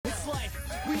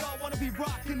be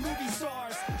rocking movie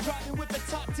stars, driving with the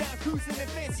top down, cruising in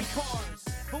fancy cars.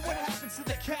 But what happens to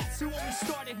the cats who only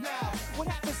started now? What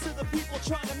happens to the people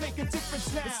trying to make a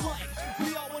difference now? It's like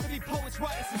we all want to be poets,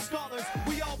 writers, and scholars.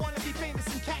 We all want to be famous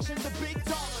and cash in the big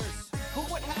dollars. But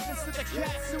what happens to the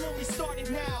cats who only started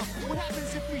now? What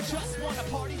happens if we just want to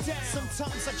party down?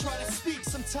 Sometimes I try to speak,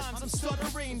 sometimes I'm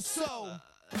stuttering, so...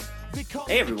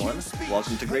 Hey everyone,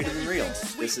 welcome to Greater Than Real.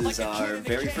 This is our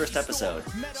very first episode.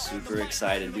 Super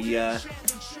excited.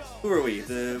 Who are we?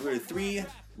 We're three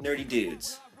nerdy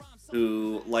dudes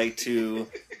who like to...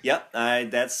 Yep,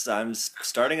 I'm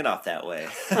starting it off that way.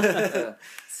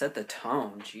 Set the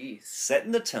tone, jeez.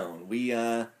 Setting the tone.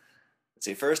 Let's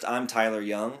see, first, I'm Tyler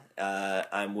Young.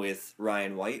 I'm with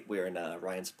Ryan White. We're in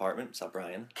Ryan's apartment. What's up,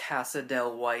 Ryan? Casa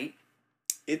del White.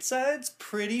 It's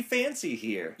pretty fancy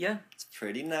here. Yeah. It's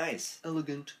pretty nice.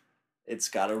 Elegant. It's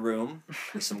got a room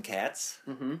with some cats.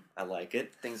 Mm-hmm. I like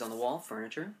it. Things on the wall,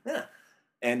 furniture. Yeah.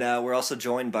 And we're also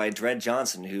joined by Dredd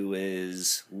Johnson, who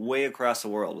is way across the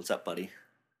world. What's up, buddy?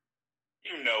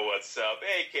 You know what's up,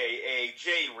 a.k.a.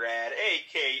 J-Rad,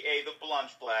 a.k.a. the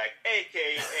Blunt Black,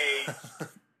 a.k.a.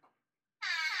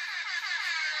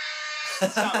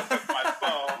 sound effect my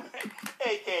phone,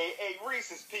 a.k.a.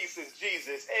 Reese's Pieces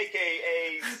Jesus,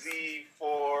 a.k.a.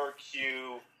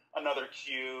 Z4Q, another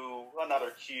Q,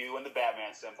 and the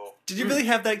Batman symbol. Did you really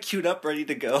have that queued up ready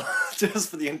to go just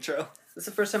for the intro? This is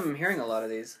the first time I'm hearing a lot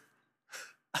of these.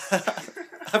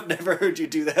 I've never heard you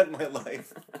do that in my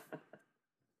life.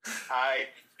 I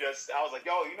was like,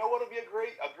 yo, you know what would be a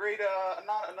great,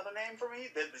 not another name for me?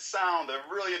 The sound, the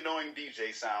really annoying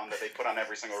DJ sound that they put on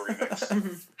every single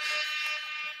remix.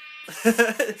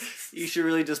 You should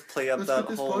really just play up that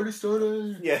whole... party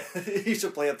started. Yeah, you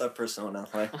should play up that persona.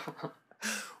 Like,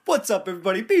 what's up,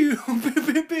 everybody? Pew, pew,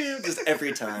 pew, pew. Just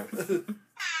every time.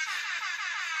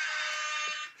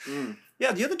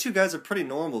 Yeah, the other two guys are pretty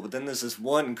normal, but then there's this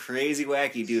one crazy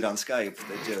wacky dude on Skype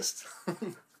that just...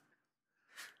 Who's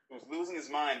losing his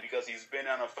mind because he's been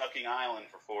on a fucking island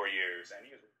for 4 years, and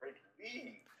he was ready to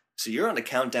leave. So you're on a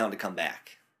countdown to come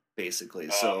back, basically.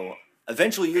 So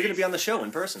eventually you're going to be on the show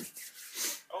in person.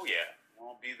 Oh, yeah.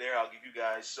 I'll be there. I'll give you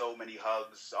guys so many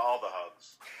hugs. All the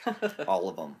hugs. All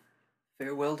of them.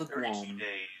 Farewell to 32 Guam.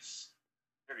 days.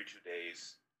 32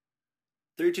 days.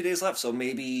 32 days left, so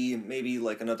maybe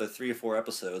like another 3 or 4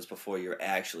 episodes before you're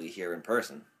actually here in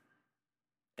person.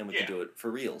 And we can do it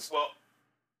for reals. Well,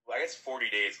 I guess 40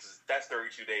 days, because that's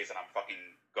 32 days and I'm fucking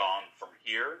gone from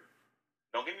here.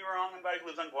 Don't get me wrong, anybody who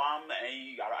lives on Guam,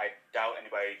 I doubt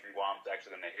anybody from Guam is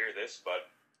actually going to hear this,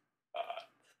 but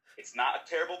it's not a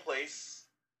terrible place.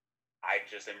 I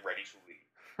just am ready to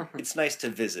leave. It's nice to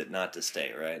visit, not to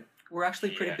stay, right? We're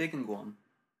actually pretty big in Guam.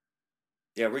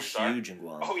 Yeah, we're huge in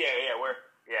Guam. Oh, yeah, we're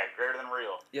greater than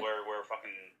real. Yep. We're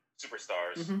fucking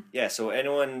superstars. Mm-hmm. Yeah, so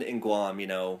anyone in Guam,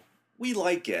 we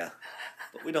like you,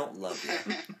 but we don't love you.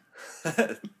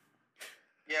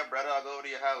 Yeah, brother, I'll go to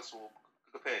your house. We'll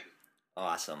cook a pig.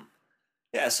 Awesome.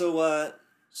 Yeah, so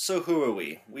who are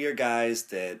we? We are guys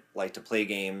that like to play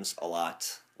games a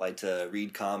lot, like to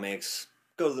read comics,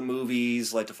 go to the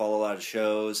movies, like to follow a lot of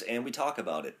shows, and we talk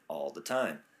about it all the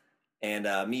time. And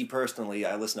me personally,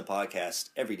 I listen to podcasts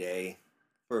every day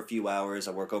for a few hours.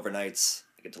 I work overnights.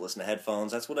 I get to listen to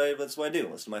headphones. That's what I do.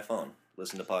 Listen to my phone.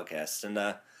 Listen to podcasts. And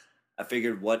I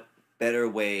figured what better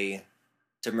way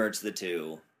to merge the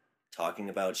two, talking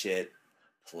about shit,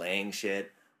 playing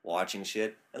shit, watching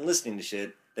shit, and listening to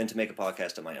shit, than to make a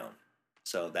podcast of my own.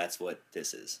 So that's what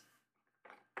this is.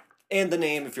 And the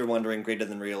name, if you're wondering, Greater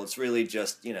Than Real, it's really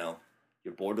just, you're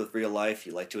bored with real life,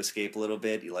 you like to escape a little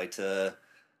bit, you like to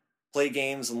play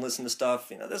games and listen to stuff,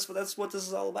 that's what this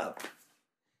is all about.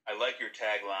 I like your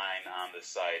tagline on the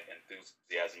site,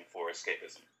 enthusiasm for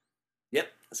escapism. Yep,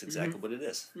 that's exactly what it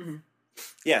is. Mm-hmm.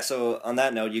 Yeah, so on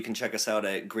that note, you can check us out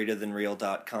at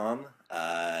greaterthanreal.com.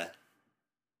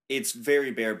 It's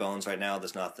very bare bones right now.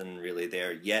 There's nothing really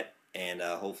there yet. And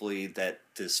hopefully that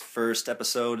this first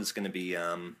episode is going to be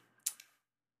the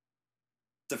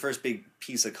first big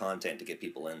piece of content to get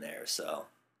people in there. So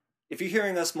if you're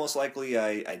hearing us, most likely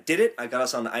I did it. I got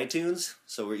us on iTunes,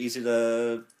 so we're easy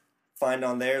to find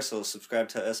on there. So subscribe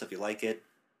to us if you like it.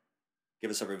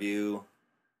 Give us a review.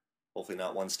 Hopefully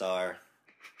not 1 star.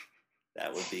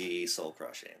 That would be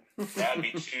soul-crushing. That would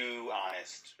be too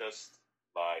honest. Just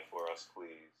lie for us,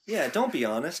 please. Yeah, don't be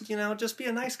honest. Just be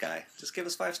a nice guy. Just give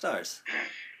us 5 stars.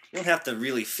 You don't have to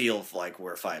really feel like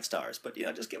we're 5 stars, but,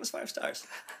 just give us 5 stars.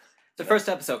 The first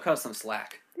episode, cut us some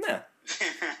slack. Yeah.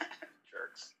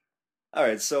 Jerks. All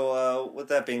right, so with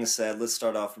that being said, let's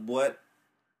start off. What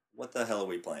the hell are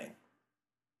we playing?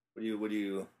 What do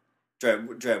you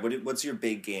Dread, what's your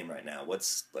big game right now?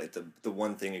 What's like the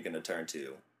one thing you're gonna turn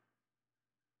to?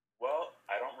 Well,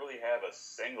 I don't really have a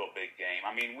single big game.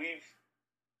 I mean,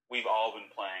 we've all been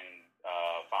playing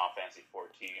Final Fantasy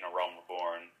 14, A Realm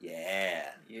Reborn.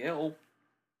 Yeah. Yeah.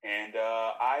 And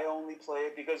I only play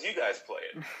it because you guys play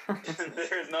it.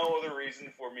 There's no other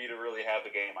reason for me to really have the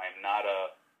game.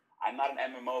 I'm not an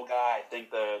MMO guy. I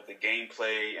think the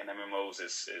gameplay in MMOs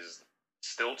is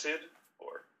stilted,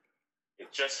 or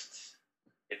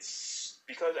it's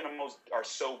because MMOs are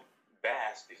so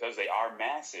vast, because they are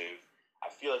massive. I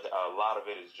feel like a lot of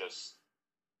it is just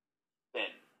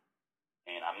thin.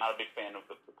 And I'm not a big fan of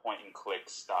the point and click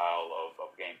style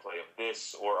of gameplay of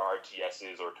this, or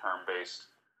RTSs, or turn-based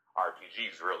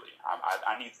RPGs. Really,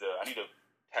 I need to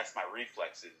test my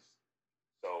reflexes.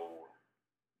 So,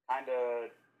 kind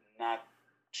of not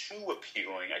too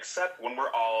appealing, except when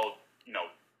we're all, in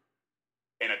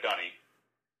a dunny.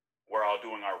 We're all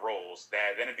doing our roles.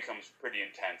 Then it becomes pretty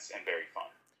intense and very fun.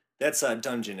 That's a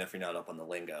dungeon if you're not up on the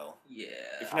lingo. Yeah.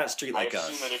 If you're not street like us.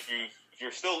 I assume that if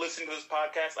you're still listening to this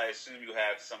podcast, I assume you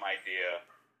have some idea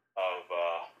of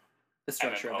The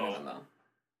structure MMO. of an MMO.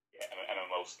 Yeah,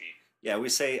 MMO speak. Yeah, we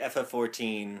say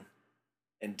FF14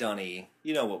 and Dunny.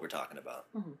 You know what we're talking about.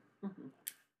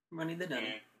 Running the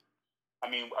dunny. I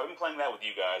mean, I've been playing that with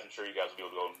you guys. I'm sure you guys will be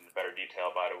able to go into better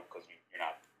detail about it, because you're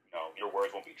not, your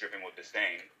words won't be dripping with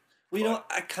disdain. Well,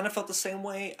 I kind of felt the same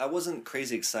way. I wasn't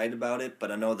crazy excited about it, but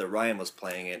I know that Ryan was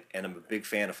playing it, and I'm a big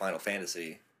fan of Final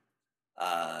Fantasy.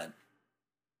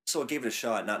 So I gave it a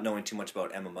shot, not knowing too much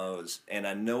about MMOs. And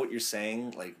I know what you're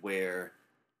saying, like, where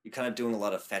you're kind of doing a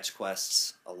lot of fetch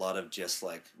quests, a lot of just,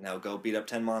 like, now go beat up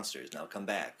 10 monsters, now come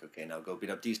back. Okay, now go beat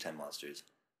up these 10 monsters.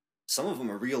 Some of them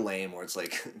are real lame, where it's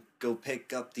like, go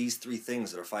pick up these 3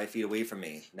 things that are 5 feet away from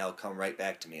me, now come right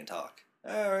back to me and talk.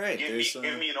 All right,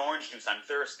 give me an orange juice. I'm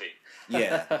thirsty.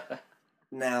 Yeah.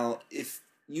 Now, if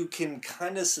you can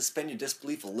kind of suspend your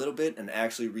disbelief a little bit and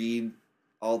actually read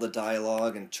all the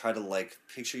dialogue and try to, like,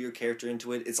 picture your character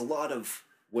into it, it's a lot of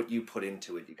what you put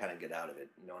into it, you kind of get out of it.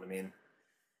 You know what I mean?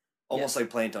 Almost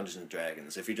like playing Dungeons and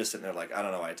Dragons. If you're just sitting there like, I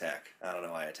don't know, I attack.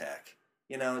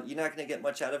 You're not going to get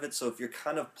much out of it. So if you're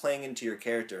kind of playing into your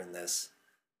character in this,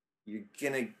 you're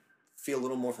going to feel a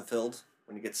little more fulfilled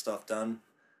when you get stuff done.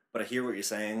 But I hear what you're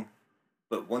saying.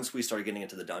 But once we start getting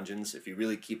into the dungeons, if you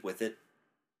really keep with it,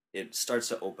 it starts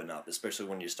to open up, especially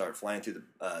when you start flying through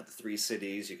the 3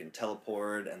 cities. You can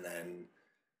teleport and then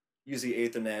use the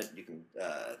Aethernet. You can,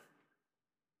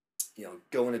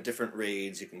 go into different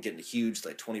raids. You can get into huge,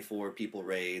 like, 24 people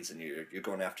raids, and you're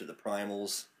going after the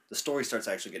primals. The story starts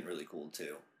actually getting really cool,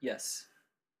 too. Yes.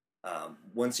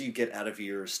 Once you get out of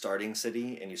your starting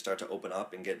city and you start to open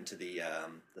up and get into the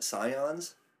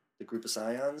Scions, the group of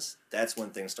Scions, that's when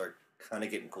things start kind of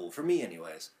getting cool, for me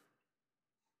anyways.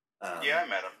 Yeah, I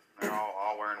met them. They're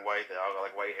all wearing white. They all got,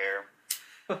 like, white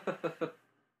hair.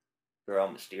 They're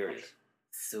all mysterious.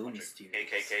 So mysterious.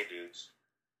 KKK dudes.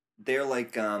 They're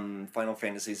like Final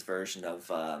Fantasy's version of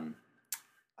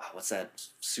what's that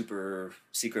super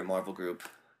secret Marvel group?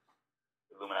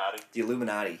 Illuminati. The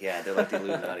Illuminati, yeah, they're like the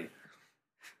Illuminati.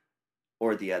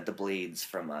 Or the Blades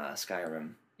from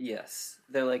Skyrim. Yes,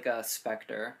 they're like a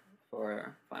Spectre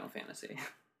for Final Fantasy.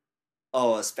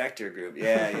 Oh, a Spectre group,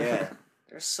 yeah.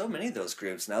 There's so many of those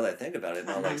groups now that I think about it,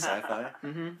 not like sci-fi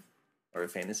or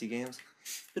fantasy games.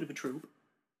 Bit of a trope.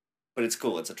 But it's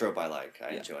cool. It's a trope I like.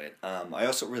 I enjoy it. I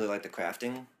also really like the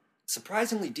crafting.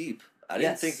 Surprisingly deep. I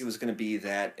didn't think it was going to be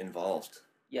that involved.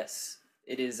 Yes.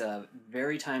 It is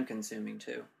very time-consuming,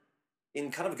 too.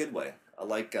 In kind of a good way. I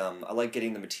like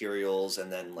getting the materials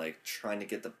and then, like, trying to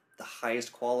get the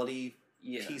highest quality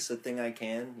piece of thing I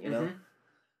can, you know?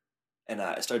 And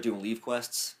I started doing leave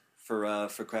quests for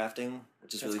crafting,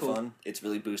 which is really fun. It's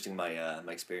really boosting my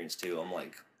my experience, too. I'm,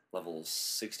 like, level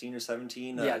 16 or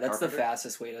 17. Yeah, that's carpenter. the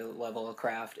fastest way to level a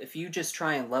craft. If you just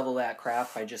try and level that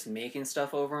craft by just making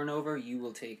stuff over and over, you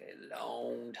will take a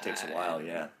long time. Takes a while,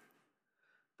 yeah.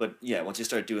 But yeah, once you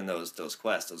start doing those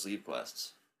quests, those leave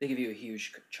quests, they give you a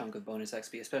huge chunk of bonus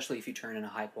XP, especially if you turn in a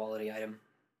high quality item.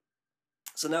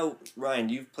 So now, Ryan,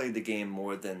 you've played the game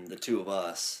more than the 2 of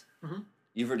us.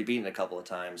 You've already beaten it a couple of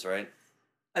times, right?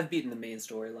 I've beaten the main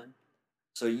storyline.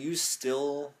 So you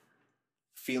still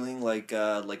feeling like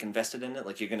invested in it?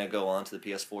 Like you're going to go on to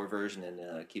the PS4 version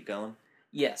and keep going?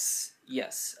 Yes.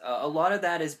 A lot of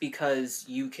that is because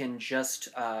you can just,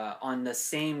 on the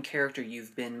same character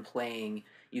you've been playing,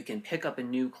 you can pick up a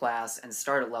new class and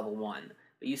start at level 1.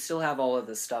 But you still have all of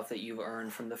the stuff that you've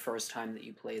earned from the first time that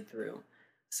you played through.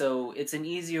 So it's an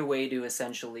easier way to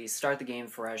essentially start the game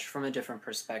fresh from a different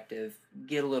perspective,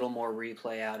 get a little more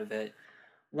replay out of it.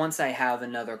 Once I have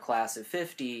another class of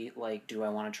 50, like, do I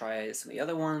want to try some of the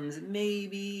other ones?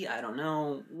 Maybe, I don't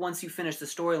know. Once you finish the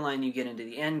storyline, you get into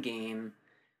the end game,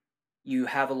 you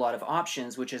have a lot of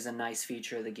options, which is a nice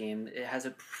feature of the game. It has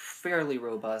a fairly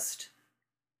robust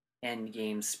end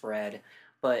game spread,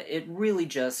 but it really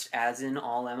just, as in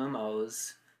all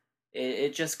MMOs,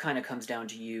 it just kind of comes down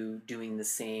to you doing the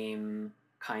same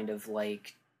kind of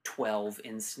like 12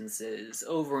 instances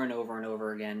over and over and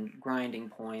over again, grinding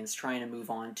points, trying to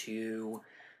move on to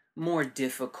more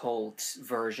difficult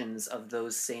versions of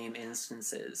those same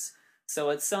instances.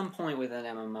 So at some point with an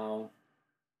MMO,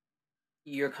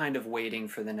 you're kind of waiting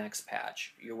for the next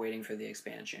patch. You're waiting for the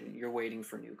expansion. You're waiting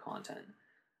for new content.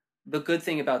 The good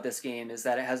thing about this game is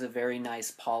that it has a very nice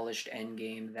polished end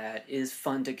game that is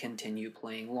fun to continue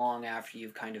playing long after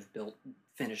you've kind of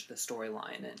finished the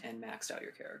storyline and maxed out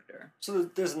your character. So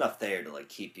there's enough there to like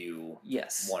keep you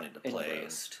wanting to play.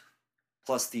 Engrossed.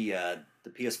 Plus the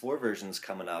PS4 version's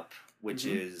coming up, which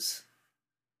is,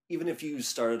 even if you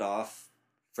started off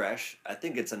fresh, I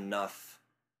think it's enough.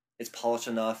 It's polished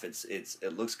enough.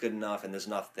 It looks good enough, and there's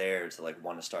enough there to like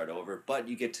want to start over. But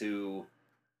you get to,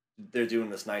 they're doing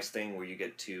this nice thing where you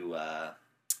get to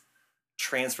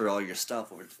transfer all your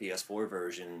stuff over to the PS4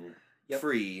 version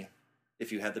free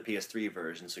if you have the PS3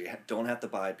 version. So you don't have to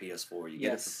buy PS4. You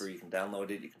get it for free. You can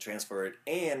download it. You can transfer it,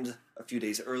 and a few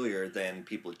days earlier than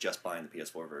people just buying the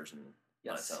PS4 version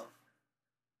on its own.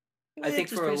 I think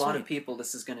for a lot of people,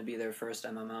 this is going to be their first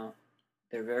MMO.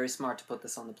 They're very smart to put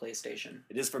this on the PlayStation.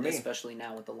 It is for me. Especially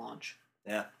now with the launch.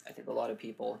 Yeah. I think a lot of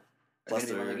people are going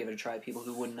to want to give it a try. People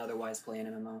who wouldn't otherwise play an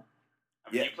MMO.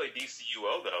 I mean, you played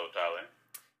DCUO, though, Tyler.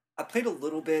 I played a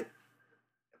little bit.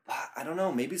 I don't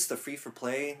know. Maybe it's the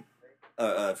free-to-play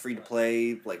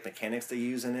like mechanics they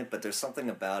use in it, but there's something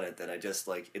about it that I just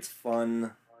like. It's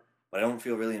fun, but I don't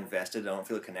feel really invested. I don't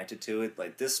feel connected to it.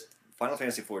 Like this Final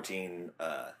Fantasy XIV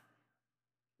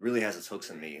really has its hooks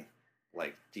in me.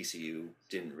 Like DCU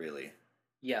didn't really.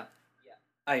 Yeah,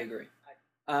 I agree.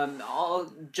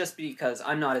 Just because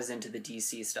I'm not as into the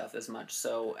DC stuff as much,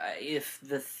 so if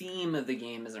the theme of the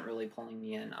game isn't really pulling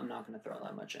me in, I'm not going to throw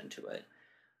that much into it.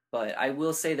 But I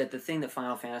will say that the thing that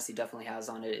Final Fantasy definitely has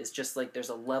on it is just like there's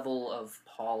a level of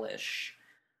polish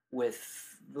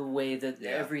with the way that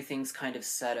everything's kind of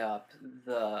set up,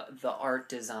 the art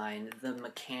design, the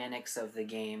mechanics of the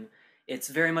game. It's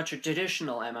very much a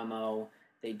traditional MMO.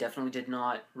 They definitely did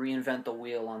not reinvent the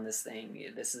wheel on this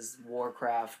thing. This is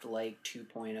Warcraft like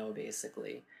 2.0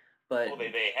 basically. But well,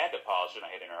 they had to polish it. I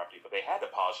hate to interrupt you, but they had to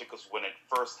polish it because when it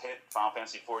first hit Final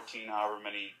Fantasy XIV, however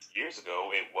many years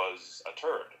ago, it was a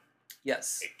turd.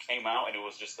 Yes. It came out and it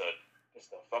was just a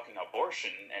fucking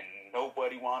abortion, and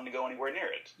nobody wanted to go anywhere near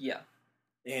it. Yeah.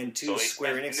 And to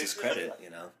Square Enix's credit,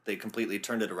 they completely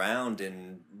turned it around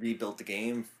and rebuilt the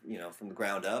game, from the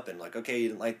ground up. And like, okay, you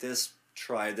didn't like this,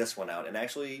 try this one out. And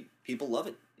actually, people love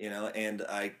it, And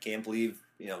I can't believe,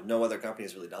 no other company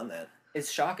has really done that.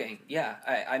 It's shocking. Yeah.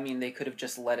 I mean, they could have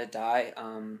just let it die.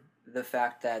 The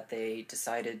fact that they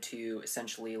decided to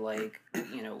essentially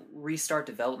restart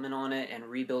development on it and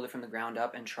rebuild it from the ground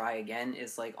up and try again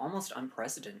is like almost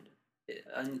unprecedented. It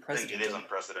is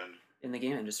unprecedented in the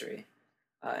game industry.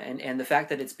 And the fact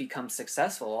that it's become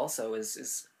successful also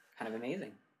is kind of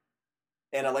amazing.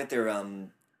 And I like their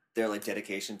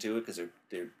dedication to it because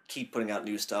they keep putting out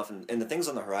new stuff, and the things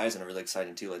on the horizon are really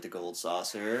exciting too, like the Gold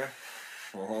Saucer.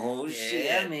 Oh shit!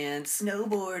 Yeah, man,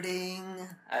 snowboarding.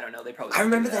 I don't know. They probably. I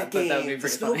remember that game. That would be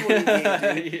pretty snowboarding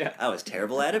game, dude. Yeah. I was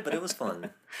terrible at it, but it was fun.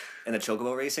 And the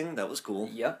chocobo racing, that was cool.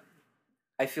 Yep.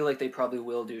 I feel like they probably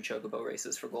will do chocobo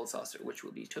races for Gold Saucer, which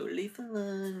will be totally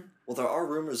fun. Well, there are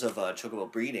rumors of chocobo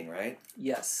breeding, right?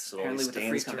 Yes. So apparently with the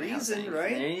free company reason,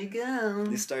 right? There you go.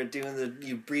 They start doing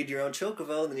you breed your own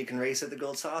chocobo, and then you can race at the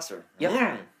Gold Saucer. Yep.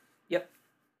 Mm. Yep.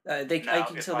 I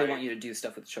can tell they want you to do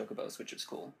stuff with chocobos, which is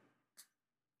cool.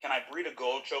 Can I breed a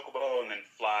gold chocobo and then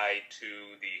fly to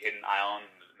the hidden island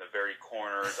in the very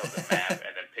corners of the map and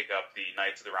then pick up the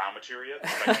Knights of the Round materia?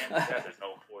 If I can't do that, there's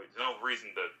no reason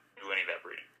to do any of that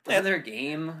breeding. Wasn't there a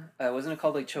game? Wasn't it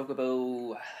called like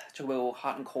Chocobo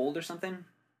Hot and Cold or something?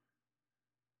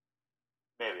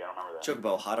 Maybe, I don't remember that.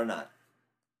 Chocobo Hot or Not?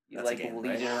 You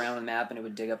lead it around the map and it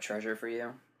would dig up treasure for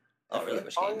you. Oh, really?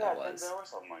 Which game that was. There was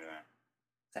something like that.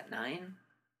 Is that 9?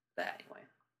 Anyway.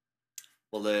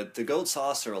 Well, the Gold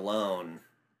Saucer alone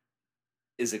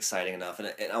is exciting enough,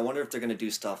 and I wonder if they're going to do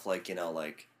stuff like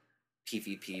like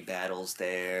PvP battles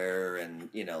there, and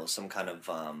some kind of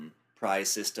prize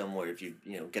system where if you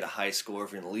get a high score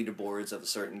from the leaderboards of a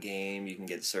certain game, you can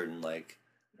get certain like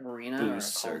arena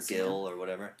boosts or guild or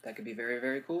whatever. That could be very,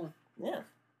 very cool. Yeah.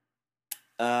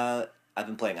 I've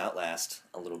been playing Outlast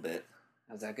a little bit.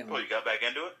 How's that going? Oh, you got back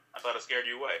into it? I thought it scared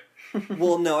you away.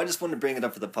 Well, no, I just wanted to bring it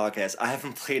up for the podcast. I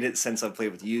haven't played it since I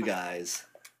played with you guys.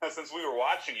 Since we were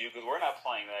watching you, because we're not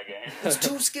playing that game. It's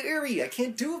too scary. I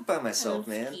can't do it by myself,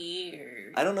 man.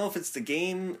 I don't know if it's the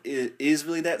game is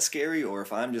really that scary or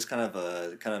if I'm just kind of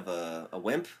a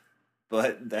wimp.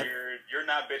 But that you're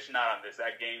not bitching out on this.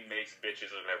 That game makes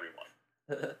bitches of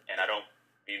everyone. And I don't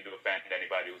mean to offend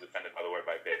anybody who's offended by the word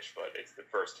by bitch, but it's the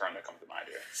first term that comes to mind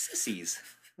here. Sissies.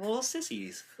 Little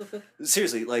sissies.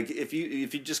 Seriously, like if you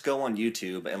just go on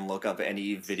YouTube and look up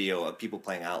any video of people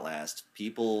playing Outlast,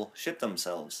 people shit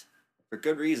themselves for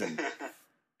good reason.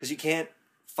 Because you can't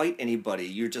fight anybody.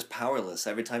 You're just powerless.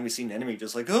 Every time you see an enemy, you're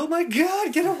just like, oh my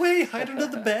god, get away, hide under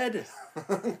the bed.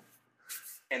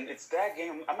 And it's that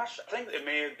game. I'm not sure. I think it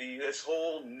may be this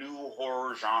whole new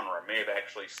horror genre may have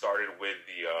actually started with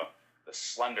the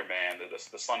Slender Man,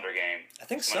 the Slender game. I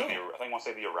think so. I think I want to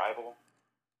say The Arrival.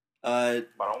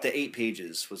 The 8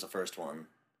 Pages was the first one.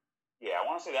 Yeah, I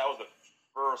want to say that was the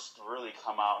first to really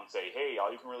come out and say, hey, all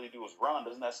you can really do is run.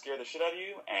 Doesn't that scare the shit out of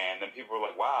you? And then people were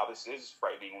like, wow, this is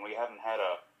frightening. We haven't had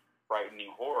a frightening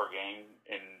horror game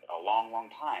in a long, long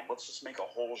time. Let's just make a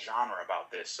whole genre about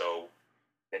this. So,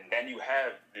 and then you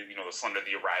have the Slender,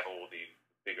 The Arrival, the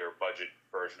bigger budget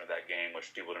version of that game,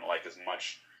 which people didn't like as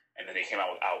much. And then they came out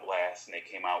with Outlast, and they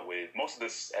came out with most of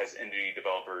this as indie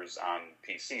developers on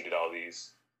PC did all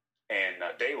these. And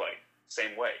Daylight,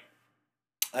 same way.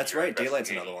 That's right, Daylight's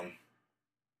another one.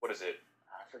 What is it?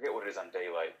 I forget what it is on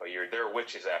Daylight, but there are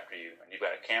witches after you, and you've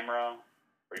got a camera,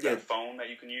 or you've got a phone that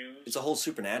you can use. It's a whole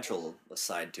supernatural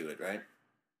side to it, right?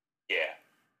 Yeah.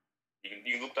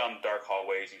 You can look down the dark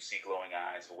hallways, you see glowing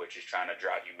eyes of witches trying to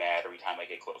drive you mad every time they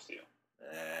get close to you.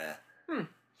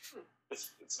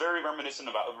 It's very reminiscent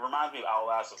it reminds me of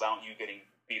Outlast without you getting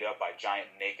beat up by giant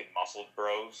naked muscled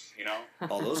bros, you know?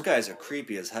 Oh, those guys are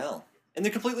creepy as hell. And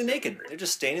they're completely naked. They're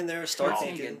just standing there, stark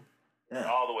naked. Yeah.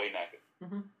 All the way naked.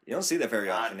 Mm-hmm. You don't see that very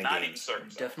often in not games. Even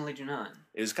Definitely do not.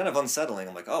 It was kind of unsettling.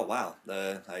 I'm like, oh wow,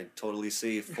 I totally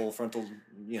see full frontal,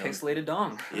 pixelated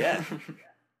dong. Yeah.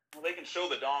 Well, they can show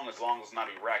the dong as long as it's not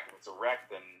erect. If it's erect,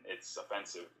 then it's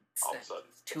offensive. All of a sudden,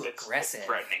 it's too aggressive. It's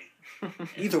threatening.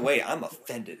 Either way, I'm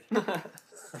offended.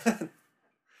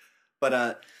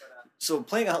 But so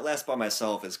playing Outlast by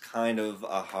myself is kind of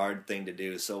a hard thing to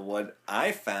do. So what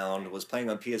I found was playing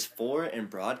on PS4 and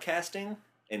broadcasting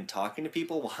and talking to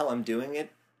people while I'm doing it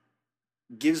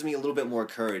gives me a little bit more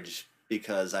courage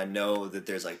because I know that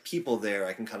there's like people there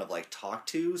I can kind of like talk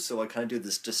to. So I kind of do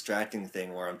this distracting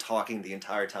thing where I'm talking the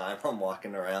entire time I'm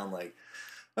walking around like,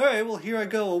 all right, well, here I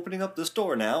go opening up this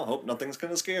door now. Hope nothing's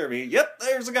going to scare me. Yep,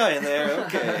 there's a guy in there.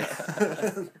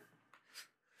 Okay.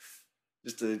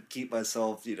 Just to keep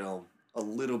myself, a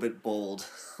little bit bold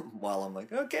while I'm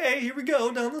like, okay, here we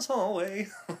go down this hallway.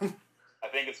 I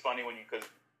think it's funny because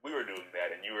we were doing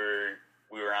that, and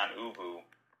we were on Ubu,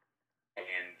 and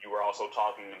you were also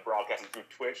talking and broadcasting through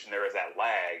Twitch, and there was that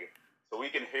lag, so we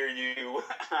can hear you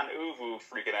on Ubu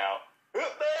freaking out.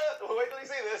 Wait till you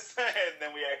see this, and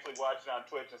then we actually watch it on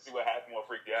Twitch and see what happened. We'll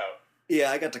freak you out.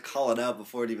 Yeah, I got to call it out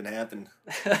before it even happened.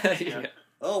 Yeah.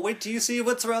 Oh, wait till you see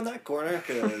what's around that corner,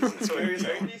 because it's scary as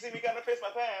hell. You see me gonna piss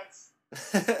my pants.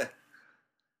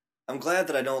 I'm glad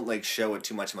that I don't show it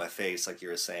too much in my face, like you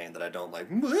were saying, that I don't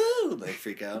woo,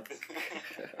 freak out.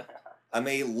 I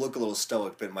may look a little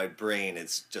stoic, but in my brain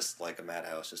it's just like a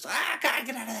madhouse, just God,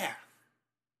 get out of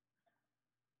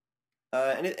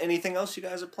there. Anything else you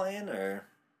guys are playing, or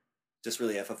just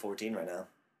really FF14 right now?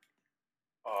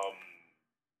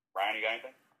 Ryan, you got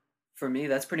anything? For me,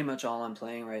 that's pretty much all I'm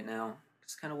playing right now.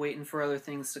 Just kind of waiting for other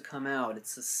things to come out.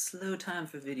 It's a slow time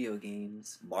for video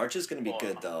games. March is going to be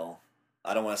good, though.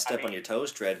 I don't want to step on your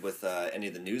toes, Dredd, with any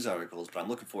of the news articles, but I'm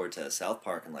looking forward to South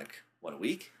Park in, a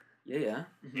week? Yeah.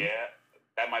 Mm-hmm. Yeah,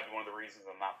 that might be one of the reasons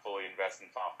I'm not fully invested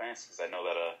in Final Fantasy, because I know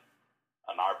that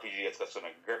an RPG that's going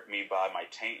to grip me by my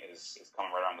taint is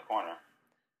coming right around the corner.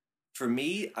 For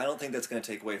me, I don't think that's going to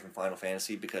take away from Final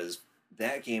Fantasy, because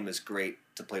that game is great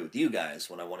to play with you guys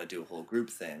when I want to do a whole group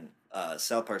thing.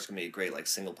 South Park's going to be a great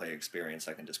single-player experience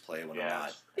I can just play when I'm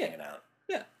not hanging out.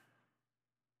 Yeah.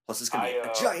 Plus, it's going to be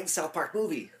a giant South Park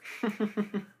movie.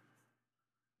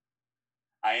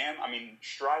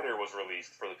 Strider was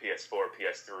released for the PS4,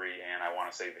 PS3, and I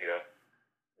want to say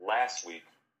last week.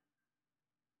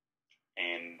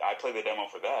 And I played the demo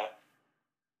for that.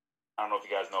 I don't know if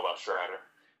you guys know about Strider.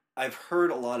 I've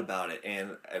heard a lot about it,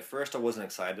 and at first I wasn't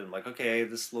excited. I'm like, okay,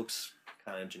 this looks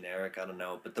kind of generic, I don't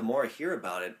know. But the more I hear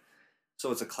about it,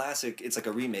 so it's like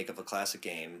a remake of a classic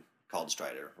game called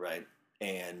Strider, right?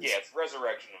 And yeah, it's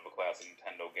resurrection of a classic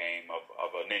Nintendo game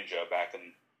of a ninja back in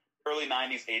early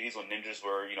 90s, 80s when ninjas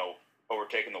were,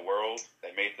 overtaken the world.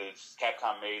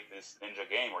 Capcom made this ninja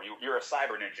game where you're a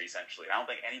cyber ninja, essentially. I don't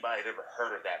think anybody had ever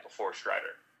heard of that before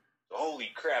Strider. So, holy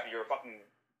crap, you're a fucking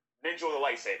ninja with a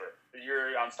lightsaber.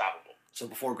 You're unstoppable. So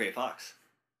before Gray Fox.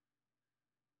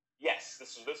 Yes,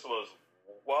 this was,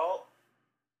 well,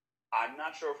 I'm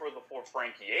not sure if it was before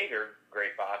Frankie Yeager, Gray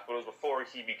Fox, but it was before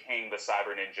he became the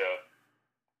cyber ninja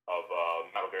of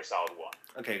Metal Gear Solid 1.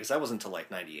 Okay, because that wasn't until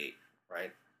like 98,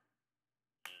 right?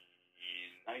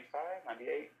 95?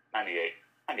 98? 98.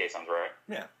 98 sounds right.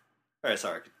 Yeah. Alright,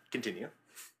 sorry. Continue.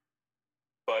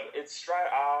 But it's,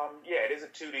 yeah, it is a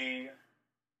 2D,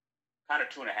 kind of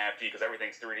 2.5D, because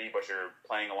everything's 3D, but you're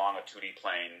playing along a 2D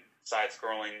plane,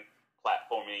 side-scrolling,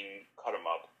 platforming, cut 'em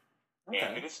up. Okay.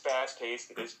 And it is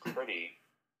fast-paced, it is pretty.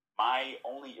 My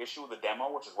only issue with the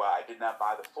demo, which is why I did not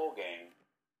buy the full game,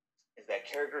 is that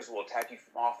characters will attack you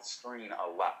from off the screen a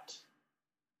lot.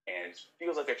 And it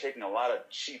feels like they're taking a lot of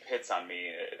cheap hits on me,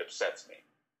 and it upsets me.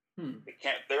 It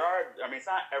can't. It's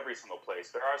not every single place.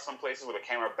 There are some places where the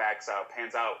camera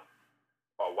pans out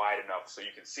wide enough so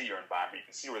you can see your environment, you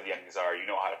can see where the enemies are, you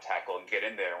know how to tackle and get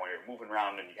in there. When you're moving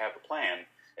around and you have the plan,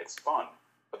 it's fun.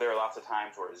 But there are lots of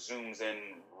times where it zooms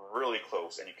in really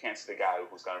close and you can't see the guy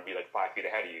who's going to be like 5 feet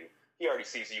ahead of you. He already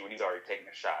sees you and he's already taking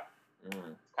a shot. It's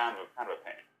kind of a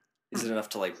pain. Is it enough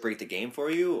to like break the game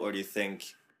for you, or do you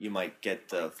think you might get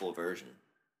the full version?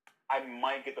 I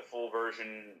might get the full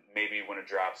version maybe when it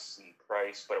drops in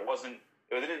price, but it wasn't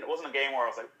a game where I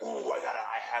was like, "Ooh, I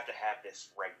have to have this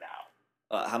right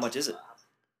now." How much is it?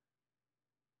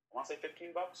 I want to say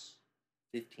 $15.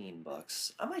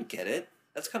 $15. I might get it.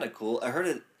 That's kind of cool. I heard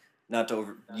it, not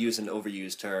to use an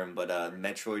overused term, but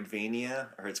Metroidvania.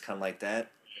 I heard it's kind of like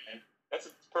that. That's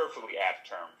a perfectly apt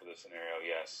term for this scenario.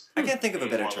 Yes. I can't think of a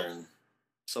better term.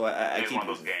 So I it's keep one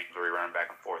of those games where you're running back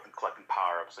and forth and collecting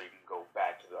power-ups so you can go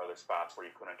back to the other spots where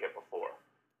you couldn't get before.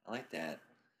 I like that.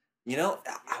 You know,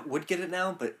 I would get it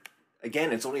now, but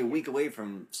again, it's only a week away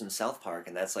from some South Park,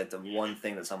 and that's like the one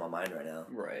thing that's on my mind right now.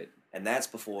 Right. And that's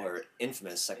before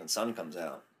Infamous Second Son comes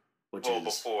out, which is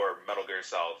before Metal Gear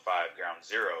Solid 5 Ground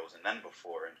Zeroes, and then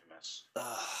before Infamous.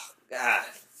 Oh, God.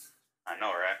 I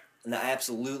know, right? And I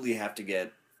absolutely have to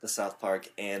get the South Park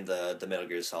and the Metal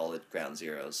Gear Solid Ground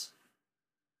Zeroes.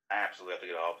 I absolutely have to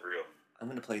get all three of them. I'm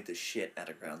going to play the shit out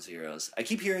of Ground Zeroes. I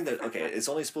keep hearing that, okay, it's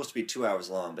only supposed to be 2 hours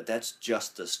long, but that's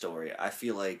just the story. I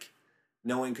feel like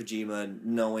knowing Kojima,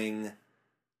 knowing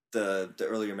the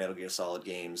earlier Metal Gear Solid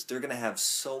games, they're going to have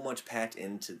so much packed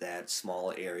into that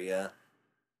small area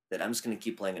that I'm just going to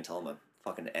keep playing until I'm a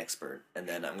fucking expert, and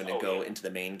then I'm going to go into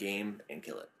the main game and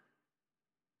kill it.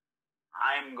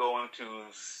 I'm going to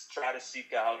try to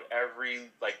seek out every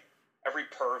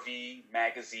pervy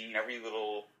magazine, every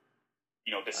little,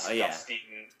 disgusting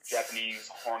Japanese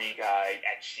horny guy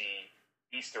ecchi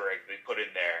Easter egg they put in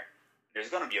there. There's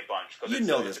going to be a bunch because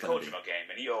it's a Kojima game,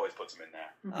 and he always puts them in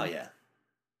there. Oh yeah,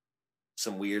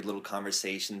 some weird little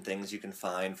conversation things you can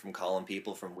find from calling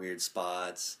people from weird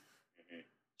spots,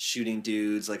 shooting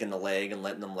dudes like in the leg and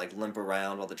letting them like limp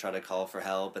around while they try to call for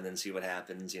help, and then see what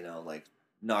happens. You know, like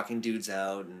knocking dudes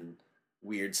out in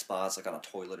weird spots, like on a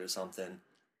toilet or something.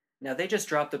 Now, they just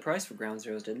dropped the price for Ground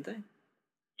Zeroes, didn't they?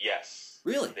 Yes.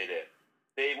 Really? They did.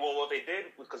 What they did,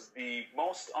 because the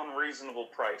most unreasonable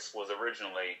price was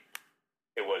originally,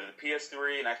 it was the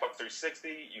PS3 and Xbox 360,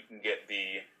 you can get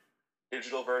the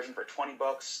digital version for $20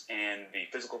 and the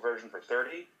physical version for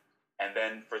 $30. And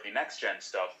then for the next-gen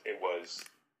stuff, it was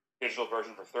digital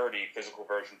version for $30, physical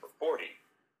version for $40.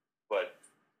 But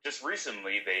just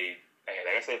recently,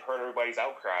 I guess they've heard everybody's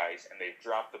outcries, and they've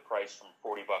dropped the price from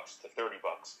 $40 to $30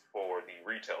 for the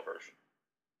retail version.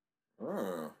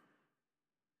 Oh,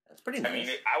 that's pretty nice. I mean,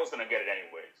 I was going to get it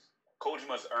anyways.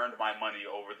 Kojima's earned my money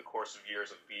over the course of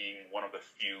years of being one of the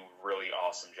few really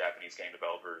awesome Japanese game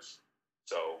developers.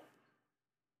 So,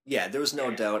 yeah, there was no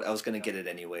doubt I was going to get it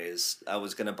anyways. I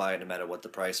was going to buy it no matter what the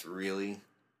price, really.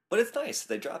 But it's nice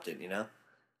they dropped it, you know?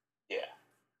 Yeah.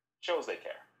 Shows they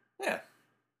care. Yeah.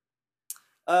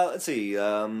 Let's see.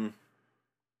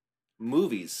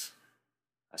 Movies.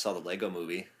 I saw the Lego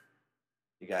movie.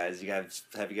 Have you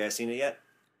guys seen it yet?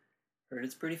 Heard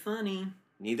it's pretty funny.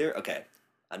 Neither? Okay.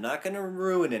 I'm not going to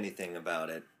ruin anything about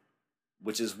it,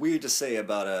 which is weird to say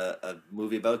about a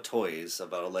movie about toys,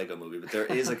 about a Lego movie, but there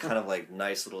is a kind of like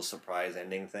nice little surprise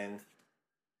ending thing.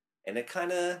 And it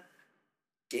kind of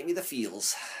gave me the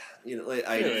feels. You know, like,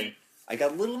 I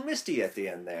got a little misty at the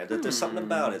end there. There's something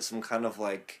about it, some kind of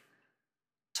like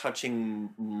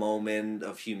touching moment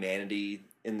of humanity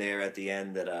in there at the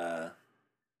end that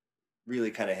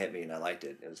really kind of hit me, and I liked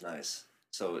it. It was nice.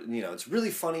 So, you know, it's really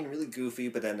funny and really goofy,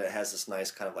 but then it has this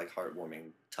nice kind of like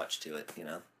heartwarming touch to it, you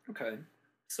know? Okay.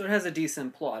 So it has a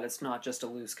decent plot. It's not just a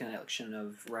loose collection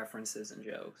of references and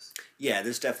jokes. Yeah,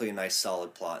 there's definitely a nice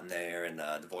solid plot in there, and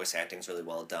the voice acting's really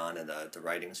well done, and the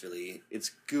writing's really,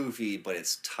 it's goofy, but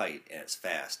it's tight and it's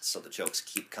fast, so the jokes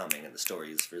keep coming, and the story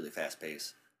is really fast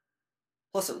paced.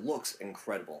 Plus, it looks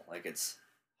incredible. Like, it's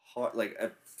hard. Like,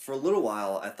 for a little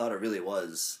while, I thought it really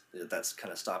was. That's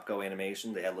kind of stop go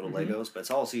animation. They had little Legos, but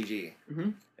it's all CG. Mm-hmm.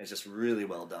 It's just really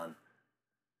well done.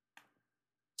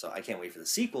 So I can't wait for the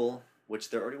sequel, which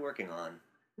they're already working on.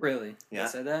 Really? Yeah. You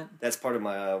said that? That's part of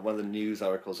my one of the news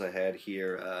articles I had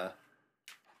here.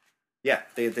 Yeah,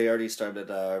 they already started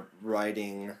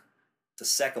writing the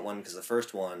second one because the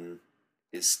first one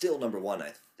is still #1,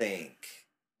 I think.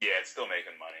 Yeah, it's still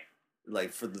making money.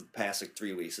 Like for the past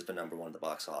 3 weeks, it's been #1 at the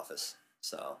box office.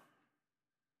 So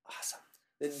awesome.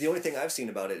 The only thing I've seen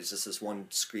about it is just this one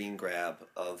screen grab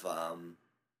of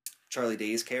Charlie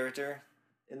Day's character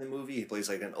in the movie. He plays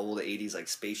like an old '80s like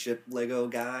spaceship Lego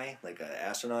guy, like an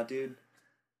astronaut dude.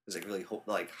 He's like really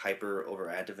like hyper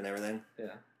overactive and everything.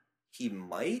 Yeah. He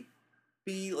might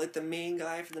be like the main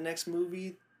guy for the next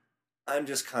movie. I'm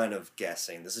just kind of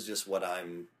guessing. This is just what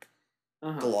I'm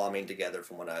glomming together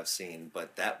from what I've seen,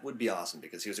 but that would be awesome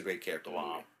because he was a great character.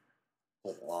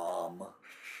 Glom.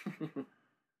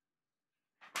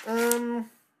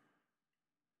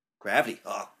 Gravity.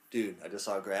 Oh, dude, I just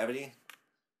saw Gravity.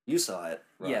 You saw it,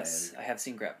 Ryan. Yes, I have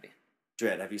seen Gravity.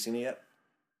 Dredd, have you seen it yet?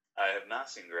 I have not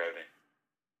seen Gravity.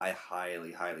 I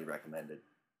highly, highly recommend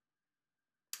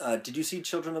it. Did you see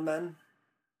Children of Men?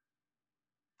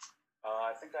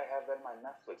 I think I have that in my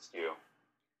Netflix queue.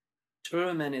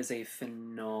 Children of Men is a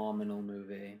phenomenal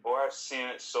movie. Or I've seen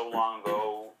it so long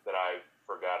ago that I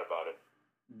forgot about it.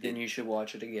 Then you should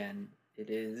watch it again. It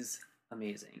is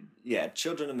amazing. Yeah,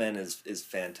 Children of Men is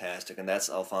fantastic, and that's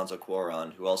Alfonso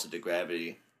Cuarón, who also did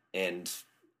Gravity. And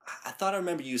I thought I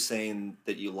remember you saying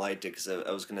that you liked it, because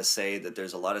I was going to say that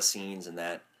there's a lot of scenes in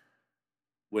that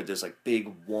where there's like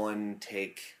big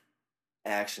one-take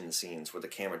action scenes where the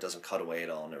camera doesn't cut away at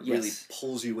all, and it really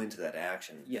pulls you into that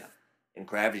action. Yeah. And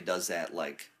Gravity does that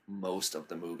like most of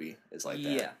the movie is like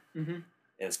that. Yeah. Mm-hmm. And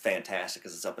it's fantastic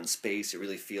because it's up in space. You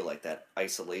really feel like that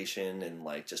isolation and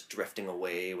like just drifting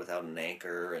away without an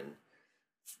anchor, and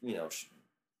you know,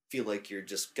 feel like you're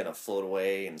just gonna float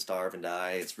away and starve and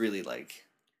die. It's really like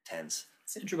tense.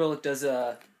 Sandra Bullock does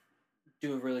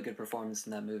do a really good performance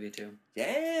in that movie too.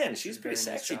 Yeah, and she's pretty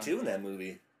very nice sexy job. too in that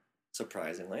movie.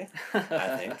 Surprisingly,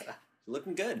 I think she's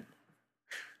looking good.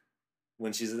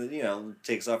 When she's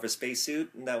takes off her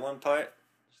spacesuit in that one part,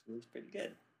 she looks pretty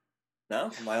good.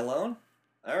 No, am I alone?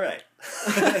 All right.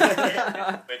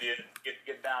 But you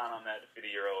get down on that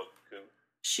 50-year-old coot.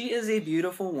 She is a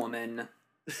beautiful woman.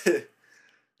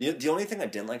 The only thing I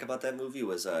didn't like about that movie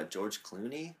was George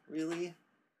Clooney, really.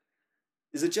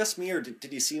 Is it just me, or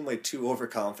did he seem like too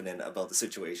overconfident about the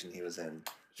situation he was in?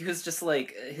 He was just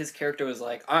like, his character was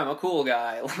like, I'm a cool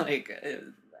guy. Like, I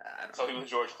don't So know. he was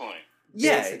George Clooney.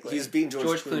 Yeah, Basically. he was being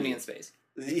George Clooney in space.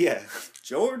 Yeah,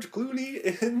 George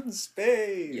Clooney in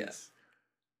space. Yes.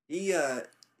 He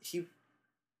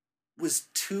was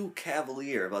too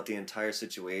cavalier about the entire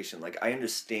situation. Like, I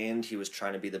understand he was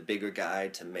trying to be the bigger guy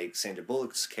to make Sandra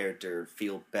Bullock's character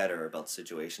feel better about the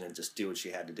situation and just do what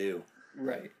she had to do.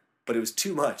 Right. But it was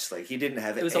too much. Like, he didn't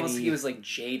have It was any... almost he was like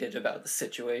jaded about the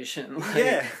situation. Like,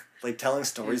 yeah, like telling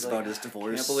stories he's like, about his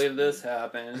divorce. Can't believe this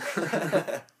happened.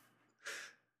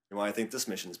 Well, I think this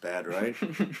mission's bad, right?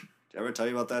 Did I ever tell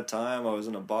you about that time I was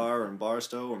in a bar in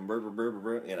Barstow and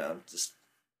just...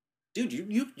 Dude,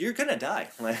 you're gonna die.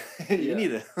 Like, you need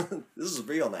to... This is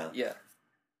real now. Yeah.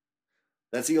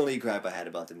 That's the only gripe I had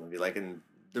about the movie. Like, and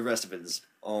the rest of it is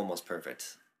almost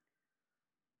perfect.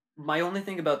 My only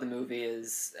thing about the movie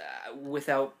is,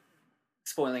 without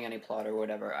spoiling any plot or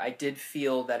whatever, I did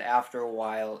feel that after a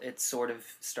while it sort of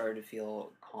started to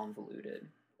feel convoluted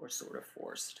or sort of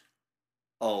forced.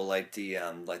 Oh, like the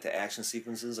action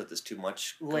sequences, like there's too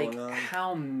much Like, going on.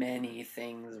 how many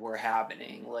things were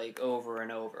happening, like, over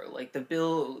and over. Like,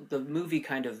 the movie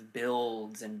kind of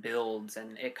builds, and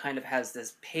it kind of has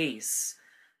this pace,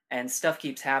 and stuff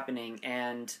keeps happening,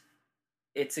 and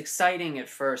it's exciting at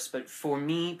first, but for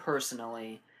me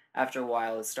personally, after a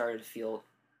while, it started to feel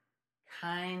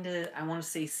kind of, I want to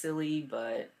say silly,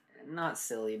 but not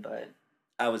silly, but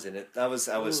I was in it. I was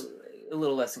a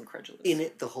little less incredulous. in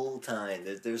it the whole time.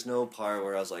 There's no part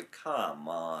where I was like, come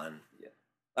on. Yeah.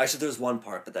 Actually, there's one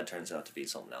part, but that turns out to be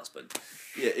something else. But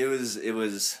yeah, it was.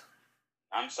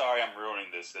 I'm sorry I'm ruining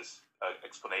this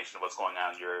explanation of what's going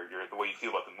on. Your the way you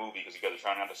feel about the movie, because you guys are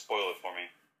trying not to spoil it for me.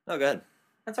 Oh, go ahead.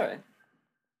 That's alright.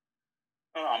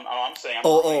 No, I'm saying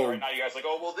Oh. right now. You guys are like,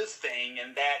 oh well, this thing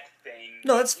and that thing.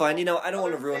 No, that's fine. I don't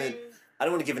want to ruin it. I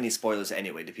don't want to give any spoilers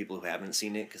anyway to people who haven't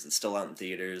seen it because it's still out in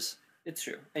theaters. It's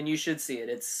true, and you should see it.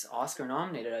 It's Oscar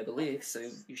nominated, I believe, so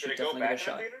you should Did it go definitely give it a back in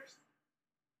shot. the theaters?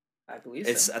 I believe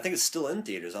It's so. I think it's still in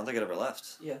theaters. I don't think it ever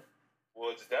left. Yeah.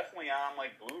 Well, it's definitely on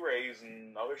like Blu-rays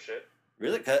and other shit.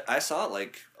 Really? 'Cause I saw it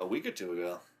like a week or two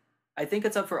ago. I think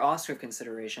it's up for Oscar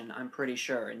consideration, I'm pretty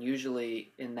sure, and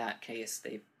usually in that case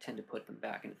they tend to put them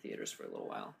back in theaters for a little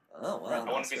while. Oh Right. wow. I wouldn't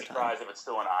be Oscar time. surprised if it's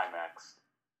still in IMAX.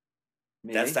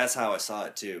 Maybe. That's how I saw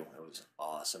it too. It was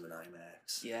awesome in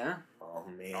IMAX. Yeah. Oh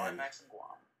No man. IMAX in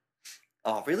Guam.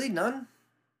 Oh really? None?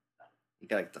 You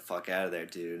gotta get the fuck out of there,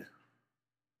 dude.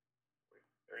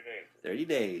 30 days. 30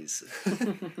 days.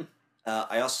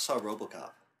 I also saw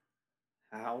RoboCop.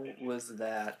 How was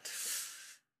that?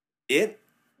 It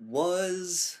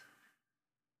was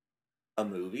a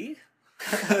movie.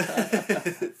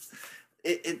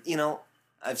 it you know,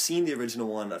 I've seen the original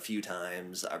one a few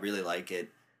times. I really like it.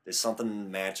 There's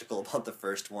something magical about the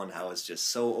first one, how it's just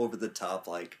so over the top,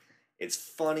 like it's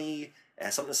funny. It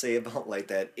has something to say about like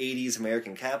that 80s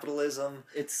American capitalism.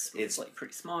 It's It's like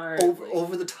pretty smart.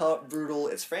 Over the top brutal.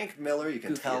 It's Frank Miller, you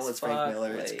can Goofy tell as it's Frank fuck,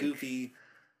 Miller. It's like- goofy.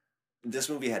 This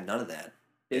movie had none of that.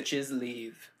 Bitches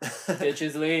leave.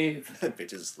 Bitches leave.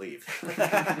 Bitches leave.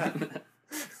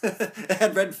 It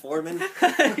had Red Foreman.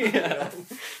 Yeah.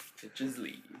 Bitches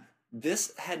leave.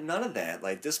 This had none of that.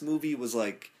 Like, this movie was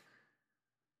like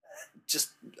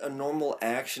just a normal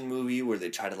action movie where they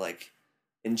try to like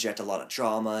inject a lot of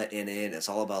drama in it. It's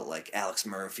all about like Alex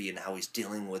Murphy and how he's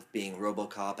dealing with being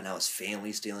RoboCop and how his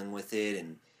family's dealing with it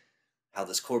and how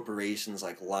this corporation's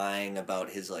like lying about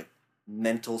his like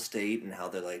mental state and how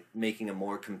they're like making him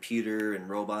more computer and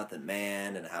robot than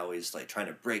man and how he's like trying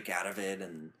to break out of it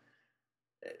and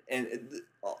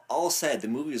all said, the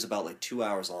movie is about like 2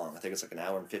 hours long. I think it's like an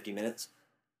hour and 50 minutes.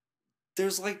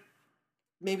 There's like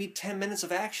maybe 10 minutes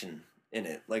of action in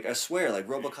it. Like, I swear, like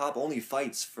RoboCop only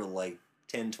fights for like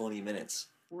 10, 20 minutes.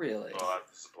 Really? Oh,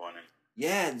 that's disappointing.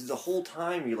 Yeah, the whole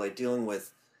time you're like dealing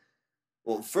with,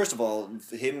 well, first of all,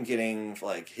 him getting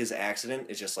like his accident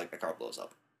is just like the car blows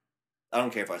up. I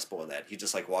don't care if I spoil that. He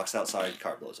just like walks outside,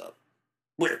 car blows up.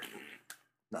 Weird.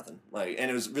 Nothing. Like,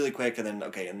 and it was really quick. And then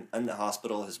okay, in the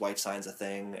hospital, his wife signs a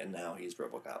thing, and now he's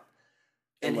RoboCop.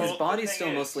 And like, his body's thing still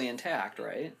is- mostly intact,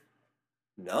 right?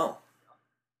 no,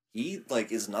 he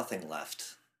like is nothing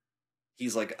left.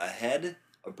 He's like a head,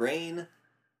 a brain,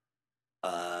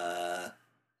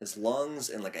 his lungs,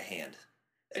 and like a hand.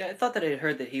 Yeah, I thought that I had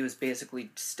heard that he was basically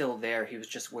still there. He was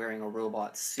just wearing a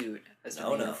robot suit as to No,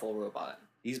 being no. a full robot.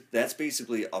 That's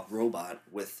basically a robot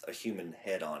with a human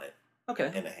head on it Okay.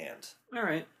 and a hand. All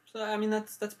right. So I mean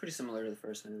that's pretty similar to the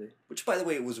first movie. Which, by the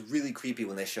way, was really creepy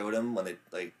when they showed him, when they,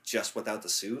 like, just without the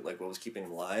suit, like, what was keeping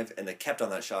him alive, and they kept on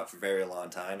that shot for a very long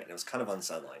time, and it was kind of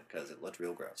unsettling, because it looked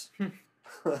real gross.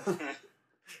 You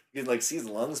could, like, see his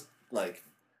lungs, like,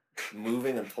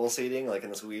 moving and pulsating, like, in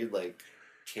this weird, like,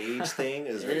 cage thing.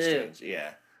 It was very Ew. strange. Yeah.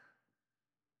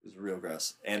 It was real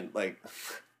gross. And, like,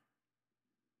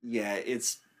 yeah,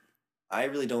 I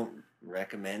really don't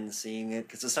recommend seeing it,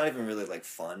 because it's not even really, like,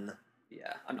 fun.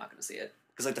 Yeah, I'm not gonna see it.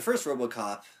 Because, like, the first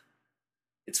RoboCop,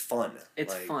 it's fun.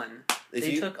 It's Like, fun. if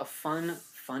They you- took a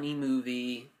funny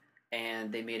movie and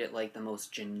they made it like the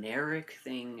most generic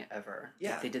thing ever.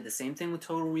 Yeah. They did the same thing with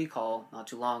Total Recall not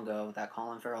too long ago, that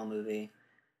Colin Farrell movie.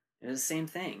 It was the same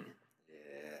thing.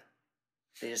 Yeah.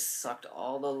 They just sucked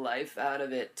all the life out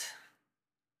of it.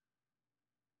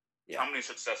 Yeah. How many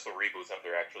successful reboots have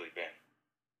there actually been?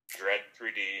 Dread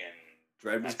 3D and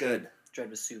Dread was That's good. Dread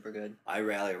was super good. I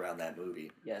rally around that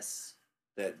movie. Yes.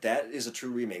 That is a true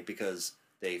remake because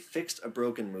they fixed a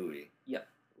broken movie. Yep.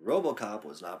 RoboCop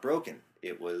was not broken.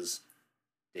 It was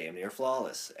damn near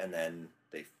flawless. And then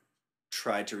they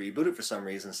tried to reboot it for some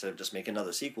reason instead of just make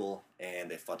another sequel, and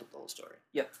they fucked up the whole story.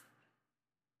 Yep.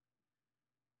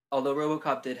 Although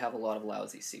RoboCop did have a lot of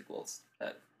lousy sequels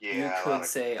that yeah, you a lot could of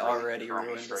say really already crummy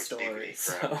ruined the straight story.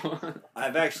 DVD crap. So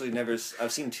I've actually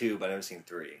I've seen 2, but I've never seen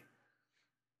 3.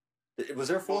 Was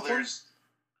there a Well, fourth one?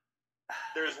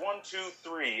 there's 1, 2,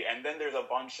 3, and then there's a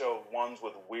bunch of ones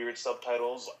with weird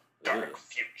subtitles. Dark Ooh.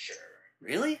 Future,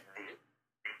 Really?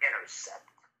 Intercept,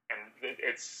 and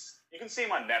it's you can see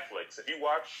them on Netflix. If you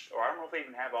watch, or I don't know if they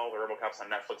even have all the RoboCops on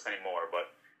Netflix anymore,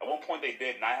 but at one point they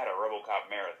did, and I had a RoboCop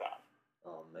marathon.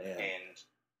 Oh, man. And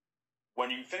when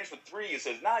you finish with 3, it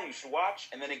says, now you should watch,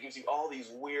 and then it gives you all these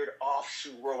weird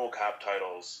offshoot RoboCop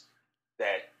titles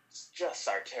that just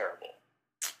are terrible.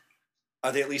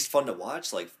 Are they at least fun to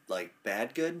watch? Like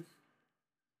bad good?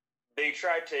 They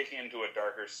tried taking him to a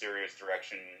darker, serious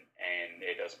direction, and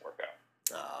it doesn't work out.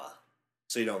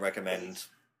 So you don't recommend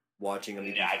watching them?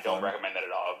 even Yeah, I for don't fun? recommend that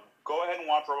at all. go ahead and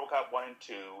watch RoboCop 1 and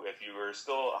 2. If you are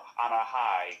still on a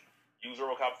high, use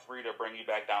RoboCop 3 to bring you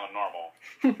back down to normal,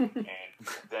 and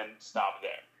then stop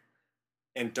there.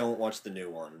 And don't watch the new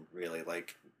one, really.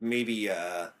 Like, maybe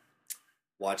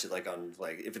watch it, like, on,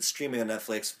 like, if it's streaming on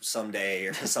Netflix someday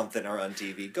or something, or on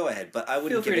TV, go ahead. But I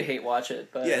wouldn't Feel free to hate watch it,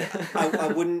 but... Yeah, I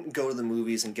wouldn't go to the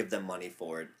movies and give them money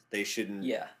for it. They shouldn't...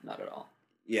 Yeah, not at all.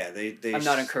 Yeah, they I'm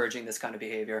not encouraging this kind of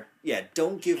behavior. Yeah,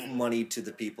 don't give money to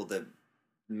the people that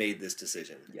made this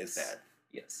decision. Yes. Is bad.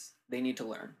 Yes. They need to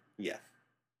learn. Yeah.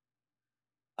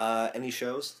 Any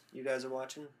shows you guys are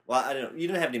watching? Well, I don't know. You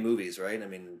didn't have any movies, right? I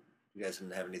mean, you guys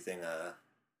didn't have anything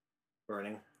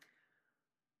burning?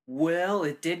 Well,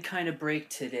 it did kind of break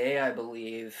today, I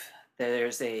believe.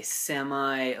 There's a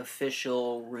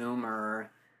semi-official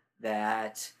rumor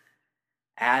that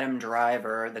Adam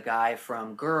Driver, the guy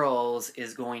from Girls,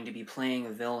 is going to be playing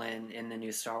a villain in the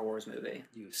new Star Wars movie.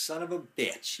 You son of a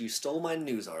bitch. You stole my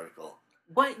news article.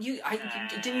 What?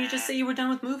 Didn't you just say you were done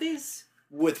with movies?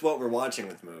 With what we're watching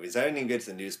with movies. I didn't even get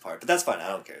to the news part, but that's fine. I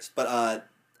don't care. But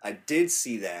I did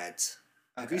see that.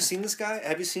 Okay. Have you seen this guy?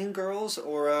 Have you seen Girls?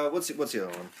 Or what's the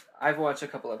other one? I've watched a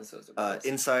couple episodes of Girls.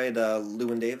 Inside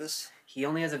Llewyn Davis? He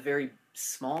only has a very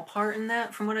small part in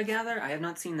that, from what I gather. I have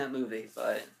not seen that movie,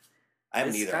 but... I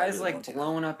haven't this either. guy's like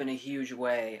blown up in a huge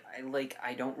way.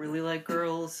 I don't really like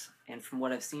Girls, and from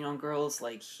what I've seen on Girls,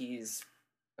 like, he's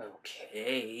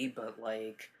okay, but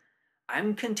like,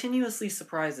 I'm continuously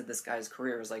surprised that this guy's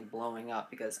career is like blowing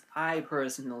up, because I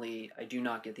do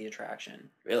not get the attraction.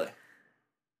 Really?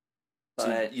 But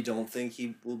so you don't think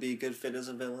he will be a good fit as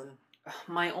a villain?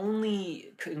 my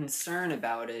only concern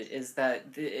about it is that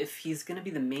if he's going to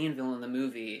be the main villain in the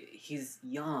movie, he's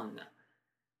young.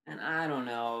 And I don't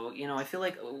know, I feel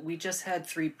like we just had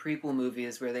 3 prequel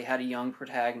movies where they had a young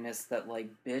protagonist that, like,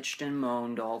 bitched and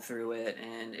moaned all through it,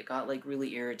 and it got, like,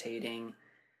 really irritating.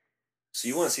 So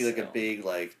you want to see, like, a big,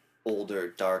 like, older,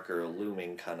 darker,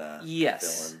 looming kind of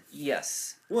villain?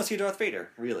 Yes. You want to see Darth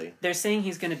Vader, really? They're saying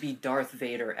he's going to be Darth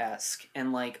Vader-esque,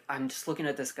 and, like, I'm just looking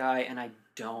at this guy, and I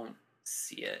don't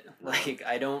see it. Like,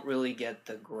 I don't really get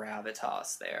the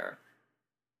gravitas there.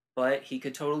 But he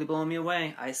could totally blow me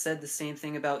away. I said the same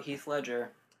thing about Heath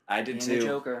Ledger. I did too. The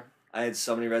Joker. I had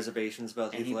so many reservations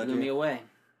about Heath Ledger. And he blew me away.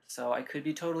 So I could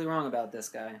be totally wrong about this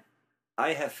guy.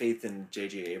 I have faith in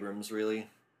J.J. Abrams, really,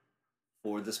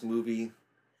 for this movie.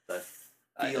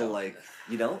 I feel like...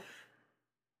 You don't?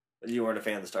 You weren't a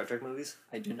fan of the Star Trek movies?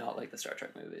 I do not like the Star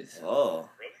Trek movies. Oh.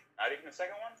 Really? Not even the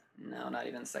second one? No, not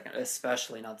even the second.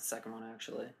 Especially not the second one,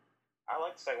 actually. I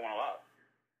like the second one a lot.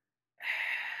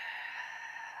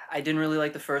 I didn't really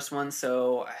like the first one,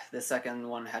 so the second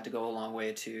one had to go a long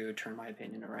way to turn my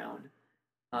opinion around.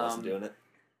 Wasn't doing it.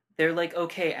 They're like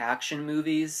okay action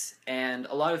movies, and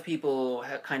a lot of people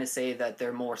kind of say that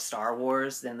they're more Star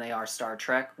Wars than they are Star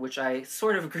Trek, which I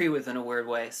sort of agree with in a weird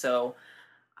way. So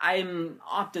I'm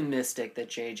optimistic that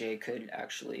JJ could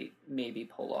actually maybe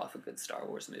pull off a good Star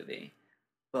Wars movie.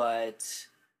 But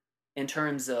in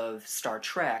terms of Star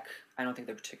Trek, I don't think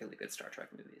they're particularly good Star Trek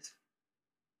movies.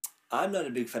 I'm not a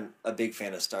big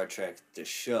fan of Star Trek, the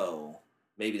show.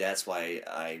 Maybe that's why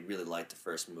I really liked the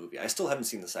first movie. I still haven't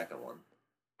seen the second one.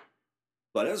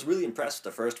 But I was really impressed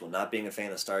with the first one, not being a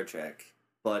fan of Star Trek,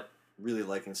 but really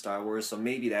liking Star Wars. So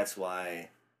maybe that's why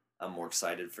I'm more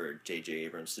excited for J.J.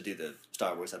 Abrams to do the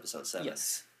Star Wars Episode 7.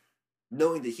 Yes.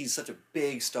 Knowing that he's such a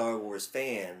big Star Wars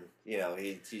fan, he's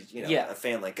a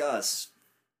fan like us,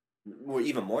 or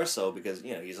even more so because,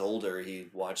 he's older, he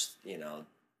watched,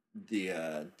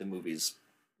 the movies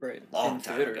right long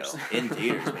time ago. In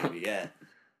theaters, maybe, yeah.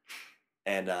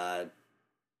 And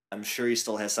I'm sure he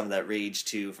still has some of that rage,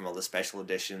 too, from all the special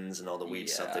editions and all the weird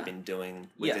stuff they've been doing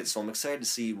with it. So I'm excited to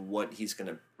see what he's going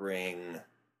to bring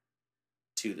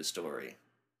to the story.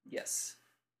 Yes.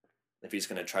 If he's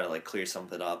going to try to, like, clear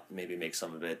something up, maybe make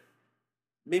some of it,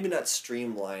 maybe not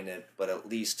streamline it, but at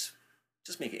least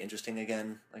just make it interesting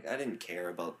again. Like, I didn't care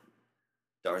about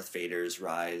Darth Vader's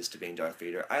rise to being Darth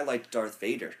Vader. I liked Darth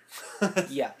Vader.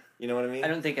 Yeah. You know what I mean? I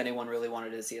don't think anyone really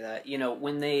wanted to see that.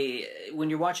 When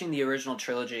you're watching the original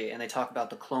trilogy and they talk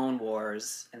about the Clone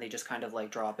Wars and they just kind of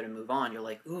like drop it and move on, you're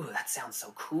like, ooh, that sounds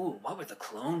so cool. What were the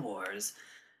Clone Wars?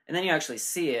 And then you actually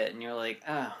see it and you're like,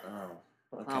 okay.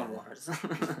 Clone Wars.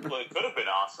 Well, it could have been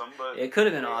awesome, but... It could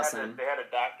have been awesome. They had to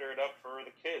doctor it up for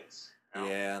the kids.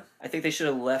 Yeah. I think they should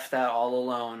have left that all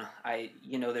alone.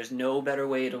 There's no better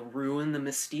way to ruin the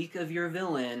mystique of your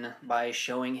villain by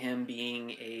showing him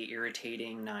being a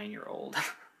irritating 9-year-old.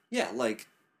 Yeah, like,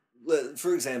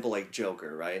 for example, like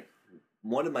Joker, right?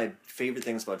 One of my favorite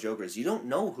things about Joker is you don't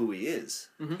know who he is.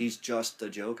 Mm-hmm. He's just the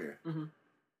Joker. Mm-hmm.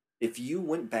 if you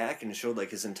went back and showed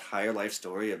like his entire life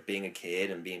story of being a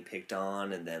kid and being picked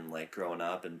on and then like growing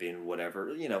up and being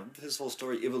whatever, his whole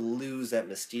story, it would lose that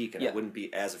mystique and I wouldn't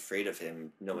be as afraid of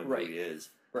him knowing who he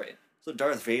is. Right. So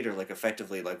Darth Vader, like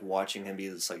effectively like watching him be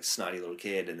this like snotty little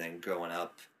kid and then growing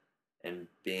up and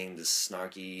being this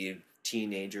snarky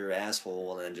teenager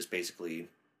asshole and then just basically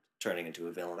turning into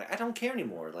a villain. Like, I don't care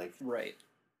anymore. Like, right.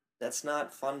 That's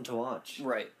not fun to watch.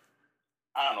 Right.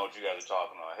 I don't know what you guys are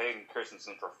talking about. Hayden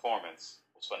Christensen's performance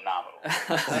was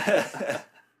phenomenal.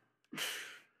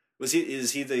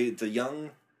 Is he the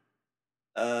young?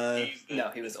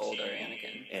 No, he was older.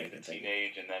 Anakin.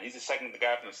 Teenage, and then he's the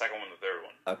guy from the second one, and the third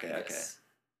one. Okay.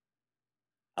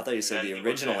 I thought you said the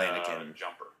original Anakin.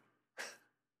 Jumper.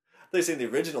 They're saying the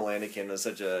original Anakin was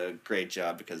such a great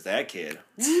job because that kid,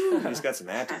 he's got some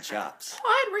acting chops.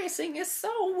 Pod racing is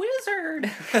so wizard.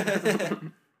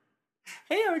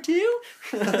 Hey, R2.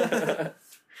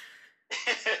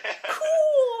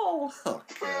 Cool. Oh,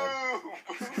 God.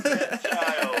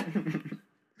 Child.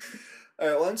 All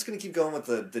right, well, I'm just going to keep going with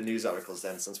the news articles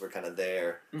then, since we're kind of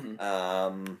there.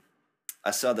 Mm-hmm.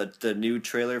 I saw the new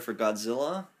trailer for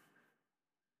Godzilla.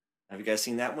 Have you guys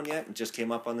seen that one yet? It just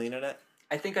came up on the internet.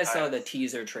 I think I saw the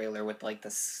teaser trailer with like the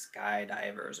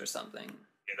skydivers or something,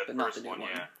 but not the new one.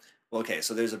 Yeah. Well, okay,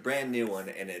 so there's a brand new one,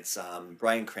 and it's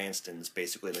Bryan Cranston's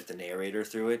basically like the narrator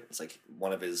through it. It's like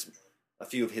a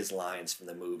few of his lines from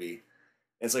the movie.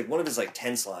 And it's like one of his like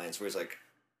tense lines where he's like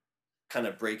kind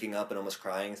of breaking up and almost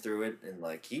crying through it, and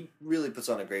like he really puts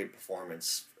on a great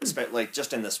performance, like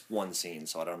just in this one scene.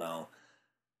 So I don't know.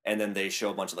 And then they show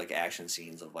a bunch of like action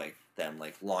scenes of like them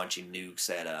like launching nukes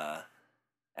at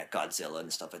Godzilla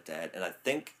and stuff like that. And I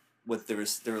think what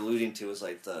they're alluding to is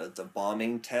like the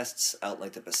bombing tests out in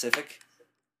like the Pacific.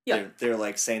 Yeah. They're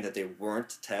like saying that they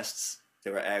weren't tests. They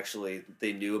were actually,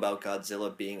 they knew about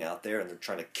Godzilla being out there and they're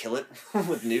trying to kill it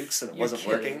with nukes and it wasn't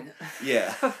working.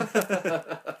 Yeah.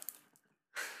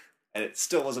 And it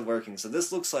still wasn't working. So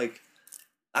this looks like,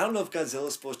 I don't know if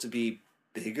Godzilla's supposed to be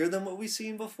bigger than what we've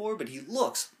seen before, but he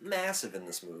looks massive in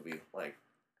this movie. Like,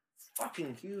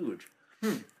 fucking huge.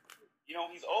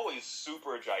 He's always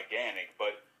super gigantic,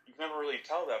 but you can never really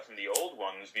tell that from the old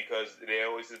ones because they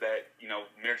always did that,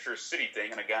 miniature city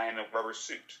thing and a guy in a rubber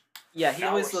suit. Yeah, he now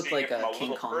always looked like a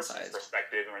King Kong size.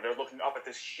 Perspective, and they're looking up at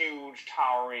this huge,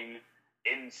 towering,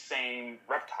 insane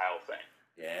reptile thing.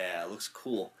 Yeah, it looks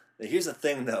cool. Now, here's the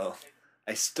thing, though.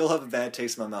 I still have a bad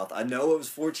taste in my mouth. I know it was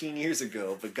 14 years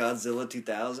ago, but Godzilla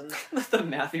 2000... The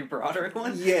Matthew Broderick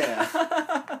one?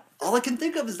 Yeah. All I can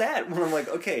think of is that, when I'm like,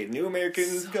 okay, new American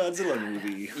Godzilla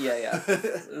movie. Yeah.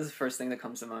 This is the first thing that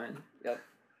comes to mind. Yep.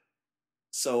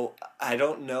 So, I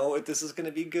don't know if this is going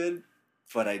to be good,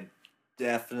 but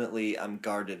I'm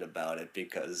guarded about it,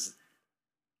 because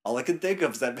all I can think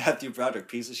of is that Matthew Broderick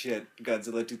piece of shit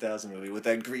Godzilla 2000 movie with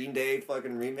that Green Day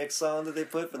fucking remix song that they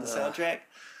put for the soundtrack.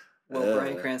 Well,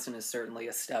 Bryan Cranston is certainly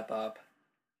a step up.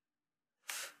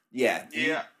 Yeah.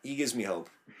 He gives me hope.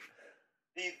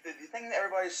 The thing that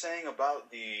everybody's saying about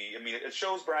it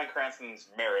shows Bryan Cranston's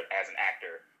merit as an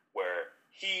actor, where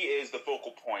he is the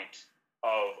focal point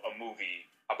of a movie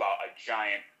about a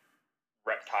giant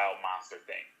reptile monster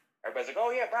thing. Everybody's like,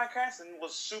 oh yeah, Bryan Cranston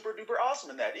was super duper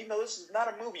awesome in that. Even though this is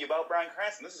not a movie about Bryan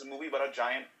Cranston, this is a movie about a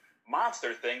giant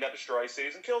monster thing that destroys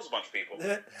cities and kills a bunch of people.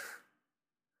 I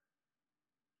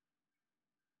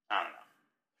don't know.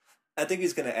 I think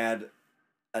he's going to add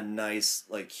a nice,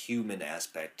 like, human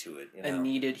aspect to it. A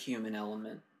needed human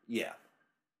element. Yeah.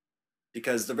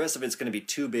 Because the rest of it's going to be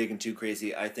too big and too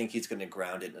crazy. I think he's going to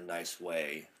ground it in a nice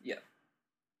way. Yeah.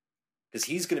 Because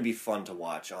he's going to be fun to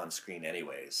watch on screen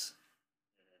anyways.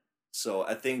 So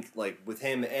I think, like, with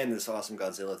him and this awesome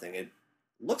Godzilla thing, it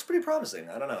looks pretty promising.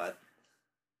 I don't know.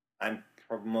 I'm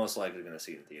most likely going to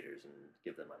see it in theaters and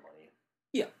give them my money.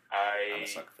 Yeah. I'm a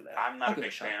sucker for that. I'm not a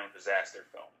big fan of disaster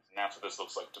films, and that's what this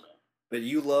looks like to me. But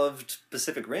you loved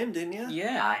Pacific Rim, didn't you?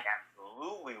 Yeah. I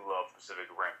absolutely love Pacific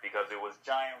Rim because it was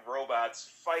giant robots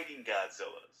fighting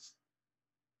Godzillas.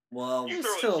 Well,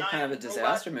 it's still kind of a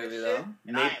disaster movie, though.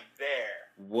 And I am there.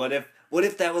 What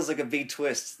if that was like a big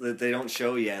twist that they don't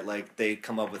show yet? Like they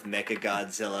come up with Mecha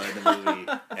Godzilla in the movie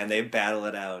and they battle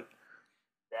it out.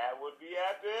 That would be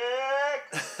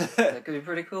epic. That could be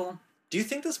pretty cool. Do you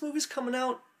think this movie's coming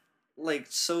out like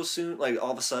so soon? Like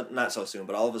all of a sudden, not so soon,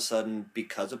 but all of a sudden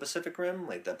because of Pacific Rim,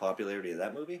 like the popularity of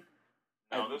that movie?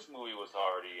 No, this movie was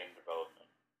already in development.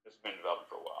 It's been developed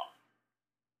for a while.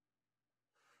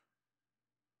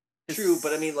 True,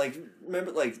 but I mean, like,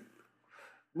 remember, like,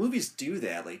 movies do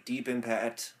that. Like Deep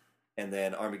Impact and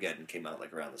then Armageddon came out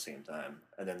like around the same time,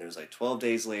 and then there's like 12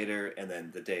 Days Later, and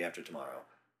then The Day After Tomorrow,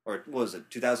 or what was it,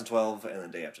 2012, and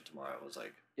then Day After Tomorrow was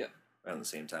like Yeah. Around the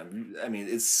same time. I mean,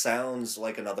 it sounds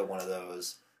like another one of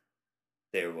those.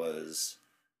 There was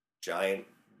giant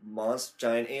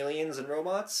aliens and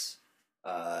robots.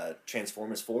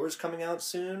 Transformers 4 is coming out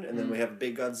soon, and then we have a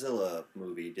big Godzilla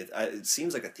movie. It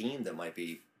seems like a theme that might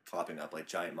be popping up, like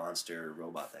giant monster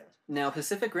robot things. Now,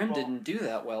 Pacific Rim didn't do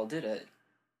that well, did it?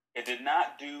 It did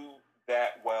not do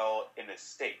that well in the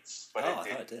States, but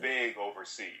it did big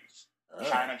overseas. Oh.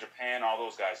 China, Japan, all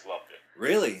those guys loved it.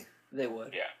 Really? They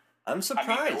would. Yeah. I'm surprised.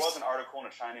 I mean, there was an article in a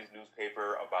Chinese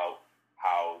newspaper about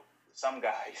how some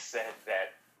guy said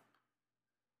that,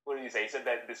 what did he say? He said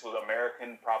that this was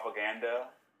American propaganda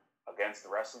against the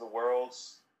rest of the world,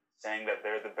 saying that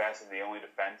they're the best and the only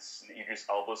defense. And Idris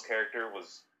Elba's character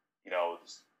was, you know,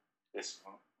 this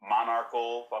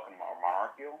monarchical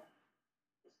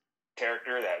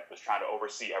character that was trying to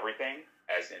oversee everything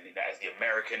as the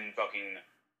American fucking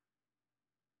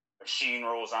machine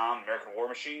rolls on, American war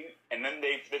machine. And then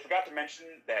they forgot to mention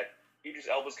that Idris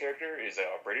Elba's character is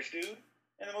a British dude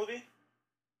in the movie.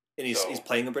 And he's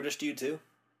playing a British dude too?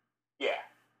 Yeah,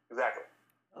 exactly.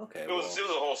 Okay. It was a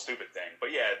whole stupid thing.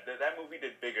 But yeah, that movie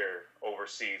did bigger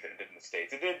overseas than it did in the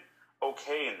States. It did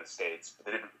okay in the States,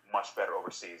 but it did much better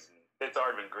overseas. And it's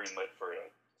already been greenlit for a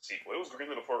sequel. It was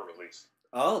greenlit before it released.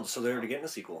 Oh, so they're already getting a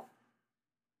sequel.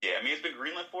 Yeah, I mean, it's been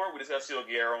greenlit for it. We just got to see what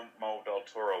Guillermo del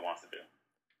Toro wants to do.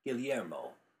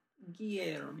 Guillermo.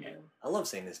 Yeah. I love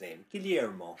saying his name.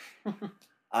 Guillermo.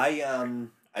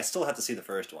 I still have to see the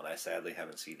first one. I sadly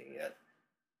haven't seen it yet.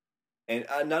 And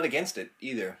I'm not against it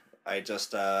either. I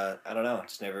just, I don't know.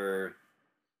 Just never...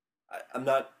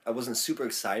 I wasn't super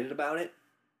excited about it,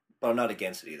 but I'm not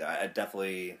against it either. I'm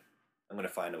going to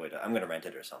find a way I'm going to rent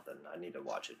it or something. I need to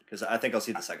watch it. Because I think I'll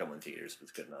see the second one in theaters if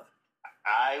it's good enough.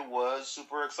 I was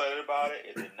super excited about it.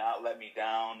 It did not let me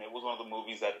down. It was one of the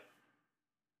movies that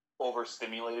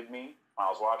overstimulated me when I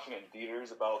was watching it in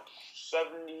theaters. About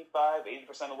 75-80%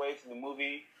 of the way through the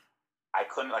movie, I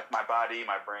couldn't, like, my body,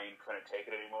 my brain couldn't take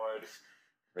it anymore.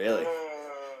 Really?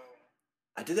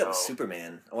 I did that with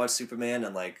Superman. I watched Superman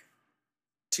and, like,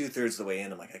 2/3 of the way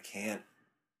in, I'm like, I can't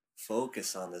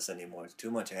focus on this anymore. It's too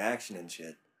much action and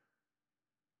shit.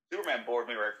 Superman bored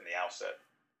me right from the outset.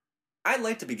 I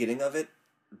liked the beginning of it,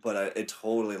 but it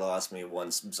totally lost me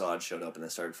once Zod showed up and they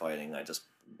started fighting. I just,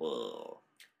 whoa.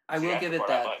 I will give it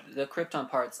that. The Krypton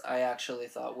parts I actually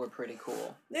thought were pretty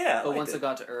cool. Yeah, but once it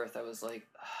got to Earth, I was like,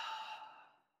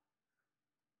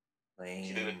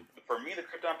 lame. See, for me, the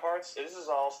Krypton parts, this is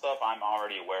all stuff I'm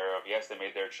already aware of. Yes, they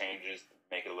made their changes to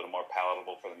make it a little more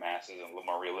palatable for the masses and a little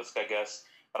more realistic, I guess.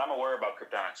 But I'm aware about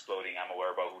Krypton exploding. I'm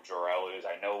aware about who Jor-El is.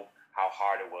 I know how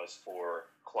hard it was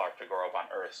for Clark to grow up on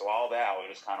Earth. So all that I was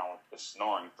just kind of just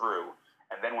snoring through.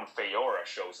 And then when Faora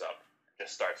shows up and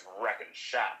just starts wrecking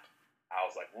shop, I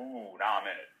was like, ooh, now I'm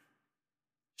in it.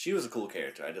 She was a cool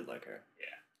character. I did like her.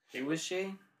 Yeah. Who was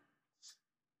she?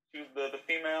 She was the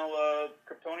female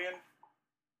Kryptonian.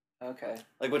 Okay.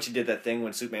 Like when she did that thing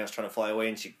when Superman was trying to fly away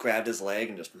and she grabbed his leg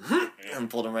and just and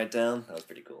pulled him right down. That was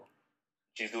pretty cool.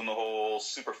 She's doing the whole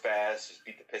super fast, just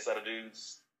beat the piss out of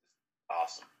dudes.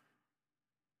 Awesome.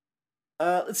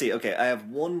 Let's see. Okay, I have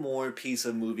one more piece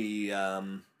of movie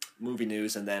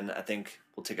news, and then I think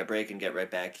we'll take a break and get right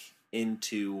back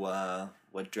into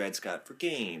what Dred's got for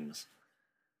games.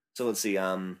 So let's see.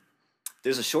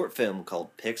 There's a short film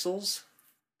called Pixels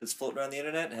that's floating around the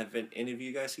internet. Have any of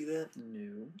you guys see that?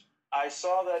 No. I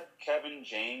saw that Kevin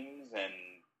James and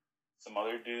some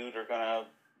other dude are gonna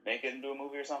make it into a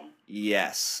movie or something.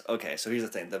 Yes. Okay. So here's the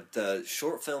thing. The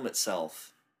short film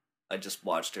itself, I just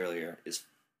watched earlier, is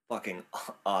fucking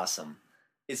awesome.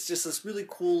 It's just this really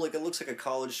cool, like, it looks like a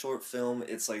college short film.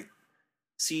 It's like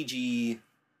CG.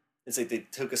 It's like they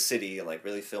took a city and like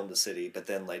really filmed the city, but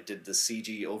then like did the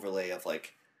CG overlay of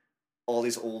like all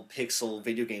these old pixel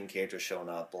video game characters showing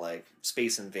up, like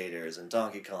Space Invaders and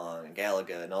Donkey Kong and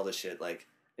Galaga and all this shit, like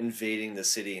invading the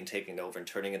city and taking it over and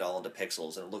turning it all into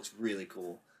pixels, and it looks really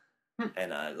cool.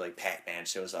 And like Pac-Man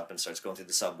shows up and starts going through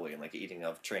the subway and like eating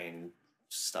up train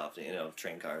stuff,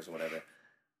 train cars or whatever.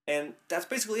 And that's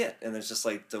basically it. And it's just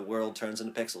like the world turns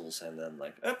into pixels, and then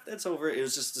like, it's over. It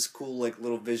was just this cool like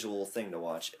little visual thing to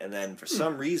watch. And then for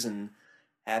some reason,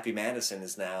 Happy Madison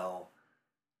is now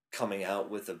coming out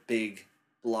with a big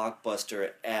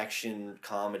blockbuster action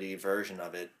comedy version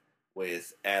of it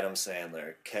with Adam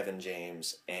Sandler, Kevin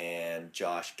James, and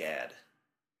Josh Gad.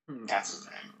 That's his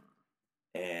name.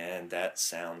 And that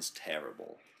sounds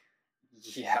terrible.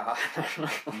 Yeah.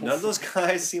 None of those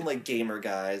guys seem like gamer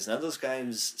guys. None of those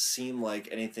guys seem like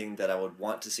anything that I would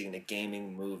want to see in a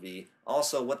gaming movie.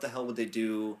 Also, what the hell would they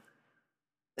do?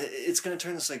 It's gonna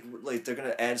turn this like they're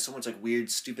gonna add so much like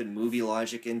weird, stupid movie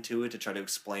logic into it to try to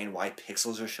explain why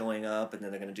pixels are showing up, and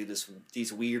then they're gonna do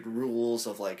these weird rules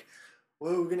of like,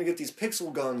 well, we're gonna get these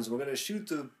pixel guns, we're gonna shoot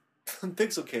the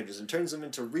pixel characters and turns them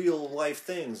into real life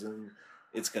things, and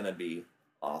it's gonna be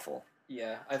awful.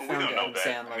 Yeah, I We found don't know Adam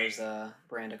that. Sandler's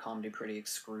brand of comedy pretty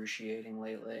excruciating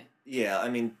lately. Yeah, I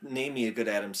mean, name me a good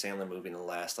Adam Sandler movie in the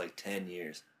last like 10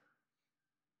 years.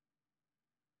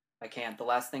 I can't. The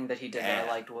last thing that he did that I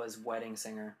Yeah. liked was Wedding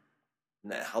Singer.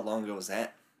 How long ago was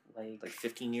that? Like Like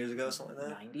 15 years ago, something like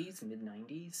that? 90s,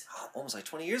 mid-90s. Oh, almost like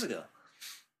 20 years ago.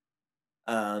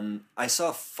 I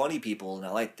saw Funny People, and I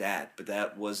liked that, but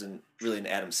that wasn't really an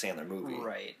Adam Sandler movie.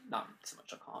 Right, not so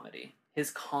much a comedy.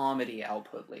 His comedy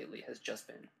output lately has just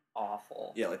been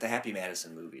awful. Yeah, like the Happy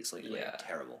Madison movies, like Yeah.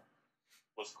 terrible.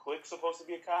 Was Click supposed to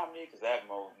be a comedy? Because that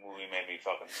movie made me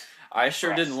fucking... I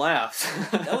sure didn't laugh.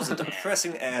 That was a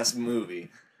depressing ass movie.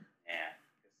 Yeah.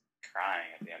 Crying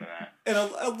at the end of that. And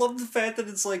I love the fact that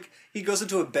it's like, he goes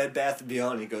into a Bed Bath &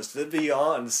 Beyond, he goes to the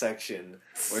Beyond section,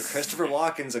 where Christopher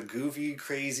Walken's a goofy,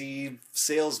 crazy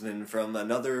salesman from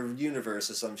another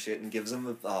universe or some shit, and gives him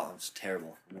it's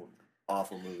terrible.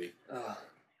 Awful movie. Ugh.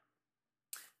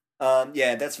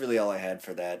 Yeah, that's really all I had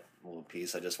for that little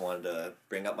piece. I just wanted to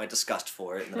bring up my disgust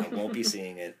for it, and then I won't be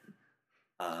seeing it.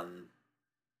 I'm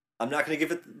not going to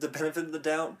give it the benefit of the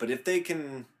doubt, but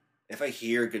if I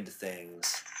hear good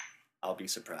things, I'll be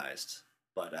surprised.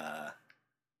 But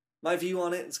my view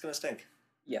on it, it's going to stink.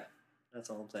 Yeah. That's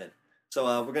all I'm saying. So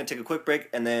we're going to take a quick break,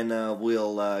 and then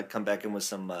we'll come back in with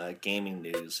some gaming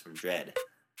news from Dread.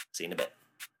 See you in a bit.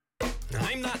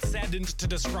 I'm not saddened to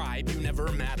describe, you never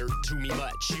mattered to me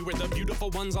much. You were the beautiful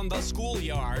ones on the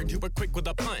schoolyard, who were quick with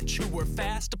a punch, who were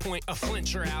fast to point a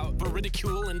flincher out for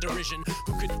ridicule and derision,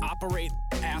 who could operate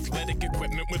athletic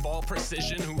equipment with all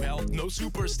precision, who held no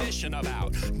superstition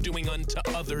about doing unto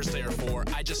others. Therefore,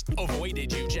 I just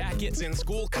avoided you. Jackets in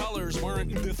school colors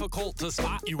weren't difficult to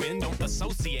spot you in. Don't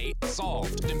associate,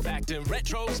 solved. In fact, in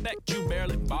retrospect, you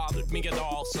barely bothered me at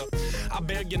all. So I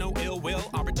bear you no ill will,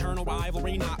 our eternal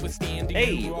rivalry notwithstanding.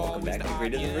 Hey, welcome back to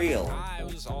Greater Than Real.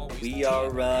 We are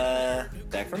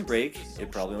back from break.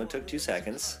 It probably only took 2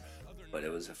 seconds, but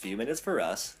it was a few minutes for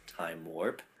us. Time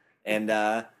warp. And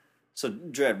so,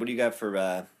 Dread, what do you got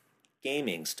for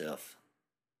gaming stuff?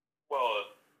 Well,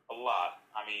 a lot.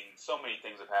 I mean, so many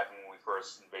things have happened when we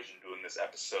first envisioned doing this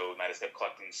episode, and I just kept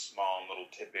collecting small little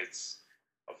tidbits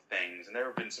of things. And there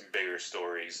have been some bigger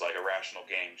stories, like Irrational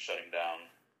Games shutting down,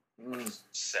 which is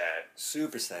sad.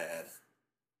 Super sad.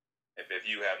 If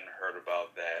you haven't heard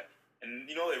about that. And,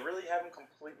 you know, they really haven't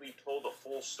completely told the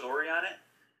full story on it.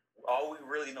 All we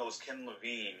really know is Ken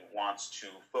Levine wants to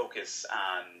focus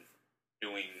on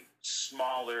doing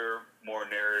smaller, more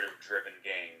narrative-driven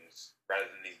games rather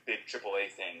than these big AAA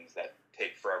things that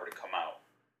take forever to come out.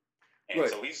 And Right.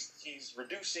 so he's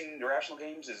reducing the Irrational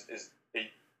Games is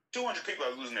 200 people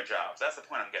are losing their jobs. That's the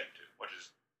point I'm getting to,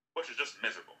 which is just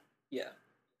miserable. Yeah.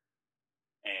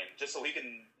 And just so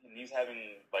he's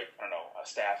having, like, I don't know, a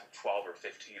staff of 12 or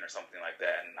 15 or something like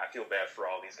that. And I feel bad for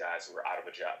all these guys who are out of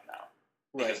a job now.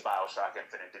 Because BioShock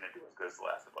Infinite didn't do as good as The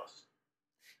Last of Us.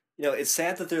 You know, it's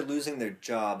sad that they're losing their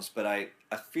jobs, but I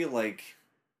feel like,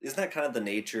 isn't that kind of the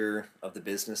nature of the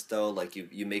business, though? Like,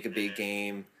 you make a big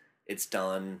game, it's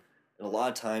done, and a lot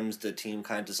of times the team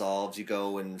kind of dissolves, you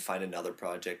go and find another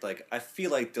project. Like, I feel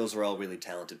like those are all really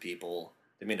talented people.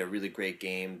 They made a really great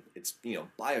game. It's, you know,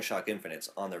 BioShock Infinite's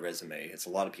on their resume. It's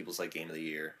a lot of people's, like, game of the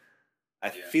year.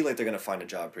 I feel like they're going to find a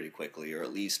job pretty quickly, or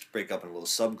at least break up in little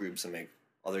subgroups and make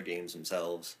other games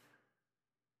themselves.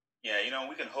 Yeah, you know,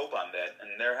 we can hope on that.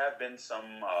 And there have been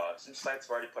some sites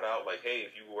have already put out, like, hey,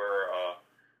 if you were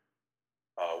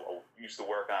used to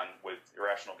work with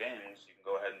Irrational Games, you can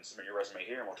go ahead and submit your resume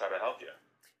here, and we'll try to help you.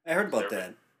 I heard about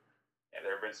that.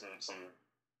 There have been some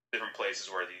different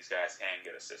places where these guys can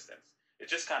get assistance. It's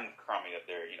just kind of crummy that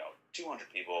they're, 200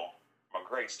 people from a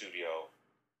great studio,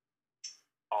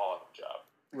 all of a job.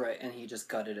 Right, and he just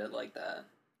gutted it like that.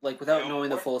 Like, without knowing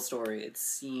the what? full story, it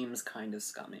seems kind of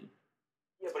scummy.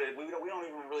 Yeah, but we don't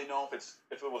even really know if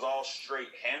it was all straight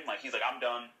him, like he's like, I'm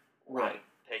done, Right. I'm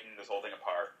taking this whole thing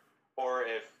apart, or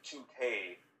if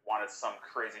 2K wanted some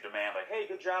crazy demand, like, hey,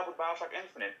 good job with BioShock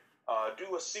Infinite,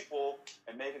 do a sequel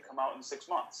and make it come out in 6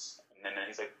 months, and then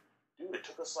he's like, dude, it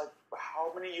took us like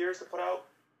how many years to put out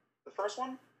the first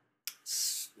one,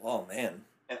 Oh, man.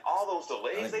 and all those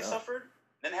delays I they know. suffered,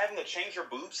 then having to change their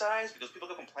boob size because people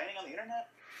kept complaining on the internet.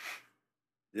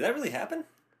 Did that really happen?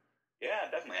 Yeah,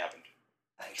 it definitely happened.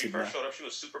 I She did first not. showed up, she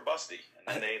was super busty,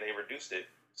 and then they reduced it,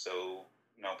 so,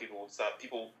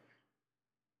 people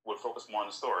would focus more on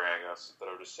the story, I guess,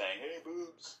 instead of just saying, hey,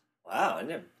 boobs. Wow,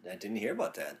 I didn't hear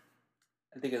about that.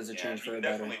 I think it was a change for you the can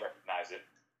better. definitely recognize it.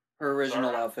 Her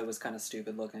original Sorry. outfit was kind of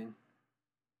stupid looking.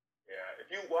 Yeah,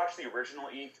 if you watch the original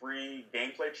E3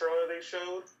 gameplay trailer they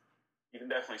showed, you can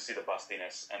definitely see the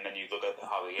bustiness, and then you look at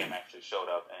how the game actually showed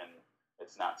up, and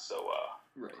it's not so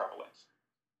prevalent.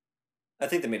 I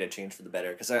think they made a change for the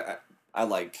better, because I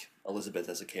like Elizabeth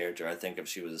as a character. I think if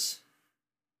she was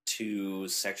too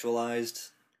sexualized,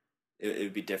 it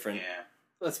would be different. Yeah.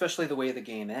 Especially the way the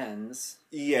game ends.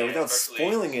 Yeah, without especially-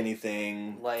 spoiling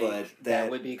anything, Like, but that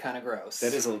would be kind of gross.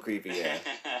 that is a little creepy, yeah.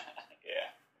 Yeah.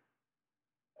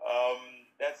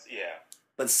 That's, yeah.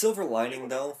 But silver lining,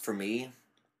 though, for me,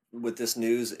 with this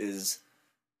news is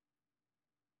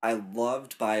I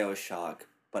loved BioShock,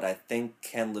 but I think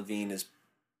Ken Levine is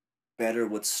better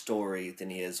with story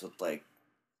than he is with, like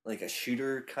a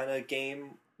shooter kind of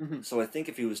game. Mhm. So I think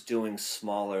if he was doing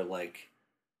smaller, like,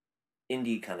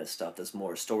 indie kind of stuff that's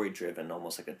more story driven,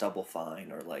 almost like a Double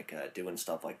Fine, or like doing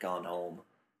stuff like Gone Home,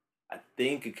 I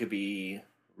think it could be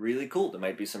really cool. There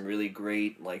might be some really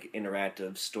great like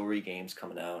interactive story games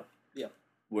coming out. Yeah.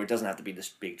 Where it doesn't have to be this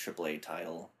big AAA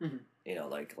title, Mhm. you know,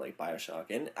 like BioShock.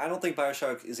 And I don't think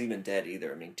BioShock is even dead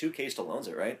either. I mean, 2K still owns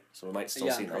it, right? So we might still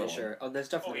Yeah, see I'm another pretty one. sure. Oh, there's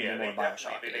definitely yeah, more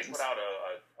BioShock they games. put out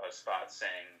a spot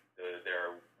saying there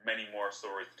are many more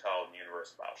stories to tell in the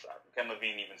universe of BioShock. Ken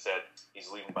Levine even said he's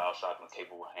leaving BioShock in the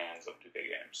capable hands of 2K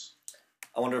Games.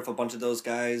 I wonder if a bunch of those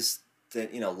guys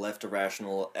that, left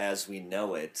Irrational as we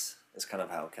know it, is kind of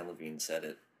how Ken Levine said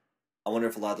it. I wonder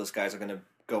if a lot of those guys are going to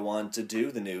go on to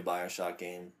do the new BioShock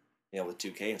game, with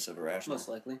 2K instead of Irrational. Most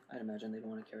likely. I'd imagine they'd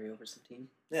want to carry over some team.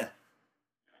 Yeah.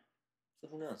 So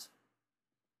who knows?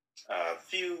 A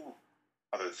few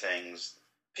other things.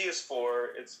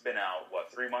 PS4, it's been out,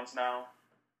 3 months now?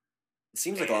 It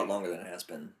seems like a lot longer than it has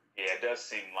been. Yeah, it does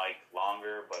seem like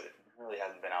longer, but it really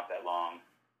hasn't been out that long.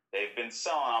 They've been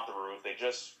selling out the roof. They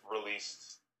just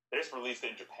released it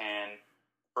in Japan.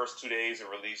 First 2 days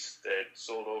it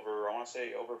sold over, I want to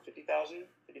say, over 50,000,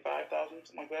 55,000,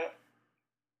 something like that.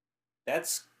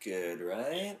 That's good,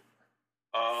 right?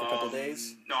 For a couple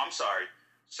days? No, I'm sorry.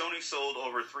 Sony sold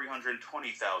over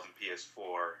 320,000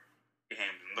 PS4 games.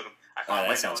 Look, I found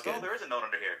my sounds note. good. Oh, there is a note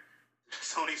under here.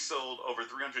 Sony sold over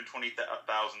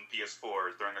 320,000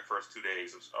 PS4s during the first 2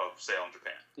 days of sale in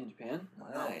Japan. In Japan?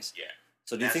 Nice. Yeah.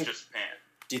 So That's just Japan.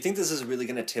 Do you think this is really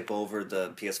going to tip over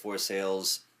the PS4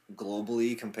 sales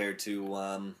globally compared to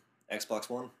Xbox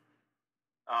One?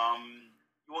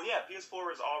 Well, yeah,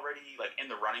 PS4 is already in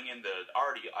the running,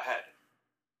 already ahead.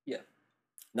 Yeah.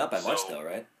 Not by much though,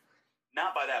 right?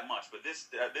 Not by that much, but this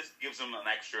gives them an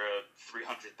extra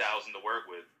 300,000 to work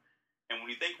with. And when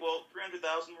you think,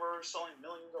 300,000, we're selling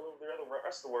millions all over the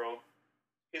rest of the world.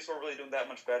 PS4 really doing that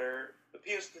much better. The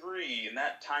PS3 in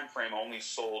that time frame only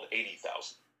sold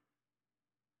 80,000.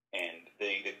 And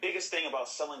the biggest thing about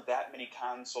selling that many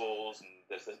consoles and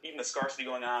even the scarcity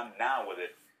going on now with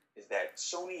it is that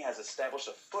Sony has established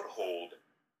a foothold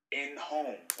in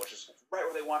home, which is right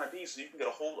where they want to be, so you can get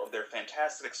a hold of their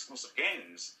fantastic exclusive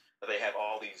games that they have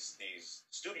all these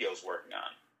studios working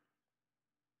on.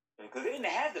 Because they didn't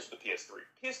have this with the PS3.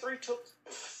 PS3 took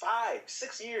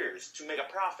 5-6 years to make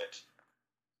a profit.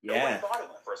 Yeah. Nobody thought it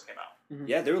when it first came out. Mm-hmm.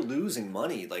 Yeah, they were losing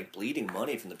money, bleeding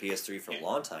money from the PS3 for a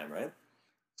long time, right?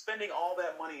 Spending all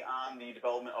that money on the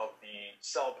development of the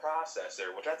cell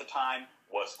processor, which at the time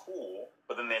was cool,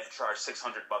 but then they had to charge $600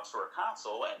 for a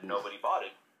console, and nobody bought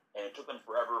it. And it took them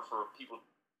forever for people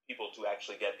to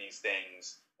actually get these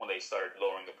things when they started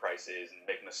lowering the prices and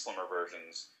making the slimmer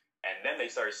versions. And then they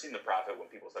started seeing the profit when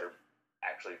people started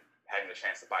actually having the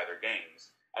chance to buy their games.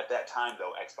 At that time,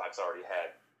 though, Xbox already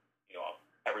had,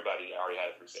 everybody already had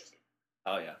a 360.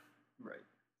 Oh yeah, right.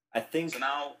 I think So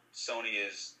now Sony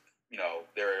is,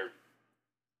 they're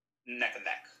neck and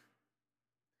neck.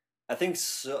 I think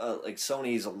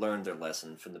Sony's learned their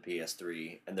lesson from the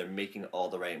PS3, and they're making all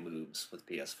the right moves with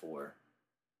PS4.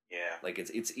 Yeah.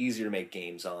 It's easier to make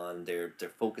games on. They're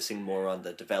focusing more on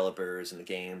the developers and the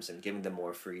games and giving them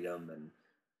more freedom and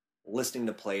listening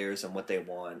to players and what they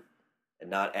want, and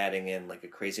not adding in a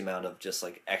crazy amount of just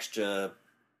extra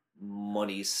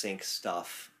money sink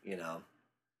stuff.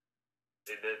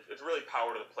 It's really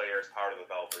power to the players, power to the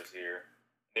developers here.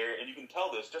 And you can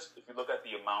tell this just if you look at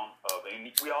the amount of. And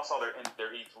we all saw their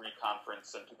E3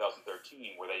 conference in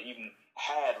 2013, where they even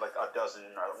had a dozen,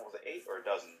 or what was it, 8 or a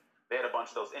dozen? They had a bunch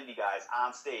of those indie guys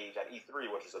on stage at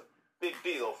E3, which is a big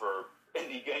deal for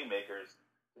indie game makers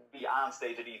to be on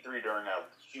stage at E3 during a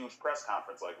huge press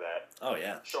conference like that. Oh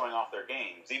yeah, Showing off their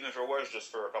games, even if it was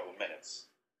just for a couple of minutes.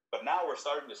 But now we're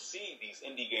starting to see these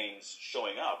indie games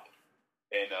showing up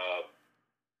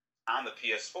on the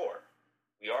PS4,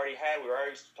 we were already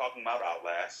talking about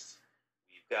Outlast.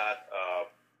 We've got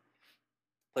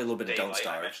Play a little bit of Don't Daylight. I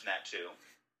Starve. mentioned that too.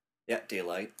 Yeah,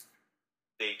 Daylight.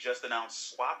 They just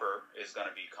announced Swapper is going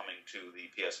to be coming to the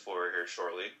PS4 here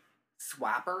shortly.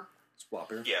 Swapper?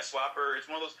 Swapper. Yeah, Swapper. It's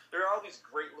one of those. There are all these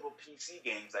great little PC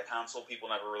games that console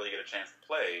people never really get a chance to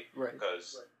play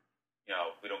because we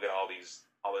don't get all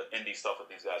the indie stuff that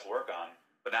these guys work on.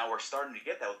 But now we're starting to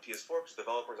get that with PS4 because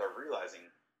developers are realizing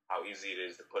how easy it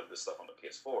is to put this stuff on the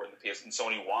PS4, and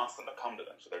Sony wants them to come to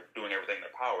them, so they're doing everything in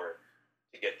their power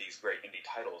to get these great indie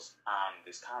titles on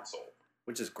this console.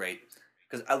 Which is great.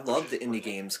 Because I love the indie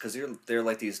games because they're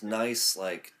like these nice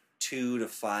 2 to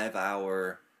 5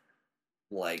 hour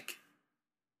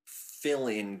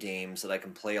fill-in games that I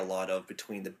can play a lot of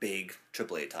between the big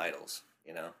AAA titles.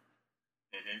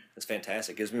 Mm-hmm. It's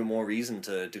fantastic. It gives me more reason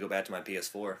to go back to my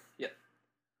PS4. Yep.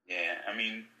 Yeah,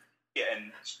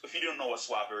 and if you don't know what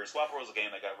Swapper is, Swapper was a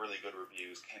game that got really good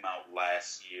reviews. Came out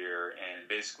last year, and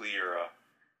basically you're a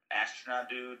astronaut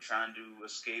dude trying to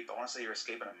escape. I want to say you're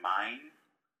escaping a mine.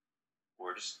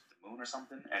 Or just the moon or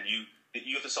something, and you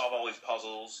have to solve all these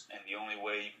puzzles, and the only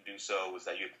way you can do so is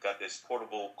that you've got this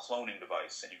portable cloning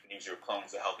device, and you can use your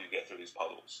clones to help you get through these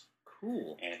puzzles.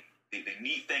 Cool. And the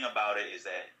neat thing about it is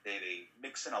that they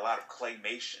mix in a lot of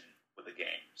claymation with the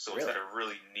game, so it's got a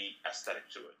really neat aesthetic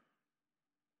to it.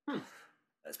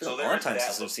 It's been a long time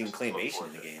since I've seen claymation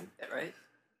in the game. Yeah, right?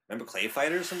 Remember Clay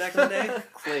Fighters from back in the day?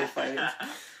 Clay Fighters.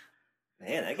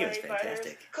 Man, that game was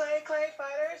fantastic. Clay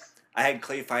Fighters. I had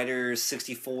Clay Fighters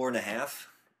 64.5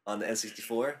 on the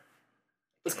N64.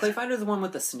 Was Clay Fighter the one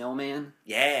with the snowman?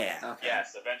 Yeah. Okay.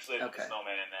 Yes, eventually they put the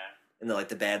snowman in there. And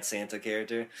the bad Santa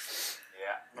character.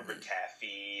 Yeah, remember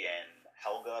Taffy and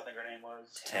Helga, I think her name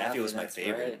was. Taffy was my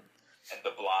favorite. Right. And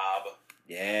the Blob.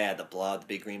 Yeah, the blob, the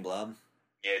big green blob.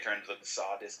 Yeah, it turned into the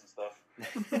saw disc and stuff.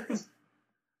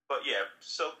 But yeah,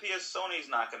 so Sony's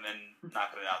knocking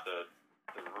out the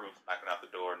roof, knocking out the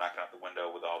door, knocking out the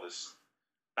window with all this,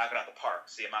 knocking out the park.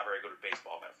 See, I'm not very good at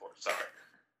baseball metaphors. Sorry.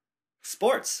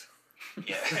 Sports.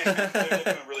 Yeah, they're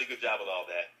doing a really good job with all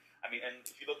that. I mean, and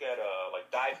if you look at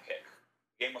Dive Kick,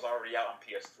 the game was already out on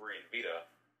PS3 and Vita.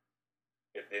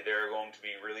 They're going to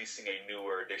be releasing a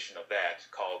newer edition of that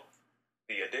called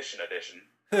the Edition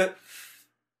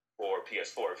for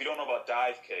PS4. If you don't know about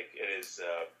Dive Kick, it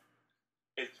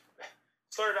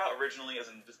started out originally as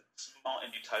a small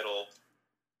indie title,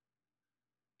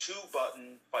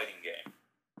 2-button fighting game,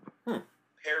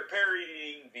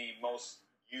 parodying the most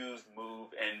used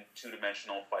move in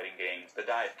two-dimensional fighting games, the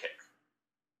dive kick.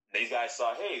 These guys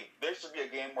saw, hey, there should be a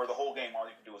game where the whole game all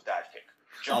you can do is dive kick,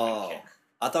 jump and kick.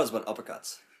 I thought it was about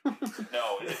uppercuts.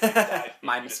 No, it's dive kick.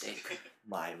 My mistake.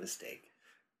 My mistake.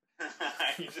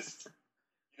 you just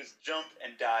jump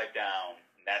and dive down,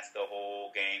 and that's the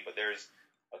whole game. But there's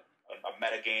a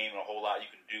meta game and a whole lot you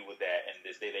can do with that. And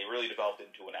they really developed it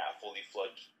into a fully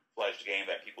fledged game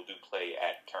that people do play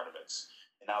at tournaments.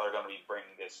 And now they're going to be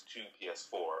bringing this to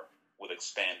PS4 with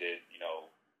expanded,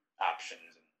 options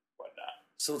and whatnot.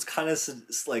 So it's kind of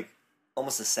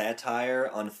almost a satire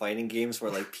on fighting games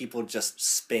where people just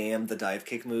spam the dive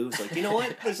kick moves. You know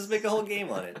what? Let's just make a whole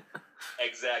game on it.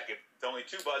 Exactly. It's only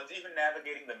 2 buttons. Even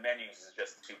navigating the menus is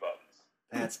just 2 buttons.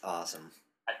 That's awesome.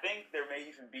 I think there may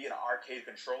even be an arcade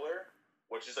controller,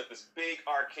 which is this big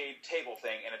arcade table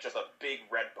thing, and it's just a big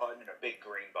red button and a big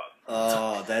green button.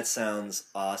 Oh, that sounds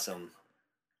awesome.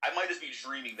 I might just be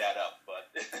dreaming that up, but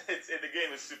the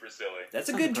game is super silly. That's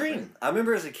a good dream. I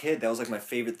remember as a kid, that was my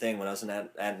favorite thing when I was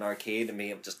at an arcade, and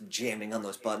me just jamming on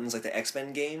those buttons, like the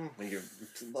X-Men game, when you're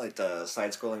the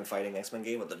side-scrolling fighting X-Men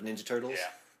game with the Ninja Turtles. Yeah.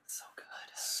 So good.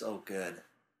 So good.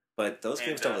 But those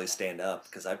games don't really stand up,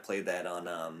 because I played that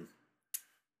on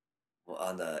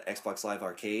the Xbox Live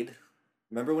Arcade.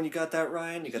 Remember when you got that,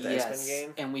 Ryan? You got the X-Men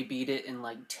game? And we beat it in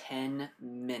 10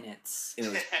 minutes. And it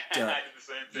was I done. did the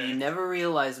same thing. You never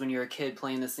realize when you're a kid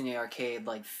playing this in the arcade,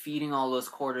 feeding all those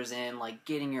quarters in,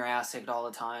 getting your ass kicked all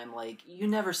the time, you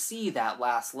never see that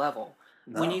last level.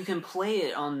 No. When you can play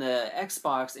it on the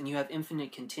Xbox and you have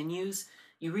infinite continues,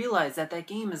 you realize that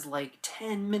game is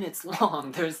 10 minutes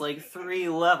long. There's 3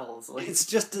 levels. It's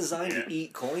just designed to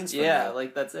eat coins from yeah,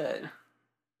 you. that's it.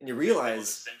 And you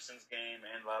realize... The Simpsons game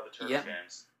and a lot of the Turtles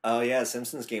games. Oh yeah,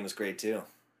 Simpsons game was great too.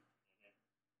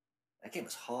 That game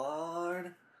was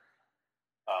hard.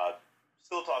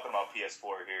 Still talking about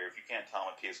PS4 here. If you can't tell,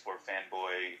 I'm a PS4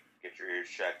 fanboy. Get your ears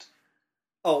checked.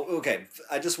 Oh, okay.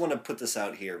 I just want to put this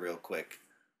out here real quick.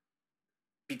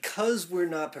 Because we're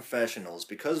not professionals,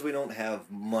 because we don't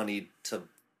have money to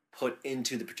put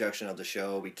into the production of the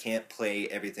show, we can't play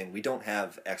everything. We don't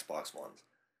have Xbox Ones.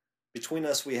 Between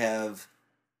us, we have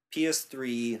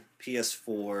PS3,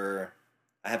 PS4,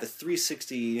 I have a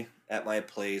 360 at my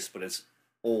place, but it's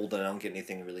old and I don't get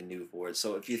anything really new for it.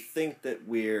 So if you think that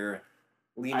we're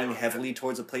leaning heavily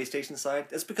towards the PlayStation side,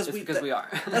 that's because we are.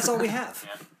 That's all we have.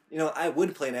 Yeah. You know, I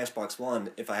would play an Xbox One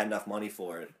if I had enough money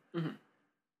for it,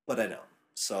 but I don't.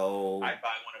 So I'd buy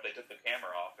one if they took the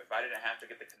camera off. If I didn't have to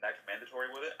get the Kinect mandatory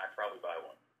with it, I'd probably buy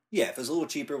one. yeah, if it's a little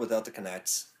cheaper without the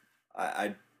Kinects,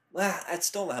 I'd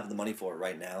still not have the money for it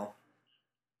right now.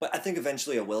 But I think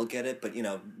eventually I will get it. But you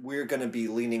know, we're going to be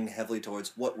leaning heavily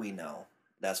towards what we know.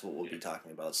 That's what we'll be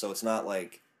talking about. So it's not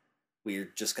like we're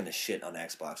just going to shit on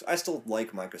Xbox. I still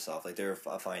like Microsoft. Like, they're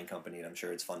a fine company, and I'm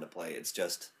sure it's fun to play. It's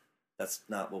just, that's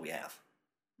not what we have.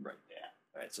 Right. Yeah.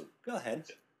 All right, so go ahead.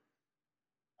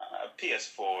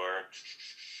 PS4.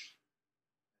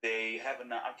 They have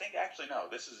enough. I think actually no.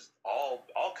 This is all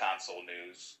console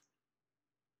news.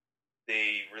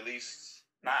 They released.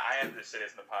 I have to say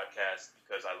this in the podcast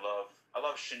because I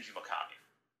love Shinji Mikami,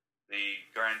 the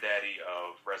granddaddy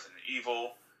of Resident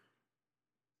Evil.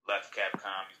 Left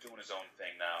Capcom. He's doing his own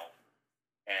thing now,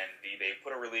 and they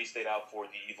put a release date out for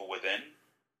The Evil Within.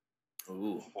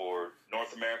 Ooh. For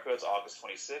North America, it's August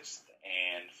 26th,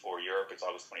 and for Europe, it's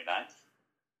August 29th.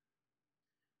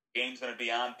 Game's going to be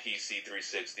on PC,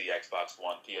 360, Xbox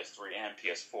One, PS3, and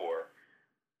PS4.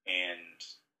 And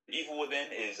The Evil Within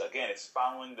is, again, it's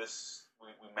following this, we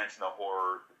mentioned the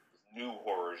new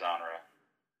horror genre,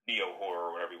 neo-horror,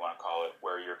 or whatever you want to call it,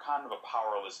 where you're kind of a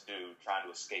powerless dude trying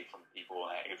to escape from people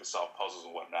and you have to solve puzzles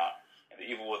and whatnot. And The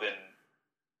Evil Within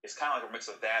is kind of like a mix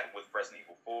of that with Resident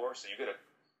Evil 4, so you get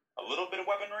a little bit of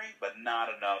weaponry, but not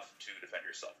enough to defend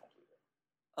yourself completely.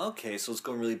 Okay, so it's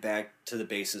going really back to the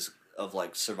basis of,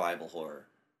 like, survival horror.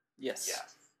 Yes. Yeah.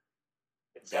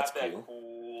 It's That's got that It's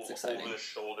cool exciting.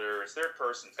 over-the-shoulder, it's third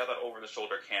person, it's got that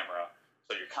over-the-shoulder camera,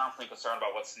 so you're constantly concerned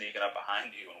about what's sneaking up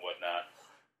behind you and whatnot.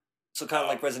 So kind of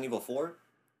like Resident Evil 4?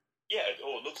 Yeah, it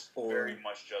looks very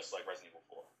much just like Resident Evil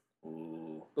 4.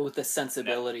 Ooh. But with the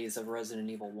sensibilities of Resident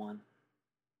Evil 1.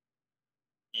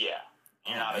 Yeah.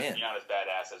 You're Oh, not man. as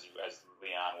badass as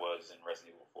Leon was in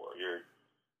Resident Evil 4. You're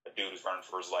a dude who's running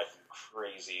for his life from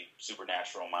crazy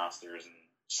supernatural monsters and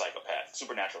psychopaths.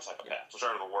 Supernatural psychopaths, which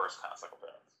are the worst kind of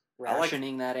psychopaths.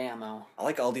 Rationing that ammo. I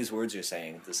like all these words you're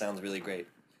saying. This sounds really great.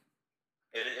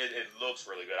 It looks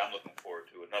really good. I'm looking forward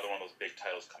to it. Another one of those big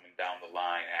titles coming down the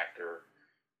line after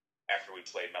we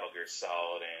played Metal Gear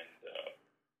Solid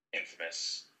and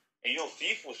Infamous. And you know,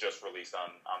 Thief was just released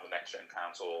on the next-gen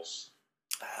consoles.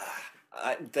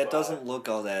 That doesn't look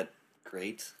all that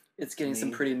great. It's getting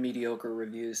some pretty mediocre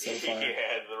reviews so far. Yeah,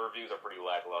 the reviews are pretty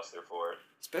lackluster for it.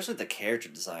 Especially the character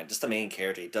design. Just the main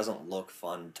character. He doesn't look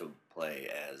fun to play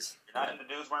as. You're not into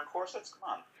dudes wearing corsets?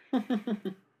 Come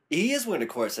on. He is wearing a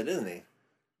corset, isn't he?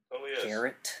 Totally is.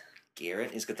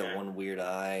 Garrett. He's got the Yeah. one weird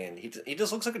eye, and he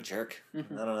just looks like a jerk.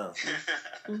 Mhm. I don't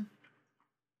know.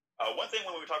 One thing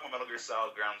when we were talking about Metal Gear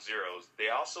Solid Ground Zeroes, they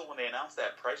also, when they announced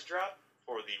that price drop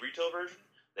for the retail version,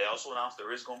 they also announced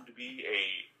there is going to be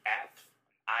an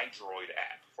iDroid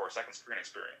app for a second screen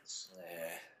experience.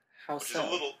 How Which so?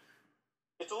 is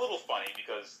it's a little funny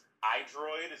because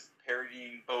iDroid is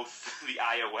parodying both the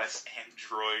iOS and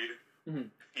Droid, Mhm.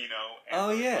 you know. Oh,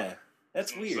 Android yeah. phones.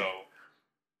 That's weird. So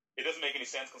it doesn't make any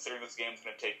sense considering this game's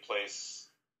going to take place,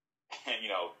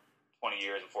 20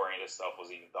 years before any of this stuff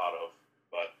was even thought of.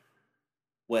 But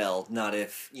Well, not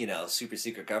if, super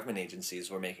secret government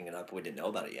agencies were making it up. We didn't know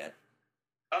about it yet.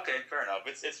 okay, fair enough.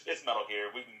 It's Metal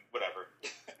Gear. We can whatever.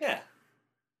 Yeah.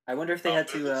 I wonder if they had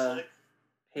But if to it's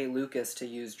pay Lucas to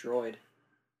use droid.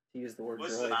 To use the word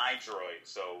this is droid. an iDroid,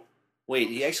 so Wait,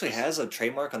 he actually has a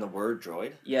trademark on the word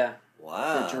droid? Yeah,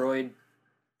 Wow. the droid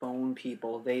phone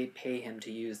people, they pay him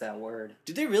to use that word.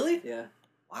 Did they really? Yeah.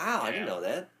 Wow, I didn't Yeah. know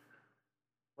that.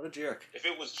 What a jerk. if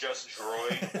it was just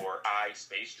Droid or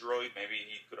Space Droid, maybe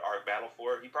he could arc battle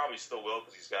for it. He probably still will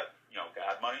because he's got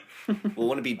God money. Well,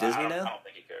 wouldn't it be Disney I now? don't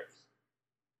think he cares.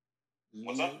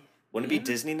 What's up? Wouldn't it Yeah. be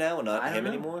Disney now and not I don't him know.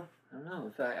 anymore? I don't know.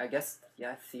 If I guess,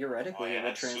 yeah, theoretically, it would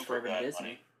that's transfer super over to bad Disney.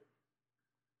 money.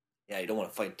 Yeah, you don't want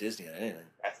to fight Disney on anything.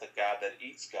 That's the god that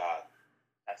eats God.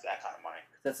 That's that kind of money.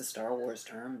 That's a Star Wars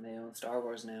term, and they own Star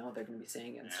Wars now. They're going to be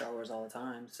saying it in Star Wars all the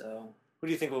time, so Who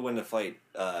do you think would win the fight?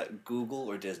 Google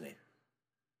or Disney?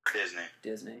 Disney.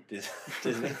 Disney.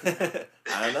 Disney?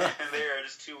 I don't know. They are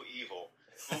just too evil.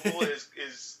 Google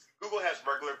Google has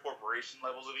regular corporation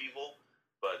levels of evil,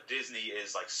 but Disney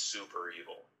is like super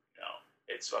evil.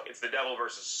 It's the devil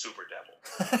versus super devil.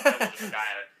 Devil's just a guy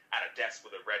at a desk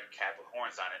with a red cap with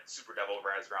horns on it. Super devil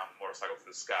rides around the motorcycle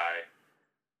through the sky.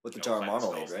 With the jar of fighting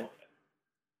marmalade, skulls right?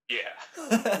 and all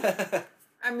that. Yeah.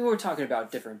 I mean, we're talking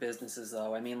about different businesses,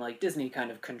 though. I mean, like, Disney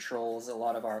kind of controls a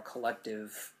lot of our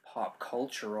collective pop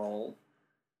cultural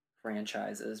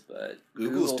franchises, but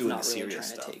Google's Google's doing not really serious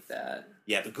trying stuff. to take that.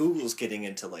 Yeah, but Google's getting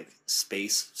into like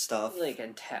space stuff, Like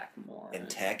in tech more. and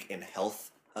tech and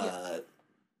health,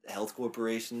 health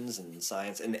corporations and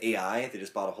science and AI. They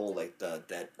just bought a whole like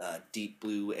that Deep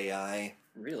Blue AI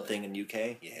Really? thing in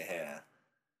UK. Yeah,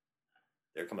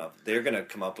 they're coming up. They're gonna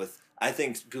come up with. I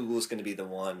think Google's gonna be the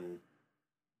one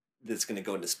that's gonna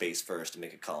go into space first to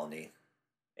make a colony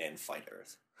and fight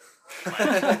Earth.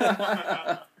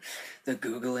 The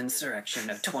Google insurrection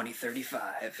of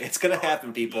 2035. It's gonna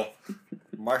happen, people.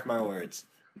 Mark my words.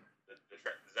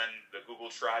 Then the Google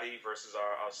Trotty versus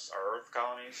our Earth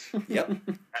colonies. Yep.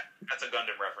 That's a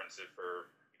Gundam reference for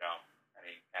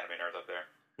any anime nerds out there.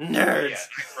 Nerds.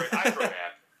 Yeah, iPro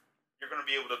map. You're going to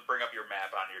be able to bring up your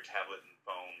map on your tablet and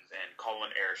phones and call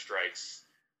in airstrikes,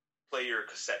 play your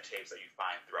cassette tapes that you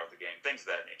find throughout the game, things of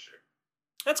that nature.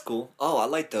 That's cool. Oh, I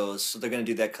like those. So they're gonna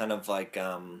do that kind of like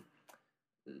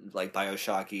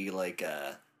Bioshocky, like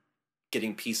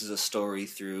getting pieces of story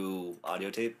through audio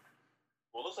tape.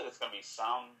 Well, it looks like it's going to be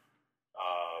sound,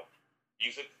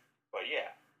 music, but yeah,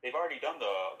 they've already done the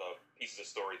pieces of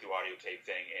story through audio tape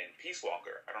thing in Peace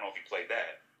Walker. I don't know if you played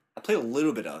that. I played a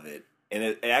little bit of it, and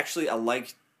it actually I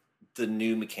liked the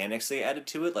new mechanics they added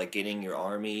to it, like getting your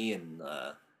army and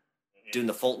doing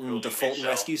the Fulton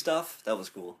rescue stuff. That was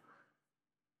cool.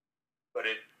 But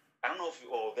I don't know if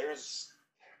there's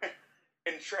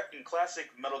in classic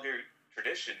Metal Gear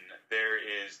tradition,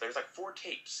 there's like 4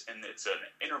 tapes, and it's an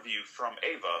interview from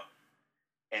Ava,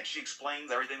 and she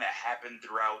explains everything that happened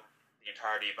throughout the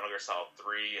entirety of Metal Gear Solid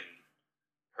 3 and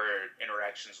her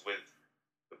interactions with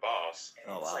the boss.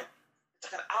 And it's like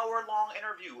an hour-long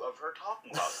interview of her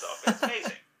talking about stuff. It's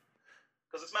amazing.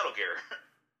 Because it's Metal Gear.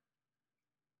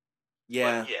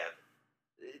 Yeah. But,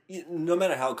 no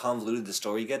matter how convoluted the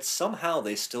story gets, somehow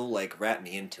they still like wrap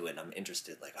me into it, and I'm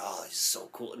interested. Like, oh, it's so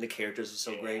cool, and the characters are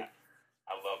so great.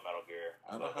 I love Metal Gear.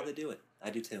 I don't know how they do it. I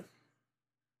do too.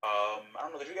 I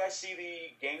don't know. Did you guys see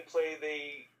the gameplay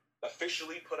they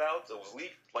officially put out? It was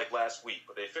leaked like last week,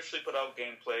 but they officially put out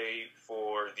gameplay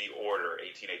for The Order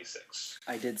 1886.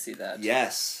 I did see that.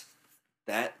 Yes,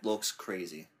 that looks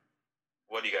crazy.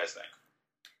 What do you guys think?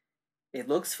 It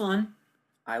looks fun.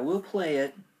 I will play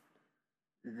it.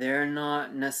 They're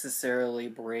not necessarily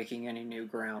breaking any new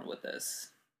ground with this.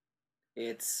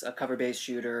 It's a cover-based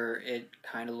shooter. It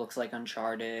kind of looks like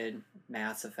Uncharted,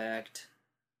 Mass Effect.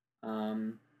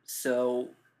 So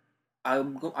I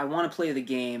want to play the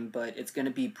game, but it's going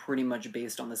to be pretty much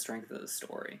based on the strength of the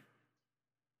story.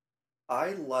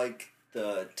 I like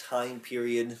the time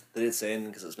period that it's in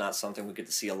because it's not something we get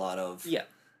to see a lot of. Yeah.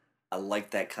 I like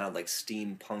that kind of like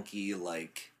steampunky,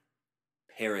 like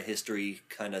parahistory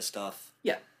kind of stuff.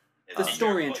 Yeah. The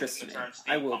story interests me.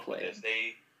 I will play it.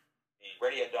 The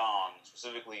Ready at Dawn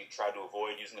specifically tried to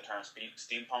avoid using the term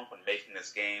steampunk when making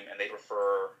this game, and they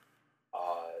prefer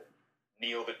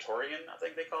Neo-Victorian, I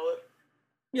think they call it.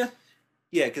 Yeah.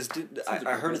 Yeah, because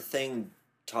I heard a thing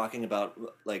talking about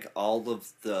like all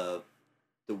of the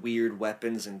weird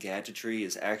weapons and gadgetry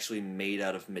is actually made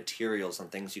out of materials and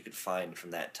things you could find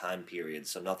from that time period,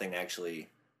 so nothing actually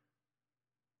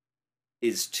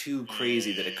is too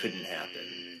crazy that it couldn't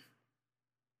happen.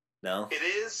 No? It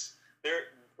is.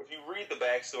 If you read the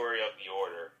backstory of The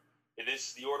Order,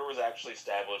 the Order was actually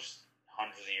established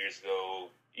hundreds of years ago,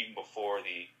 even before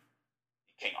the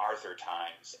King Arthur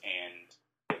times, and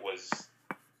it was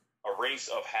a race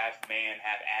of half man,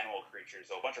 half animal creatures.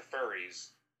 So a bunch of furries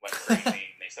went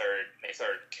crazy, and they started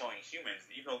killing humans.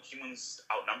 Even though humans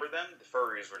outnumbered them, the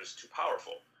furries were just too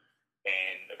powerful.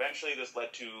 And eventually this led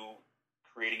to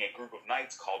creating a group of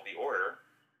knights called the Order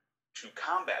to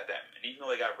combat them. And even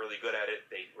though they got really good at it,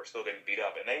 they were still getting beat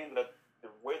up. And they ended up, the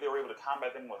way they were able to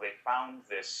combat them was they found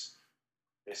this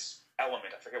element,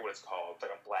 I forget what it's called, it's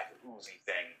like a black oozy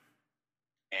thing.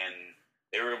 And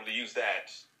they were able to use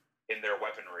that in their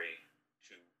weaponry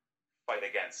to fight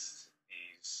against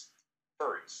these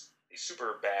furries, these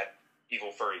super bad,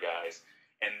 evil furry guys.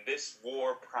 And this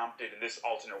war prompted, in this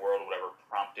alternate world or whatever,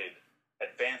 prompted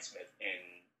advancement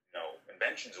in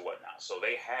inventions and whatnot. So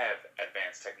they have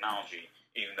advanced technology,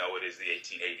 even though it is the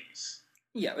 1880s.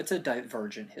 Yeah, it's a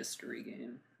Divergent history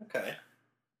game. Okay.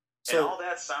 And all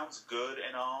that sounds good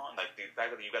and all, and like the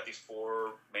fact that you got these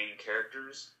 4 main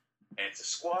characters, and it's a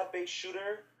squad-based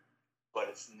shooter, but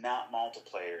it's not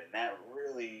multiplayer, and that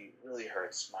really, really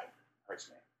hurts me.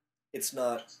 It's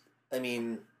not. I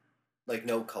mean, like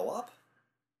no co-op.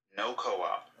 No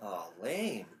co-op. Oh,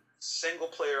 lame. Single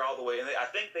player all the way, and I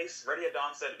think Ready at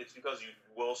Dawn said it's because you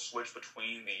will switch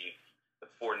between the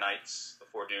 4 knights, the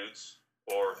 4 dudes,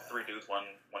 or 3 dudes, one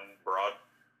broad.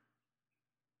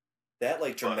 That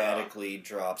like dramatically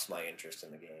drops my interest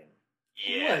in the game.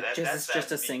 Yeah, what,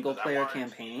 just a single player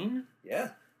campaign? Yeah.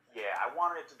 Yeah, I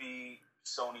wanted it to be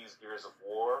Sony's Gears of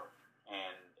War,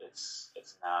 and it's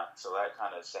not. So that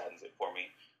kind of saddens it for me.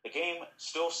 The game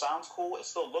still sounds cool. It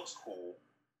still looks cool.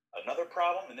 Another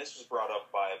problem, and this was brought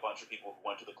up by a bunch of people who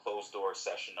went to the closed door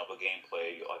session of the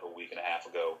gameplay like a week and a half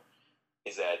ago,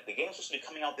 is that the game's supposed to be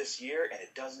coming out this year, and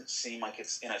it doesn't seem like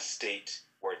it's in a state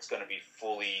where it's going to be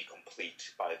fully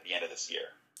complete by the end of this year.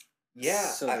 Yeah,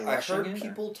 So I heard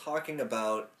people talking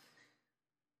about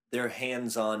their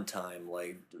hands-on time,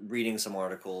 like reading some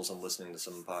articles and listening to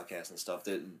some podcasts and stuff.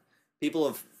 That people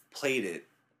have played it,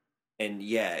 and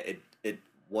yeah, it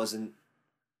wasn't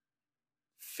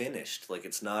finished. Like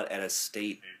it's not at a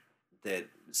state that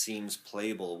seems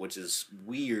playable, which is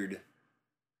weird,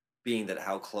 being that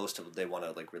how close to they want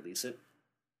to like release it.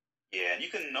 Yeah, and you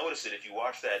can notice it if you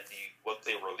watch what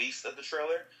they released of the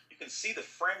trailer. You can see the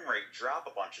frame rate drop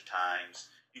a bunch of times.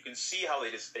 You can see how they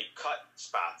cut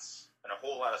spots in a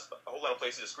whole lot of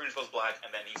places. The screen just goes black,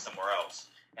 and then he's somewhere else.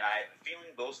 And I have a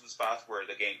feeling those are the spots where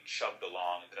the game chugged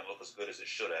along and didn't look as good as it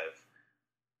should have.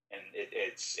 And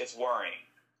it's worrying,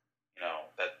 you know,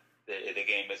 that the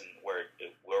game isn't where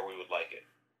we would like it.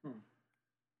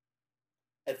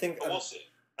 I think but we'll see.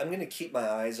 I'm gonna keep my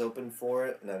eyes open for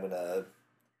it, and I'm gonna.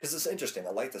 Because it's interesting.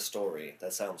 I like the story.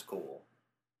 That sounds cool.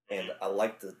 And I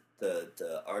like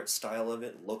the art style of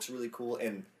it. It looks really cool.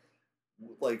 And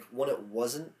like when it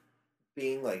wasn't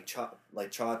being like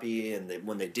choppy and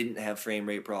when they didn't have frame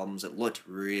rate problems, it looked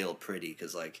real pretty.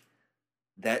 Because like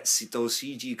those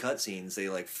CG cutscenes, they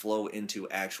like flow into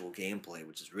actual gameplay,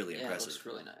 which is really impressive. It looks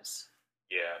really nice.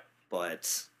 Yeah.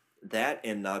 But that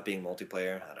and not being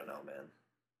multiplayer, I don't know, man.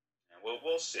 Yeah,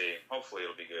 we'll see. Hopefully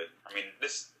it'll be good. I mean,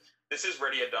 This is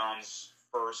Ready at Dawn's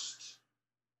first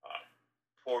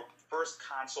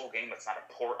console game that's not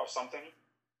a port of something.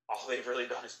 All they've really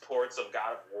done is ports of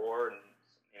God of War and,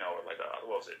 you know, like,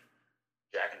 what was it?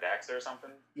 Jak and Daxter or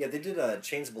something? Yeah, they did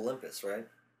Chains of Olympus, right?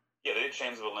 Yeah, they did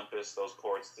Chains of Olympus, those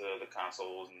ports to the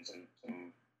consoles and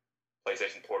some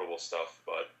PlayStation Portable stuff,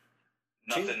 but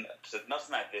nothing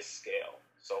at this scale.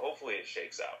 So hopefully it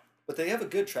shakes out. But they have a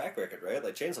good track record, right?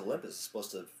 Like, Chains of Olympus is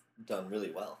supposed to have done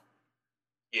really well.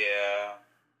 Yeah,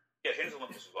 Chains of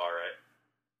Olympus was alright.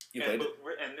 And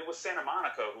it was Santa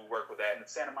Monica who worked with that, and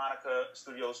Santa Monica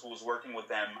Studios who was working with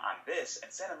them on this,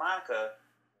 and Santa Monica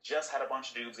just had a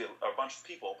bunch of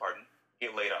people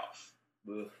get laid off.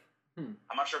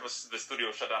 I'm not sure if the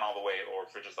studio shut down all the way or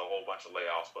if it's just a whole bunch of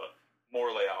layoffs, but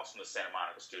more layoffs from the Santa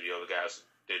Monica studio, the guys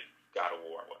who did God of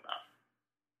War and whatnot.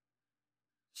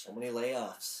 So many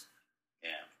layoffs.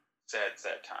 Yeah, sad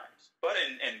times. But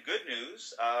in good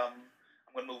news, I'm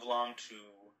going to move along to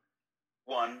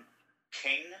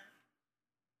King,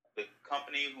 the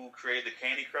company who created the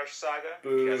Candy Crush saga.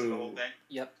 Boo. You guys know the whole thing?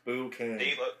 Yep. Boo King.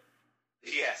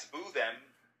 Yes, boo them.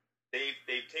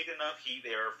 They've taken enough heat.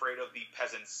 They are afraid of the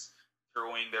peasants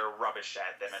throwing their rubbish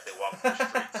at them as they walk through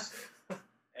the streets.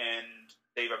 And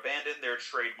they've abandoned their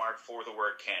trademark for the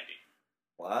word candy.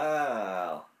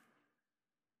 Wow.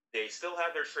 They still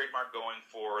have their trademark going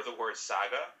for the word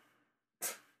saga,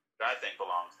 that I think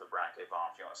belongs to Brian K.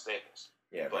 Vaughan, Fiona Staples.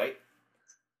 Yeah, right.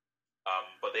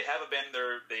 But they have abandoned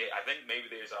I think maybe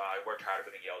there's I worked hard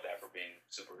for being yelled at for being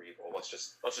super evil. Let's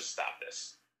just stop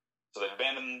this. So they've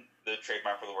abandoned the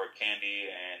trademark for the word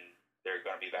candy, and they're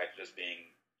going to be back to just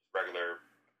being regular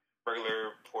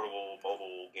portable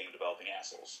mobile game developing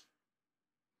assholes.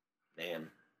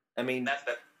 Man, I mean, That's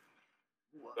that.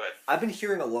 But I've been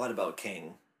hearing a lot about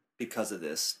King because of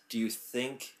this. Do you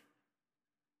think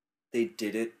they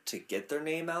did it to get their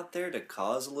name out there, to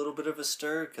cause a little bit of a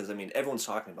stir? Because, I mean, everyone's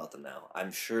talking about them now.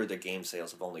 I'm sure their game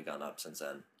sales have only gone up since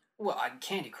then. Well,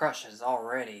 Candy Crush has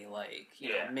already,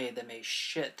 made them a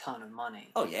shit ton of money.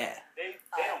 Oh, yeah. They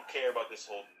don't care about this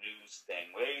whole news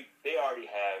thing. They already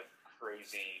have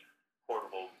crazy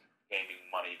portable gaming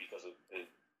money because of the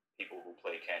people who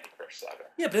play Candy Crush Saga.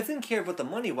 Yeah, but if they didn't care about the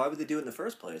money, why would they do it in the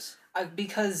first place?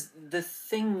 Because the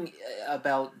thing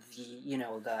about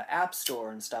the App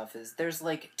Store and stuff is there's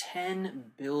like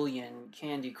 10 billion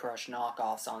Candy Crush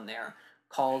knockoffs on there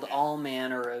called all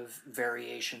manner of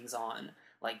variations on,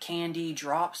 like Candy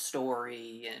Drop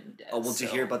Story and... Oh, well, did you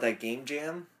hear about that game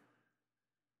jam?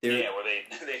 Yeah, where they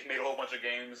made a whole bunch of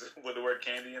games with the word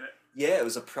candy in it. Yeah, it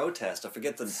was a protest. I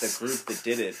forget the group that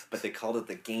did it, but they called it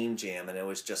the Game Jam, and it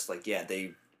was just like,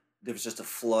 there was just a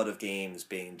flood of games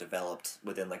being developed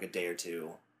within like a day or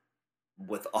two,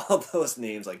 with all those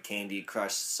names like Candy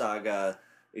Crush Saga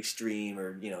Extreme,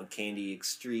 or Candy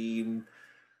Extreme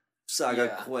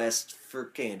Saga Quest for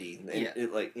Candy. And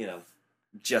it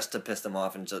just to piss them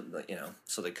off and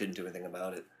so they couldn't do anything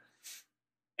about it.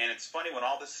 And it's funny, when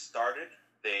all this started,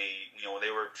 they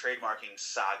were trademarking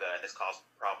Saga, and this caused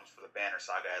problems for the banner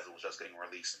Saga as it was just getting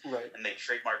released. Right. And they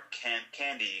trademarked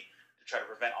Candy to try to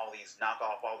prevent all these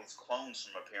clones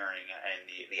from appearing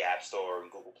in the App Store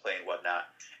and Google Play and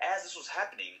whatnot. As this was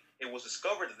happening, it was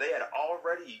discovered that they had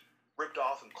already ripped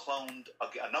off and cloned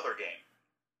another game,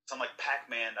 some like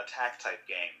Pac-Man attack type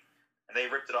game. And they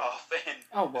ripped it off and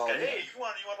said, hey, you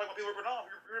want to talk about people ripping off?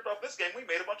 You ripped off this game we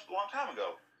made a long time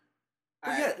ago.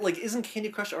 Well, yeah, like, isn't Candy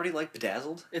Crush already like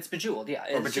Bedazzled? It's Bejeweled, yeah.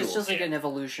 It's just like an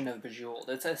evolution of Bejeweled.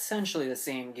 It's essentially the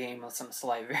same game with some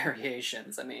slight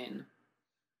variations. I mean...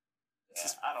 Yeah,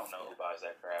 I don't know who buys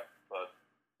that crap, but...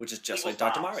 Which is just like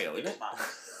Dr. Mario, isn't it?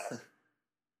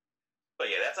 But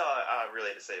yeah, that's all I really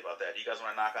had to say about that. Do you guys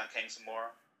want to knock on King some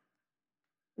more?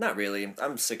 Not really.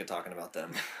 I'm sick of talking about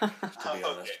them, to be honest.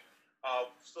 Okay.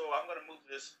 So I'm going to move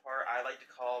to this part I like to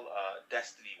call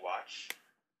Destiny Watch.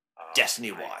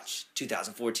 Destiny Watch,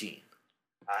 2014.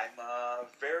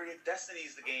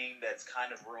 Destiny's the game that's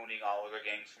kind of ruining all other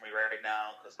games for me right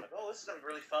now, because I'm like, oh, this is going to be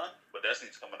really fun, but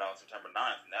Destiny's coming out September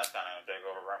 9th, and that's kind of going to take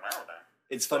over right now.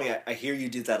 It's funny, I hear you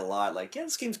do that a lot, like, yeah,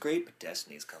 this game's great, but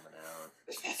Destiny's coming out.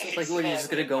 It's like, what, you're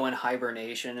just going to go in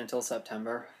hibernation until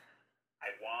September? I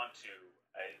want to.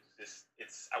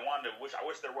 I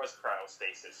wish there was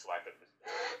cryostasis, so I could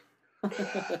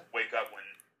just wake up when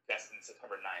Destiny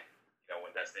September 9th,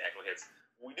 when Destiny actually hits.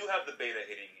 We do have the beta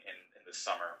hitting in the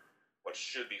summer, which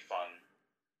should be fun.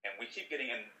 And we keep getting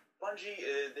in. Bungie,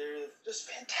 they're just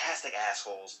fantastic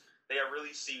assholes. They are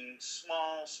releasing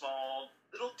small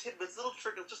little tidbits, little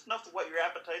trickles, just enough to whet your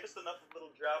appetite, just enough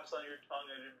little drops on your tongue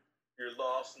and you're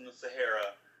lost in the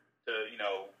Sahara to,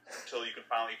 until you can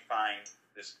finally find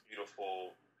this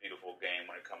beautiful, beautiful game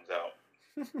when it comes out.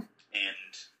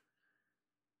 And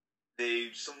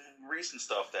some recent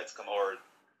stuff that's come, or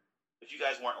if you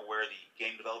guys weren't aware, the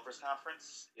Game Developers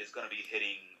Conference is going to be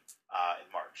hitting in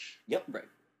March. Yep, right.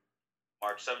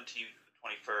 March 17th,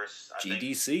 21st.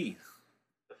 GDC.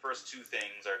 The first two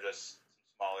things are just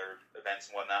some smaller events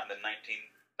and whatnot. And then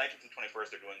 19th and 21st,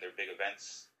 they're doing their big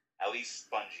events. At least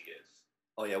Bungie is.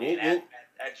 Oh, yeah.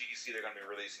 At GDC, they're going to be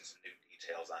releasing some new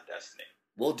details on Destiny.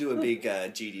 We'll do a big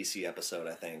GDC episode,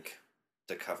 I think,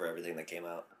 to cover everything that came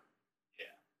out. Yeah.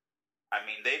 I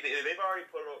mean, they've already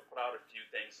put out a few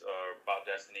things about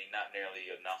Destiny, not nearly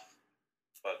enough.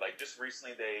 But, like, just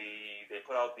recently, they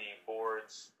put out the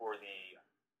boards for the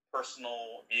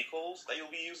personal vehicles that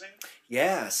you'll be using.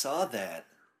 Yeah, I saw that.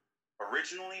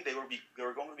 Originally, they were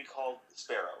going to be called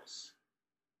Sparrows.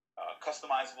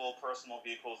 Customizable personal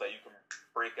vehicles that you can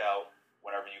break out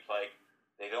whenever you play.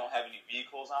 They don't have any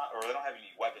vehicles on, or they don't have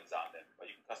any weapons on them, but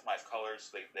you can customize colors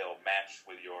so they'll match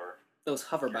with your... Those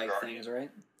hover bike things, right?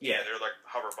 Yeah, they're like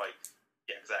hover bikes.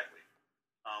 Yeah, exactly.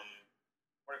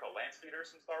 What are they called? Land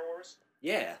speeders from Star Wars?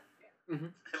 Yeah.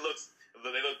 Mm-hmm. They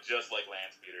look just like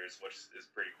land speeders, which is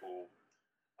pretty cool.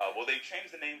 Well, they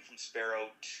changed the name from Sparrow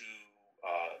to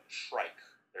Shrike.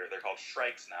 They're called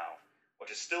Shrikes now,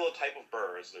 which is still a type of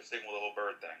bird, so they're sticking with the little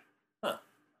bird thing. Huh.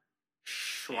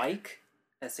 Shrike?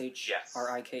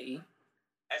 S-H-R-I-K-E?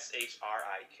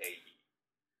 S-H-R-I-K-E.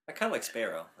 I kind of like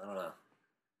Sparrow. I don't know.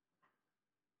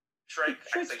 Shrike.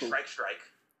 I say Shrike.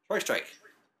 Strike.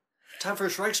 Time for a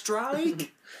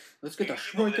Strike! Let's get the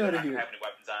Shrike out of here. If you don't have any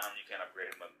weapons on them, you can't upgrade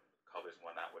them with colors and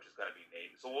whatnot, which is going to be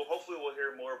neat. So hopefully we'll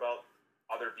hear more about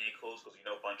other vehicles, because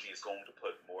Bungie is going to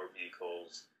put more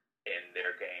vehicles in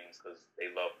their games, because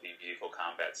they love the vehicle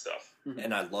combat stuff. Mm-hmm.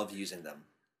 And I love using them.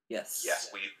 Yes.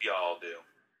 Yes, we all do.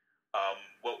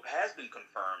 What has been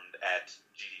confirmed at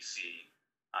GDC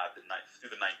through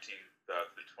the 19th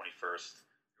through the 21st,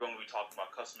 you're going to be talking about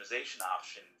customization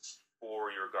options for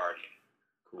your Guardian.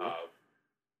 Cool.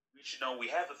 We should know we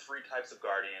have the three types of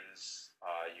Guardians.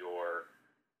 Your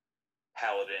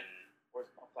Paladin,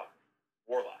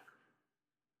 Warlock.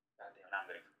 God damn, now I'm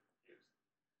getting confused.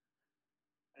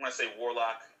 I'm going to say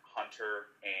Warlock,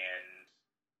 Hunter, and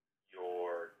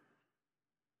your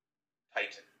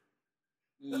Titan.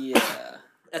 Yeah.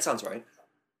 That sounds right.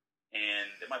 And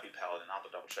it might be Paladin. I'll have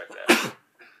to double check that.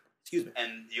 Excuse me.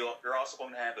 And you're also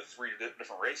going to have the three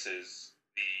different races: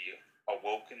 the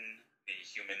Awoken, the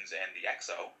Humans, and the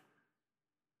Exo.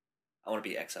 I want to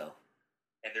be Exo.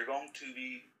 And they're going to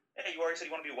be... Hey, you already said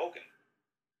you want to be Awoken.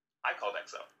 I called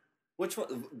Exo. Which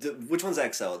one? Which one's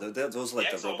Exo? Those are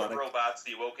like the Exo robotic... are the robots.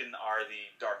 The Awoken are the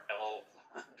Dark Elf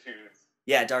dudes.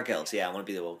 Yeah, Dark Elves. Yeah, I want to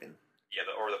be the Awoken. Yeah,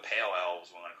 or the Pale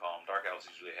Elves, we're going to call them. Dark Elves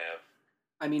usually have...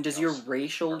 I mean, does your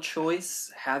racial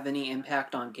choice have any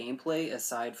impact on gameplay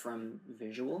aside from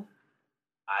visual?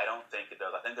 I don't think it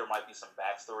does. I think there might be some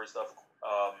backstory stuff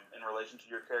in relation to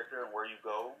your character and where you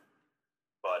go,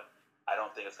 but I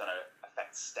don't think it's going to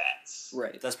affect stats.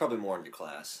 Right. That's probably more in your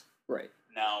class. Right.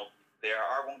 Now, there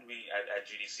are going to be, at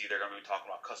GDC, they're going to be talking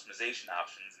about customization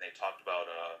options, and they talked about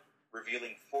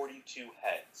revealing 42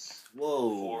 heads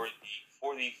Whoa.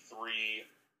 for the 3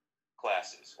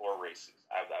 classes or races.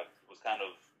 I was kind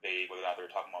of vague whether or not they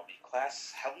were talking about the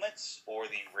class helmets or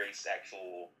the race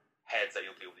actual heads that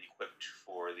you'll be able to equip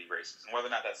for the races, and whether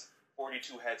or not that's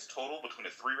 42 heads total between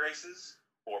the 3 races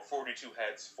or 42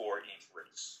 heads for each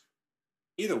race.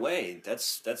 Either way,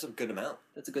 that's a good amount.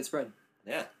 That's a good spread.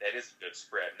 Yeah, that is a good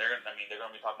spread. And they're going to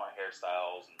be talking about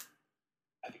hairstyles, and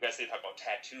I think they talk about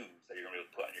tattoos that you're going to be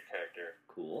able to put on your character.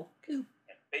 cool. Cool.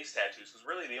 And face tattoos, because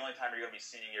really the only time you're going to be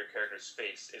seeing your character's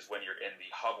face is when you're in the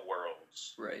hub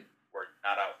worlds, Right. where you're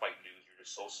not out fighting dudes, you're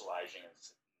just socializing and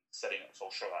setting up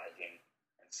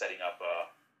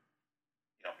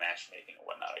matchmaking and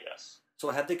whatnot, I guess. So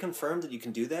have they confirmed that you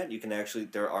can do that? You can actually,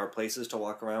 there are places to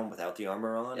walk around without the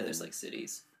armor on? Yeah, there's like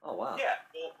cities, Oh, wow. Yeah,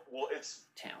 well, it's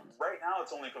towns. right now.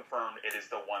 It's only confirmed it is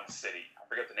the one city. I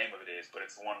forget the name of it is, but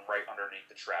it's the one right underneath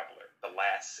the Traveler, the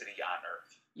last city on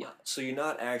Earth. Yeah. So you're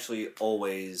not actually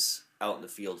always out in the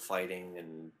field fighting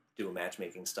and doing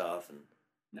matchmaking stuff? And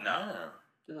No. Ah,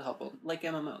 There's a couple, like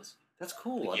MMOs. that's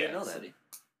cool. I didn't know that. City.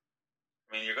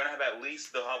 I mean, you're going to have at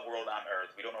least the hub world on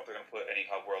Earth. We don't know if they're going to put any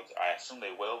hub worlds. I assume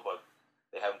they will, but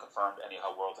they haven't confirmed any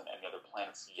hub worlds on any other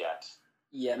planets yet.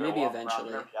 Yeah, You're maybe walking eventually.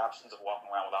 Around, you have the options of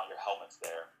walking around without your helmets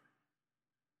there.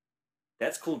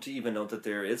 That's cool to even know that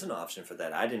there is an option for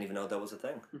that. I didn't even know that was a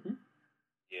thing.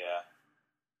 Yeah.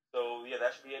 So, yeah,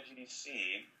 that should be at GDC,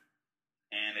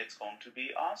 and it's going to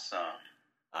be awesome.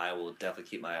 I will definitely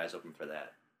keep my eyes open for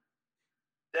that.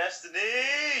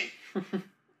 Destiny!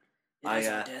 It is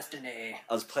our destiny.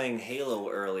 I was playing Halo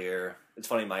earlier. It's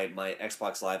funny, my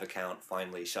Xbox Live account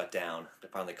finally shut down. They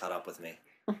finally caught up with me.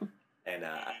 And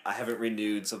I haven't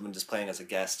renewed, so I've been just playing as a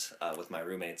guest with my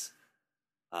roommates.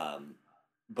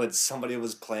 But somebody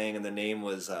was playing, and the name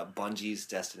was Bungie's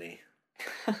Destiny.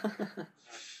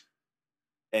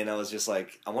 And I was just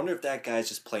like, I wonder if that guy's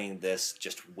just playing this,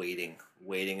 just waiting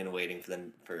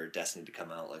for Destiny to come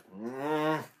out. Like,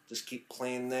 just keep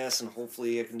playing this, and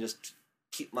hopefully I can just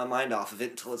keep my mind off of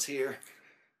it until it's here.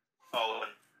 Oh,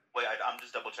 and wait, I'm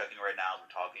just double checking right now as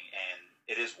we're talking, and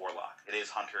it is Warlock. It is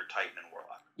Hunter, Titan, and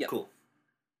Warlock. Yep. Cool.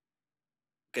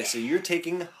 Okay, so you're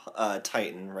taking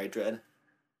Titan, right, Dredd?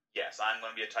 Yes, I'm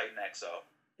going to be a Titan EXO.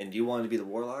 And you want to be the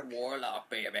Warlock? Warlock,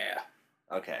 baby.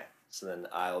 Okay, so then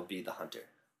I'll be the Hunter.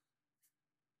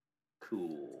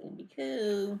 Cool.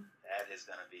 Cool. That is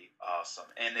going to be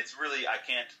awesome. And it's really, I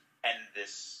can't end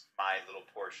my little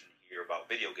portion here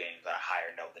about video games on a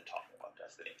higher note than talking about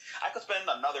Destiny. I could spend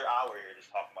another hour here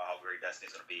just talking about how great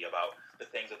Destiny's going to be, about the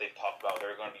things that they've talked about. There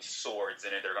are going to be swords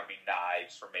in it. There are going to be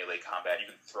knives for melee combat.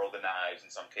 You can throw the knives in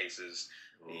some cases.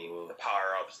 The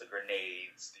power-ups, the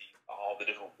grenades, all the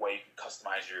different ways you can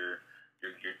customize your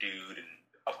dude and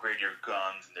upgrade your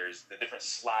guns. And there's the different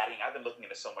sliding. I've been looking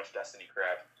into so much Destiny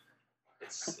crap.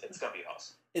 It's going to be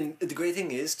awesome. And the great thing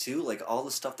is, too, like, all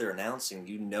the stuff they're announcing,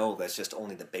 you know that's just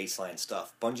only the baseline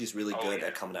stuff. Bungie's really good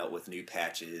at coming out with new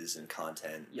patches and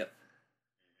content. Yep.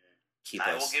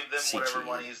 I will give them whatever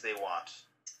monies they want.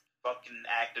 Fucking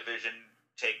Activision,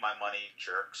 take my money,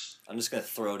 jerks. I'm just going to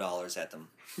throw dollars at them.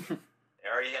 They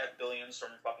already have billions from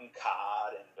fucking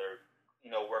COD, and they're,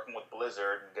 working with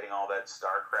Blizzard and getting all that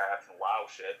StarCraft and WoW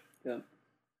shit. Yep.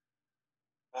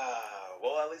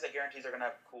 Well, at least that guarantees they're going to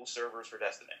have cool servers for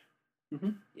Destiny.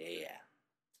 Mm-hmm. Yeah.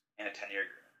 And a 10-year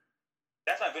agreement.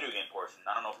 That's my video game portion.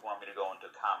 I don't know if you want me to go into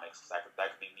comics, because that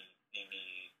could be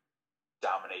me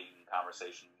dominating the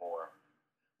conversation more.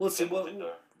 Let's see,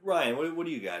 Ryan, what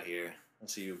do you got here? I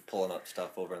see you pulling up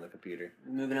stuff over on the computer.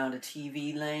 Moving on to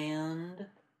TV land.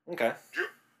 Okay.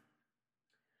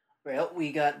 Well,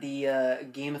 we got the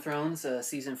Game of Thrones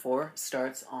Season 4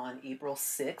 starts on April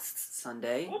 6th,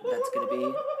 Sunday. That's going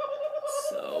to be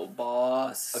so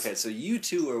boss. Okay, so you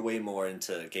two are way more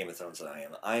into Game of Thrones than I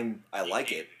am. I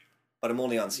like it, but I'm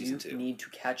only on Season 2. You need to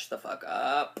catch the fuck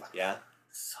up. Yeah?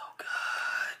 So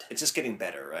good. It's just getting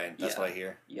better, right? That's what I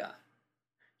hear. Yeah.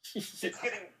 It's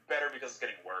getting better because it's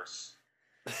getting worse.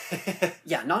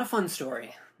 Yeah, not a fun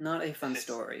story. Not a fun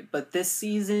story. But this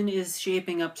season is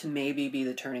shaping up to maybe be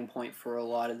the turning point for a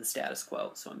lot of the status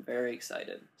quo, so I'm very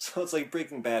excited. So it's like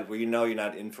Breaking Bad, where you know you're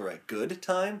not in for a good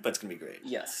time, but it's going to be great.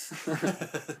 Yes.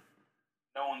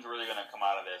 No one's really going to come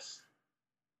out of this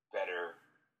better.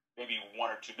 Maybe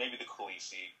one or two, maybe the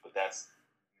Khaleesi, but that's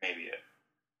maybe it.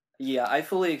 Yeah, I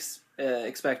fully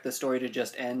expect the story to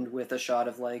just end with a shot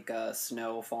of like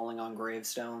snow falling on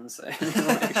gravestones. And then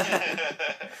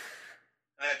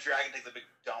a dragon takes a big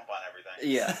dump on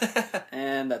everything. Yeah,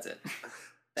 and that's it.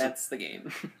 That's the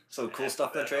game. So cool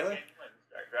stuff in the trailer?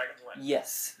 Dragons win.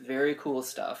 Yes, very cool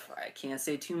stuff. I can't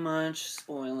say too much,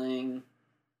 spoiling,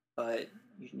 but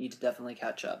you need to definitely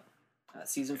catch up.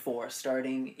 Season 4,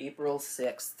 starting April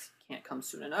 6th. Can't come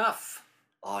soon enough.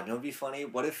 Oh, you know what'd be funny?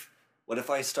 What if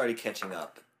I started catching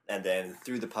up, and then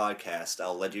through the podcast,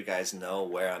 I'll let you guys know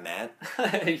where I'm at,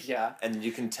 Yeah, and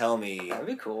you can tell me, that'd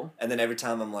be cool. and then every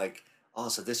time I'm like, oh,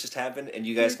 so this just happened, and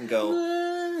you guys can go,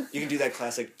 you can do that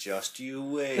classic, just you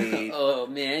wait. Oh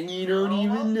man, you don't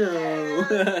even know.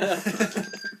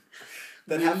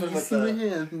 That happened with what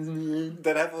happens, man.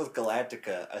 That happened with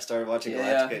Galactica. I started watching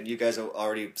Yeah. Galactica, and you guys have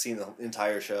already seen the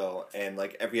entire show, and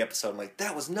like every episode, I'm like,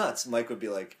 that was nuts. Mike would be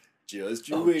like, just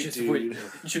you wait, just dude. wait.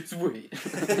 Just wait.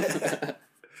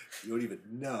 You don't even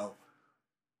know.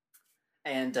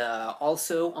 And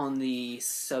also on the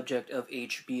subject of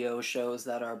HBO shows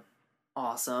that are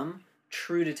awesome,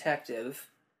 True Detective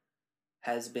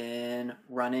has been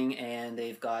running, and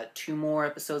they've got 2 more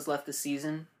episodes left this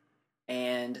season,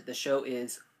 and the show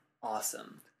is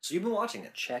awesome. So you've been watching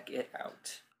it. Check it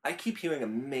out. I keep hearing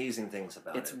amazing things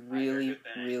about It's it. really, good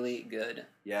things. really good.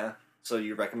 Yeah? So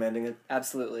you're recommending it?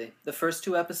 Absolutely. The first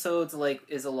 2 episodes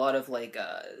is a lot of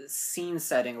scene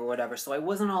setting or whatever, so I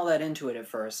wasn't all that into it at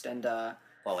first, and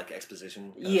Well, like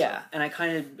exposition? kind of yeah, stuff?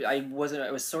 and I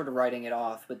was sort of writing it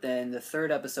off, but then the 3rd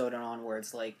episode and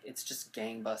onwards, it's just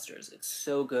gangbusters. It's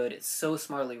so good. It's so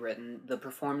smartly written. The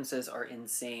performances are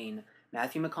insane.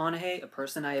 Matthew McConaughey, a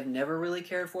person I have never really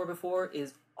cared for before,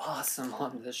 is awesome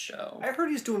on this show. I heard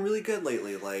he's doing really good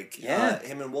lately. Yeah.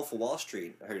 Him in Wolf of Wall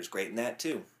Street. I heard he's great in that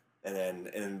too. And then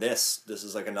in this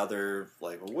is like another,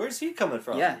 well, where's he coming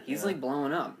from? Yeah, he's You know?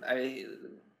 blowing up.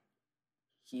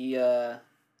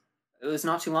 It was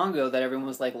not too long ago that everyone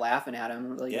was laughing at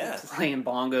him, Yeah. playing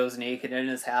bongos naked in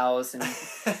his house and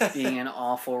being in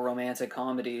awful romantic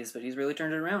comedies, but he's really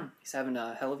turned it around. He's having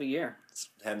a hell of a year. It's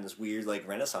having this weird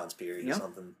Renaissance period Yeah. or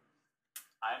something.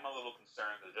 I'm a little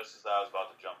concerned that just as I was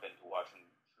about to jump into watching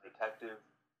True Detective,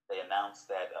 they announced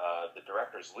that the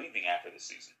director's leaving after the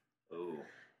season. Ooh.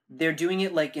 They're doing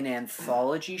it like an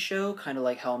anthology show, kind of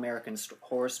like how American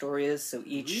Horror Story is. So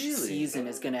each Really? season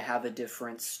is going to have a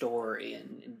different story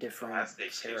and different That's the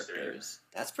exclusive. characters.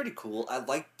 That's pretty cool. I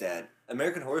like that.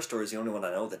 American Horror Story is the only one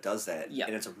I know that does that. Yeah.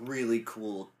 And it's a really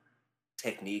cool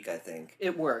technique, I think.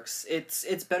 It works. It's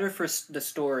better for the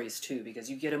stories too, because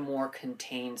you get a more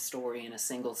contained story in a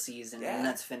single season, Yeah. and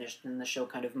that's finished, and the show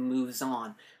kind of moves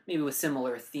on, maybe with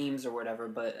similar themes or whatever,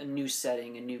 but a new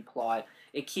setting, a new plot.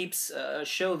 It keeps a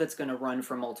show that's going to run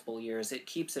for multiple years. It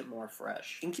keeps it more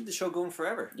fresh. You can keep the show going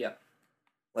forever. Yep.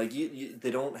 Like, they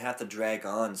don't have to drag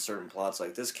on certain plots.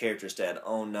 Like, this character's dead.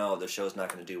 Oh, no, the show's not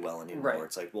going to do well anymore. Right.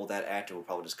 It's like, well, that actor will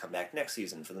probably just come back next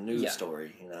season for the new Yeah.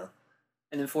 story, you know?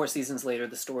 And then 4 seasons later,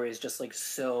 the story is just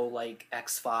so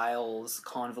X-Files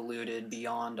convoluted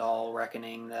beyond all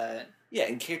reckoning that Yeah,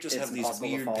 and characters It's have these impossible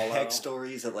to weird follow.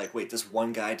 backstories that, wait, this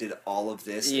one guy did all of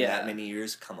this in Yeah. that many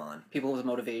years? Come on. people with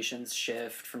motivations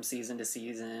shift from season to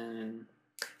season. And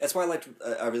That's why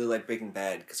I really liked Breaking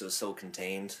Bad, because it was so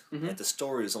contained. Mhm. Like, the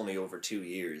story was only over 2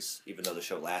 years, even though the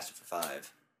show lasted for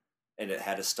 5. And it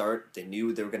had a start. They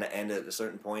knew they were going to end at a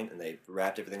certain point, and they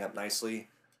wrapped everything up nicely.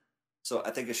 So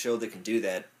I think a show that can do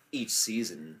that each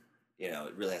season, it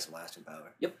really has some lasting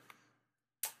power.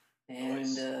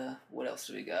 And what else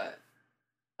do we got?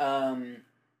 On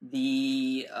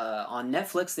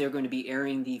Netflix, they're going to be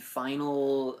airing the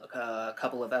final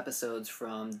couple of episodes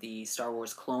from the Star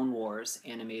Wars Clone Wars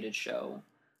animated show.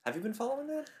 Have you been following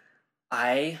that?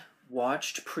 I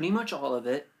watched pretty much all of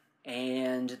it,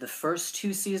 and the first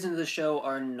 2 seasons of the show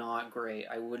are not great.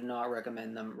 I would not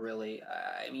recommend them, really.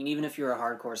 I mean, even if you're a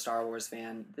hardcore Star Wars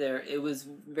fan, it was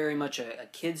very much a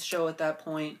kid's show at that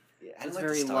point. Yeah, It's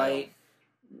very light,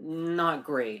 not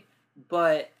great.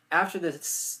 But after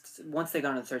once they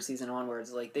got into the 3rd season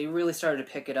onwards, they really started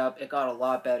to pick it up. It got a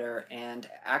lot better, and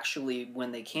actually,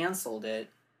 when they canceled it,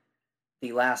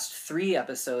 the last 3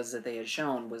 episodes that they had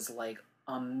shown was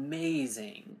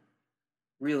amazing,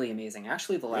 really amazing.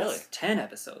 Actually, the last Really? 10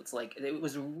 episodes, it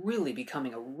was really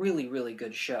becoming a really, really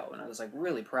good show, and I was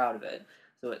really proud of it.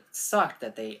 So it sucked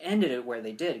that they ended it where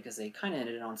they did, because they kind of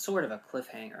ended it on sort of a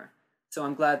cliffhanger. So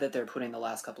I'm glad that they're putting the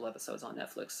last couple episodes on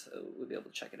Netflix, so we'll be able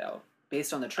to check it out.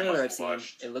 Based on the trailer I've seen,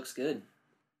 watched- it looks good.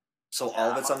 So Yeah, all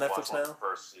of I'm it's on gonna Netflix watch now? the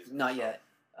first season, Not so- yet.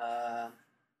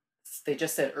 They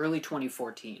just said early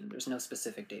 2014. There's no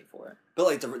specific date for it. But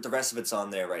like the rest of it's on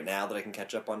there right now that I can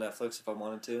catch up on Netflix if I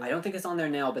wanted to. I don't think it's on there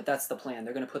now, but that's the plan.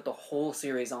 They're going to put the whole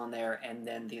series on there and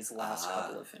then these last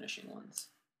couple of finishing ones.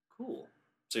 Cool.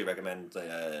 So you recommend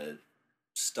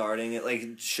starting it? Like,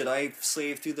 should I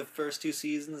slave through the first 2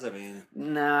 seasons? I mean...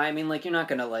 Nah, I mean, like, you're not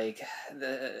gonna, like...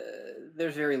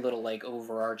 There's very little, like,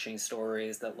 overarching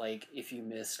stories that, like, if you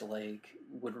missed, like,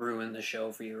 would ruin the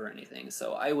show for you or anything.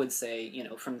 So I would say, you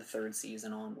know, from the 3rd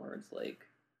season onwards, like...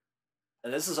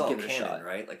 And this is all give it a canon, shot.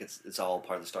 right? Like, it's all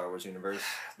part of the Star Wars universe?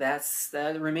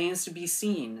 That remains to be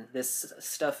seen. This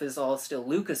stuff is all still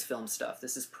Lucasfilm stuff.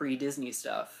 This is pre-Disney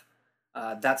stuff.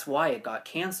 That's why it got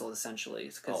canceled, essentially.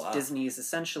 Because Disney is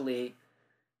essentially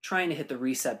trying to hit the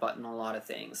reset button on a lot of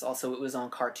things. Also, it was on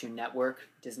Cartoon Network.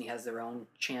 Disney has their own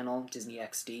channel, Disney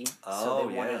XD. So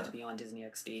they wanted it to be on Disney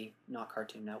XD, not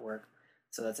Cartoon Network.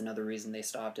 So that's another reason they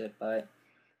stopped it. But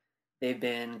they've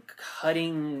been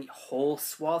cutting whole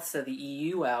swaths of the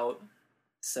EU out.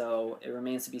 So it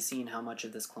remains to be seen how much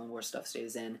of this Clone Wars stuff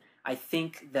stays in. I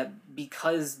think that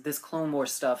because this Clone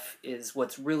Wars stuff is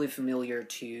what's really familiar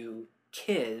to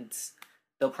kids,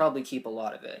 they'll probably keep a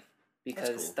lot of it.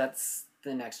 Because that's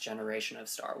the next generation of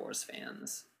Star Wars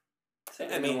fans. So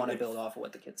I mean, want to build off of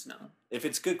what the kids know. If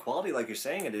it's good quality, like you're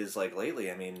saying it is, like,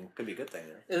 lately, I mean, could be a good thing.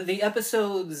 The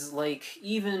episodes, like,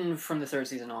 even from the 3rd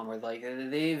season onward, like,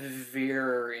 they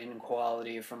veer in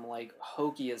quality from, like,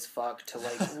 hokey as fuck to,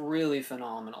 like, really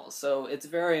phenomenal. So it's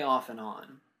very off and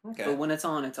on. Okay. But when it's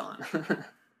on, it's on.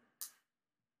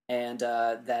 And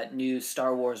that new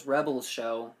Star Wars Rebels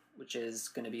show, which is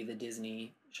going to be the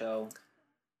Disney show,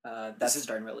 that's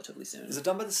starting relatively soon. Is it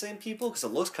done by the same people? Because it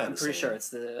looks kind of I'm pretty sure it's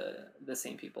the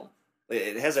same people.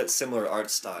 It has that similar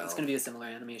art style. It's going to be a similar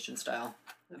animation style.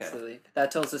 Okay. Absolutely. That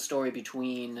tells the story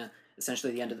between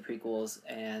essentially the end of the prequels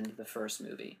and the first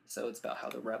movie. So it's about how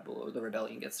the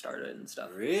rebellion gets started and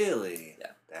stuff. Really?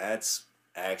 Yeah. That's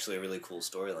actually a really cool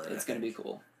storyline. It's going to be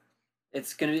cool.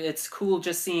 It's cool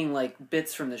just seeing, like,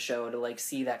 bits from the show to, like,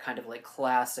 see that kind of, like,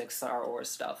 classic Star Wars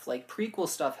stuff. Like, prequel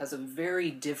stuff has a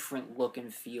very different look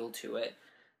and feel to it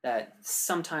that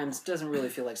sometimes doesn't really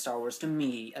feel like Star Wars to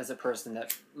me as a person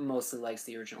that mostly likes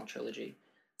the original trilogy.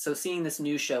 So seeing this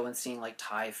new show and seeing, like,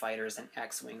 TIE fighters and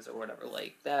X-Wings or whatever,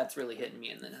 like, that's really hitting me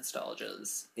in the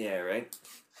nostalgias. Yeah, right?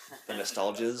 The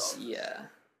nostalgias? Yeah.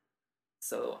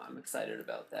 So I'm excited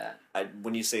about that.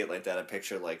 When you say it like that, I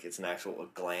picture, like, it's an actual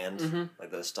gland,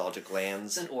 like the nostalgic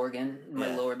glands. It's an organ in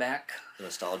my lower back. The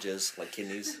nostalgias, like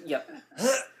kidneys. Yep.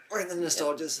 Right in the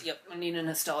nostalgias. Yep, I need a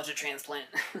nostalgia transplant.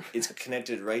 It's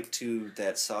connected right to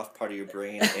that soft part of your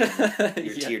brain and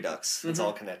your tear ducts. It's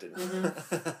all connected.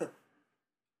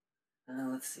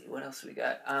 Let's see, what else we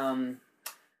got?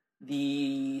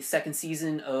 The 2nd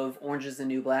season of Orange is the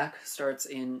New Black starts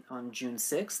on June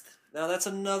 6th. Now, that's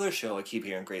another show I keep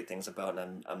hearing great things about,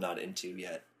 and I'm not into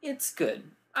yet. It's good.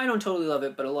 I don't totally love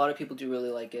it, but a lot of people do really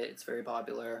like it. It's very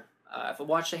popular. I've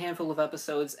watched a handful of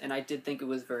episodes, and I did think it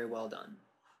was very well done.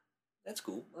 That's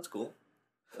cool. That's cool.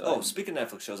 Speaking of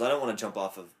Netflix shows, I don't want to jump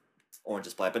off of Orange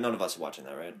is Black, but none of us are watching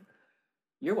that, right?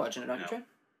 You're watching it, aren't you, Trey?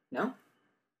 No?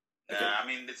 Okay. I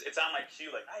mean, it's on my queue,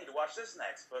 like, I need to watch this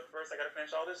next, but first I gotta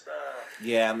finish all this stuff.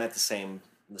 Yeah, I'm at the same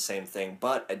thing,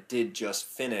 but I did just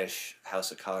finish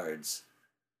House of Cards,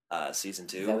 season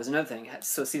 2. That was another thing.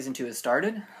 So season 2 has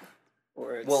started?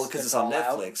 Well, because it's on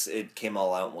Netflix, out? it came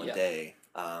all out one day.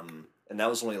 And that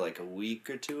was only like a week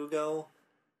or 2 ago.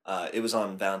 It was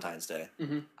on Valentine's Day.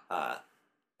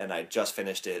 And I just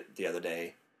finished it the other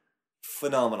day.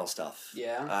 Phenomenal stuff.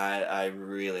 Yeah. I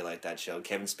really like that show.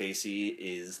 Kevin Spacey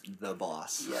is the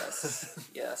boss. Yes.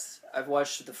 Yes. I've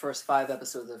watched the first 5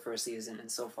 episodes of the first season,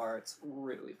 and so far it's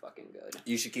really fucking good.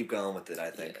 You should keep going with it,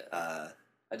 I think. Yeah.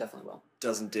 I definitely will.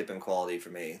 Doesn't dip in quality for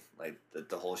me. Like,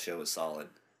 the whole show is solid.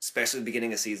 Especially the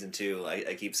beginning of season 2.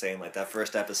 I keep saying, like, that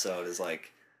first episode is,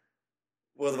 like,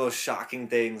 one of the most shocking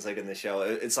things, like, in the show.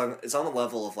 It's on the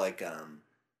level of, like,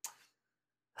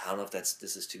 I don't know if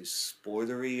this is too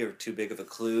spoilery or too big of a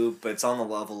clue, but it's on the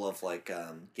level of, like,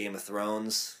 Game of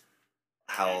Thrones.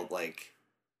 How, like,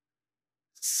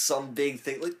 some big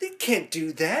thing, like, they can't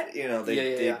do that, you know,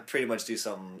 they pretty much do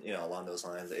something, you know, along those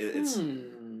lines.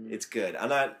 It's good. I'm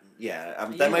not,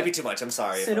 that might be too much, I'm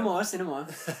sorry. Cinema.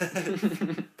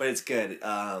 But it's good.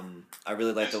 I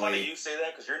really like the way... It's funny you say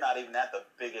that, because you're not even at the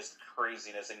biggest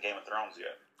craziness in Game of Thrones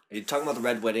yet. Are you talking about the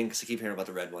Red Wedding? Because I keep hearing about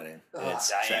the Red Wedding. It's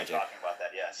tragic. I am talking about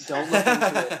that, yes. Don't look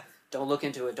into it. Don't look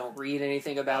into it. Don't read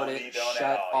anything about it.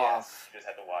 Shut off. Yes. You just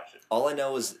have to watch it. All I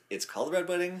know is it's called the Red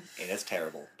Wedding, and it's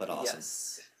terrible, but awesome.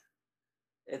 Yes.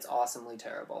 It's awesomely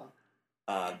terrible.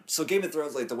 So Game of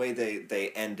Thrones, like, the way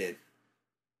they end it,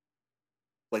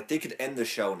 like they could end the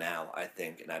show now, I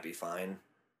think, and I'd be fine.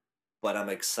 But I'm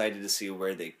excited to see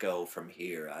where they go from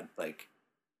here. I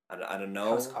don't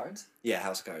know. House Cards? Yeah,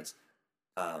 House Cards.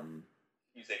 You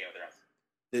say Game of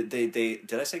Thrones. They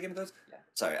did I say Game of Thrones? Yeah.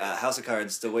 Sorry, House of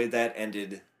Cards. The way that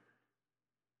ended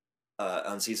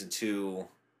on season 2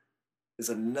 is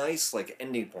a nice like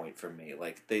ending point for me.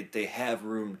 Like they have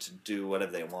room to do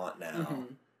whatever they want now.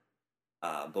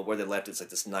 But where they left, it's like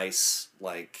this nice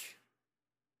like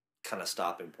kind of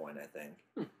stopping point. I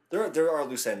think there are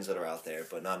loose ends that are out there,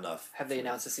 but not enough. Have they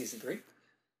announced a season 3?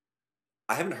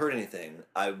 I haven't heard anything.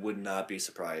 I would not be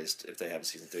surprised if they have a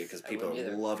season 3 because people are wouldn't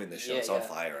either. loving the show. Yeah, It's on yeah.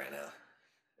 fire right now.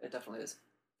 It definitely is.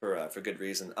 For good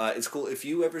reason. It's cool. If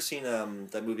you ever seen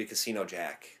that movie Casino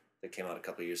Jack that came out a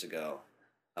couple of years ago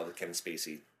with Kevin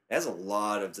Spacey, it has a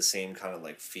lot of the same kind of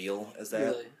like feel as that.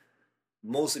 Really?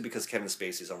 Mostly because Kevin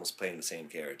Spacey is almost playing the same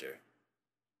character.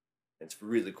 It's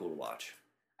really cool to watch.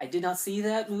 I did not see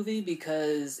that movie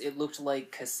because it looked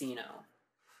like Casino.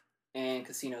 And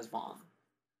Casino's bomb.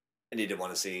 And you didn't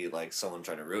want to see like someone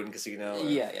trying to ruin Casino? Or...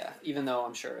 Yeah. Even though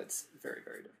I'm sure it's very,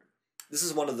 very different. This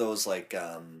is one of those like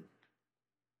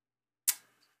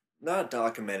not a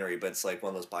documentary, but it's like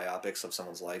one of those biopics of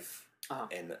someone's life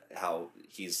and how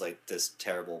he's like this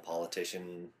terrible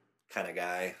politician kind of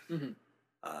guy.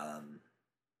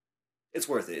 It's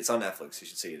worth it. It's on Netflix. You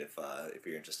should see it if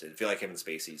you're interested. If you like Kevin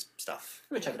Spacey's stuff,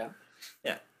 Let me check it out.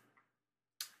 Yeah.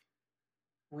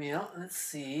 Well, let's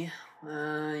see.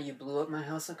 You blew up my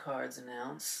House of Cards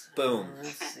announce. Boom.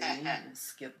 Let's see.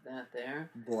 Skip that there.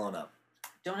 Blown up.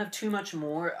 Don't have too much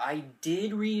more. I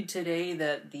did read today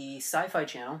that the Sci-Fi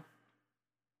Channel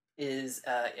is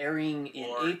airing in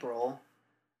April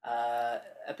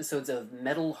episodes of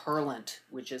Metal Hurlant,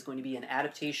 which is going to be an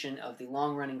adaptation of the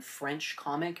long-running French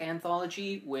comic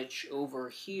anthology, which over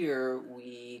here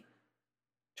we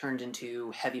turned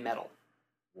into heavy metal.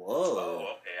 Whoa. Oh,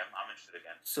 okay. I'm interested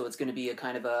again. So it's going to be a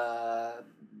kind of a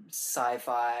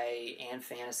sci-fi and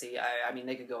fantasy. I mean,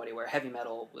 they could go anywhere. Heavy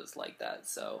metal was like that,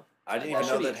 so... I didn't even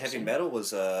know that heavy metal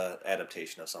was a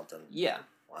adaptation of something. Yeah.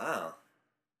 Wow.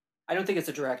 I don't think it's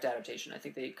a direct adaptation. I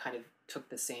think they kind of took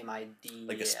the same idea.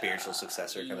 Like a spiritual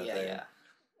successor kind of thing? Yeah.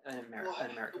 An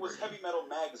American It was version. Heavy Metal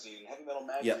Magazine. Heavy Metal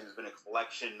Magazine has been a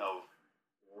collection of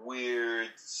weird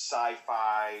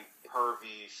sci-fi,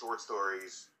 pervy short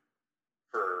stories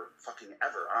for fucking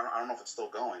ever. I don't know if it's still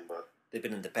going, but... They've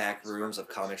been in the back rooms of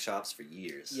comic shops for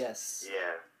years. Yes. Yeah.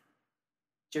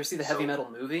 Did you ever see the Heavy Metal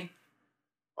movie?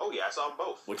 Oh yeah, I saw them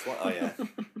both. Which one? Oh yeah.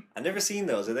 I've never seen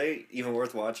those. Are they even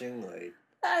worth watching? Like,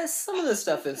 Some of the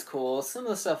stuff is cool. Some of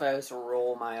the stuff I just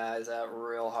roll my eyes at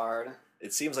real hard.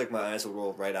 it seems like my eyes will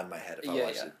roll right on my head if I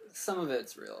watch it. Some of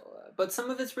it's real, but some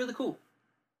of it's really cool.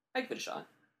 I give it a shot.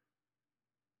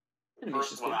 The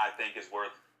first one I think is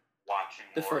worth watching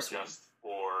The more first one. just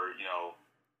for,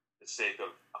 the sake of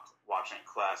watching a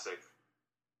classic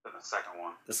than the second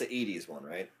one. That's the 80s one,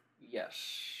 right? Yes.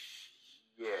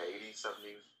 Yeah, 80s,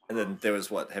 70s. And then there was,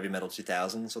 what, Heavy Metal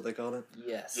 2000 is what they called it?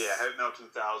 Yes. Yeah, Heavy Metal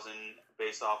 2000,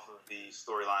 based off of the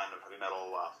storyline of Heavy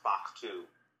Metal Fox 2.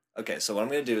 Okay, so what I'm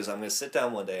going to do is I'm going to sit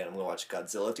down one day and I'm going to watch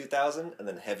Godzilla 2000 and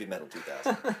then Heavy Metal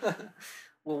 2000.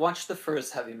 We'll watch the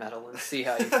first Heavy Metal and see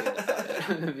how you feel about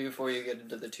it before you get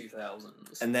into the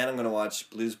 2000s. And then I'm going to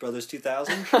watch Blues Brothers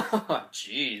 2000 Oh,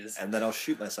 jeez. and then I'll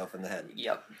shoot myself in the head.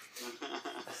 Yep.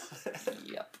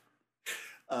 Yep.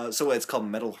 So it's called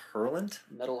Metal Hurlant?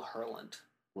 Metal Hurlant.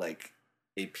 Like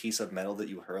a piece of metal that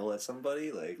you hurl at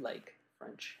somebody? Like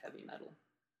French heavy metal.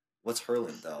 What's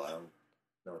hurlant, though? I don't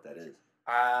know what that is.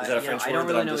 Is that a French I word don't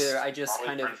that really I'm know just- either. I just Probably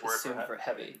kind of French word for assume for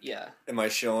heavy. Yeah. Am I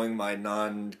showing my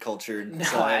non-cultured No,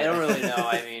 side? I don't really know.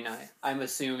 I mean, I'm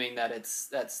assuming that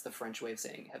that's the French way of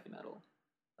saying heavy metal.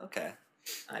 Okay.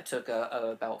 I took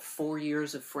about 4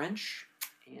 years of French,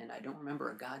 and I don't remember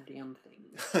a goddamn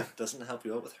thing. Doesn't help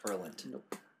you out with hurlant.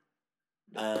 Nope.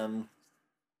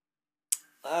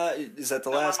 Is that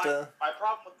the No, last? My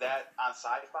problem with that on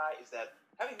sci-fi is that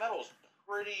heavy metal is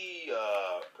pretty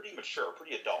mature,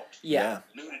 pretty adult. Yeah.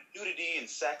 Nudity and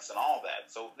sex and all that.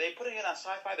 So they putting it on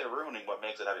sci-fi, they're ruining what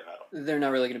makes it heavy metal. They're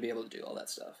not really going to be able to do all that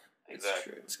stuff. It's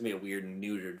Exactly. true. It's gonna be a weird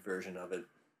neutered version of it.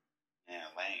 Yeah,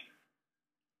 lame.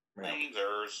 Right.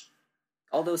 Lamesers.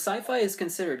 Although sci-fi is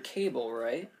considered cable,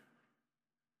 right?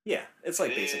 Yeah, it's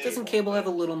like It basic. is. Doesn't cable have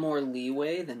a little more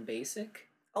leeway than basic?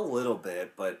 A little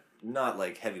bit, but not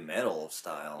like heavy metal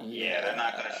style. Yeah, they're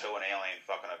not gonna show an alien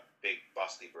fucking a big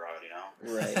busty broad, you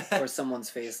know? Right. Or someone's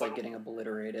face like getting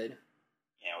obliterated.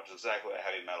 Yeah, which is exactly what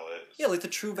heavy metal is. Yeah, like the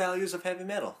true values of heavy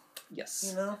metal. Yes.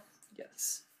 You know?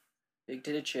 Yes. Big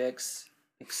titted chicks,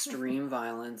 extreme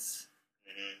violence.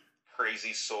 Mm-hmm.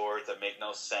 crazy swords that make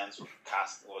no sense, with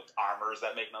armors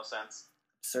that make no sense.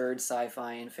 Absurd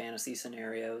sci-fi and fantasy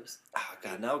scenarios. Oh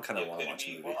god, now I kind of want to watch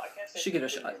a movie. Well, I can't say Should give it a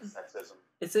shot. sexism.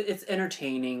 It's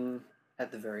entertaining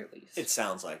at the very least. It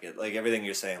sounds like it. Like everything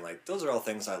you're saying, like those are all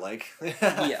things I like.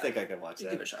 I think I can watch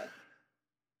that. Give it a shot.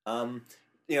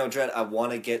 You know, Dred, I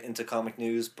want to get into comic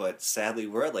news, but sadly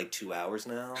we're at like 2 hours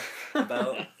now.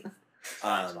 About.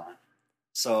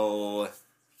 So,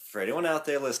 for anyone out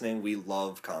there listening, we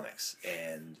love comics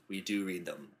and we do read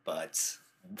them, but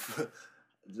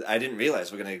I didn't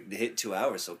realize we're gonna hit 2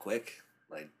 hours so quick.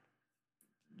 Like,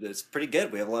 it's pretty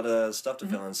good. We have a lot of stuff to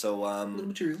fill in. So,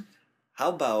 material. how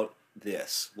about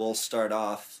this? We'll start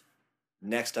off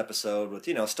next episode with,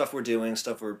 you know, stuff we're doing,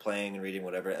 stuff we're playing and reading,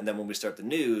 whatever. And then when we start the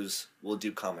news, we'll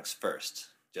do comics first,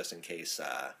 just in case,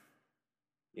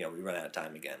 you know, we run out of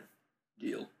time again.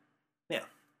 Deal. Yeah.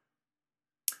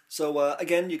 So,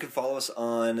 again, you can follow us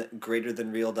on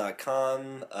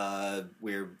greaterthanreal.com.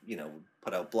 We're, you know,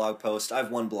 put out blog posts. I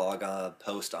have one blog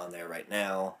post on there right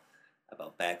now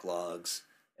about backlogs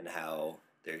and how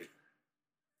they're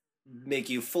make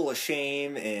you full of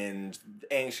shame and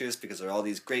anxious because there are all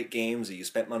these great games that you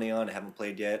spent money on and haven't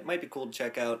played yet. It might be cool to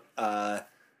check out.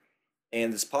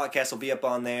 And this podcast will be up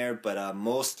on there, but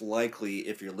most likely,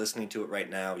 if you're listening to it right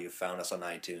now, you found us on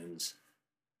iTunes.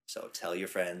 So tell your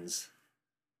friends,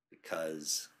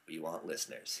 because we want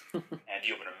listeners. And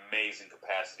you have an amazing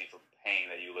capacity for pain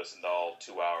that you listened to all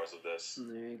 2 hours of this.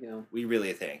 There you go. We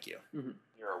really thank you. Mm-hmm.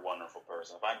 You're a wonderful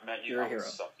person. If I met you, You're a I would hero.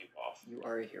 suck you off. You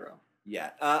are a hero.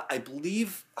 Yeah, I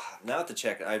believe, now I have to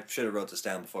check, I should have wrote this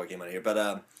down before I came out here,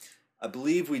 but I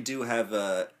believe we do have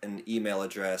an email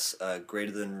address,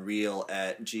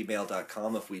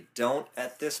 greaterthanreal@gmail.com. If we don't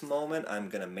at this moment, I'm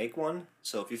going to make one.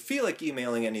 So if you feel like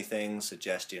emailing anything,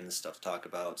 suggestions, stuff to talk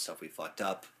about, stuff we fucked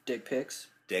up. Dick pics.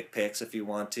 Dick pics if you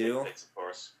want to. Thanks, of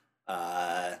course.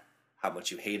 How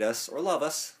much you hate us or love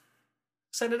us.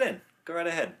 Send it in. Go right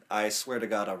ahead. I swear to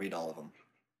God I'll read all of them.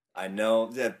 I know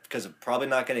that because I'm probably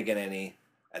not going to get any.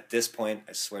 At this point,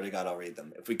 I swear to God I'll read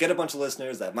them. If we get a bunch of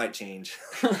listeners, that might change.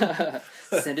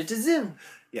 Send it to Zim.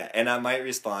 Yeah, and I might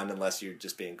respond unless you're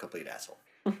just being a complete asshole.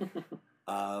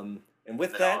 And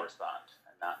with Then that... I'll respond,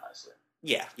 and not nicely.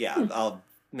 Yeah, I'll...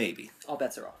 maybe. All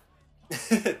bets are off.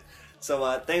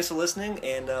 So, thanks for listening,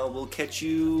 and we'll catch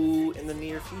you in the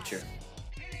near future.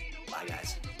 Bye,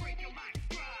 guys.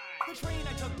 The train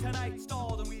I took tonight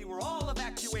stalled and we were all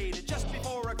evacuated just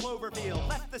before a Cloverfield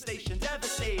left the station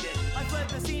devastated. I fled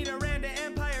the scene, I ran to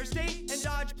Empire State and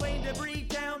dodged plane debris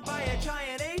down by a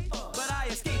giant ape. But I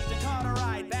escaped and caught a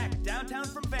ride back downtown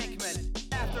from Bankman.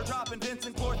 After dropping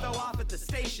Vincent Clortho off at the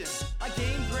station, I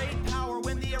gained great power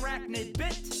when the arachnid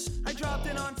bit. I dropped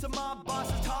in on some mob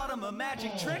bosses, taught them a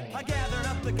magic trick. I gathered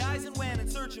up the guys and went in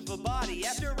search of a body.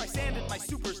 After I sanded my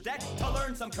super's deck to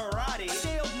learn some karate, I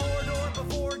sailed Mordor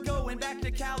before going back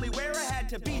to Cali, where I had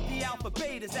to beat the Alpha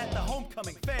Betas at the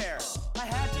homecoming fair. I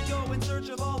had to go in search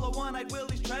of all the one-eyed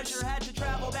Willie's treasure. Had to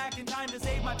travel back in time to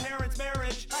save my parents'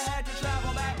 marriage. I had to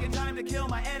travel back in time to kill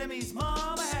my enemy's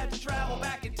mom. I had to travel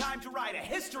back in time to write a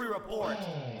history report.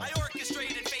 I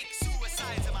orchestrated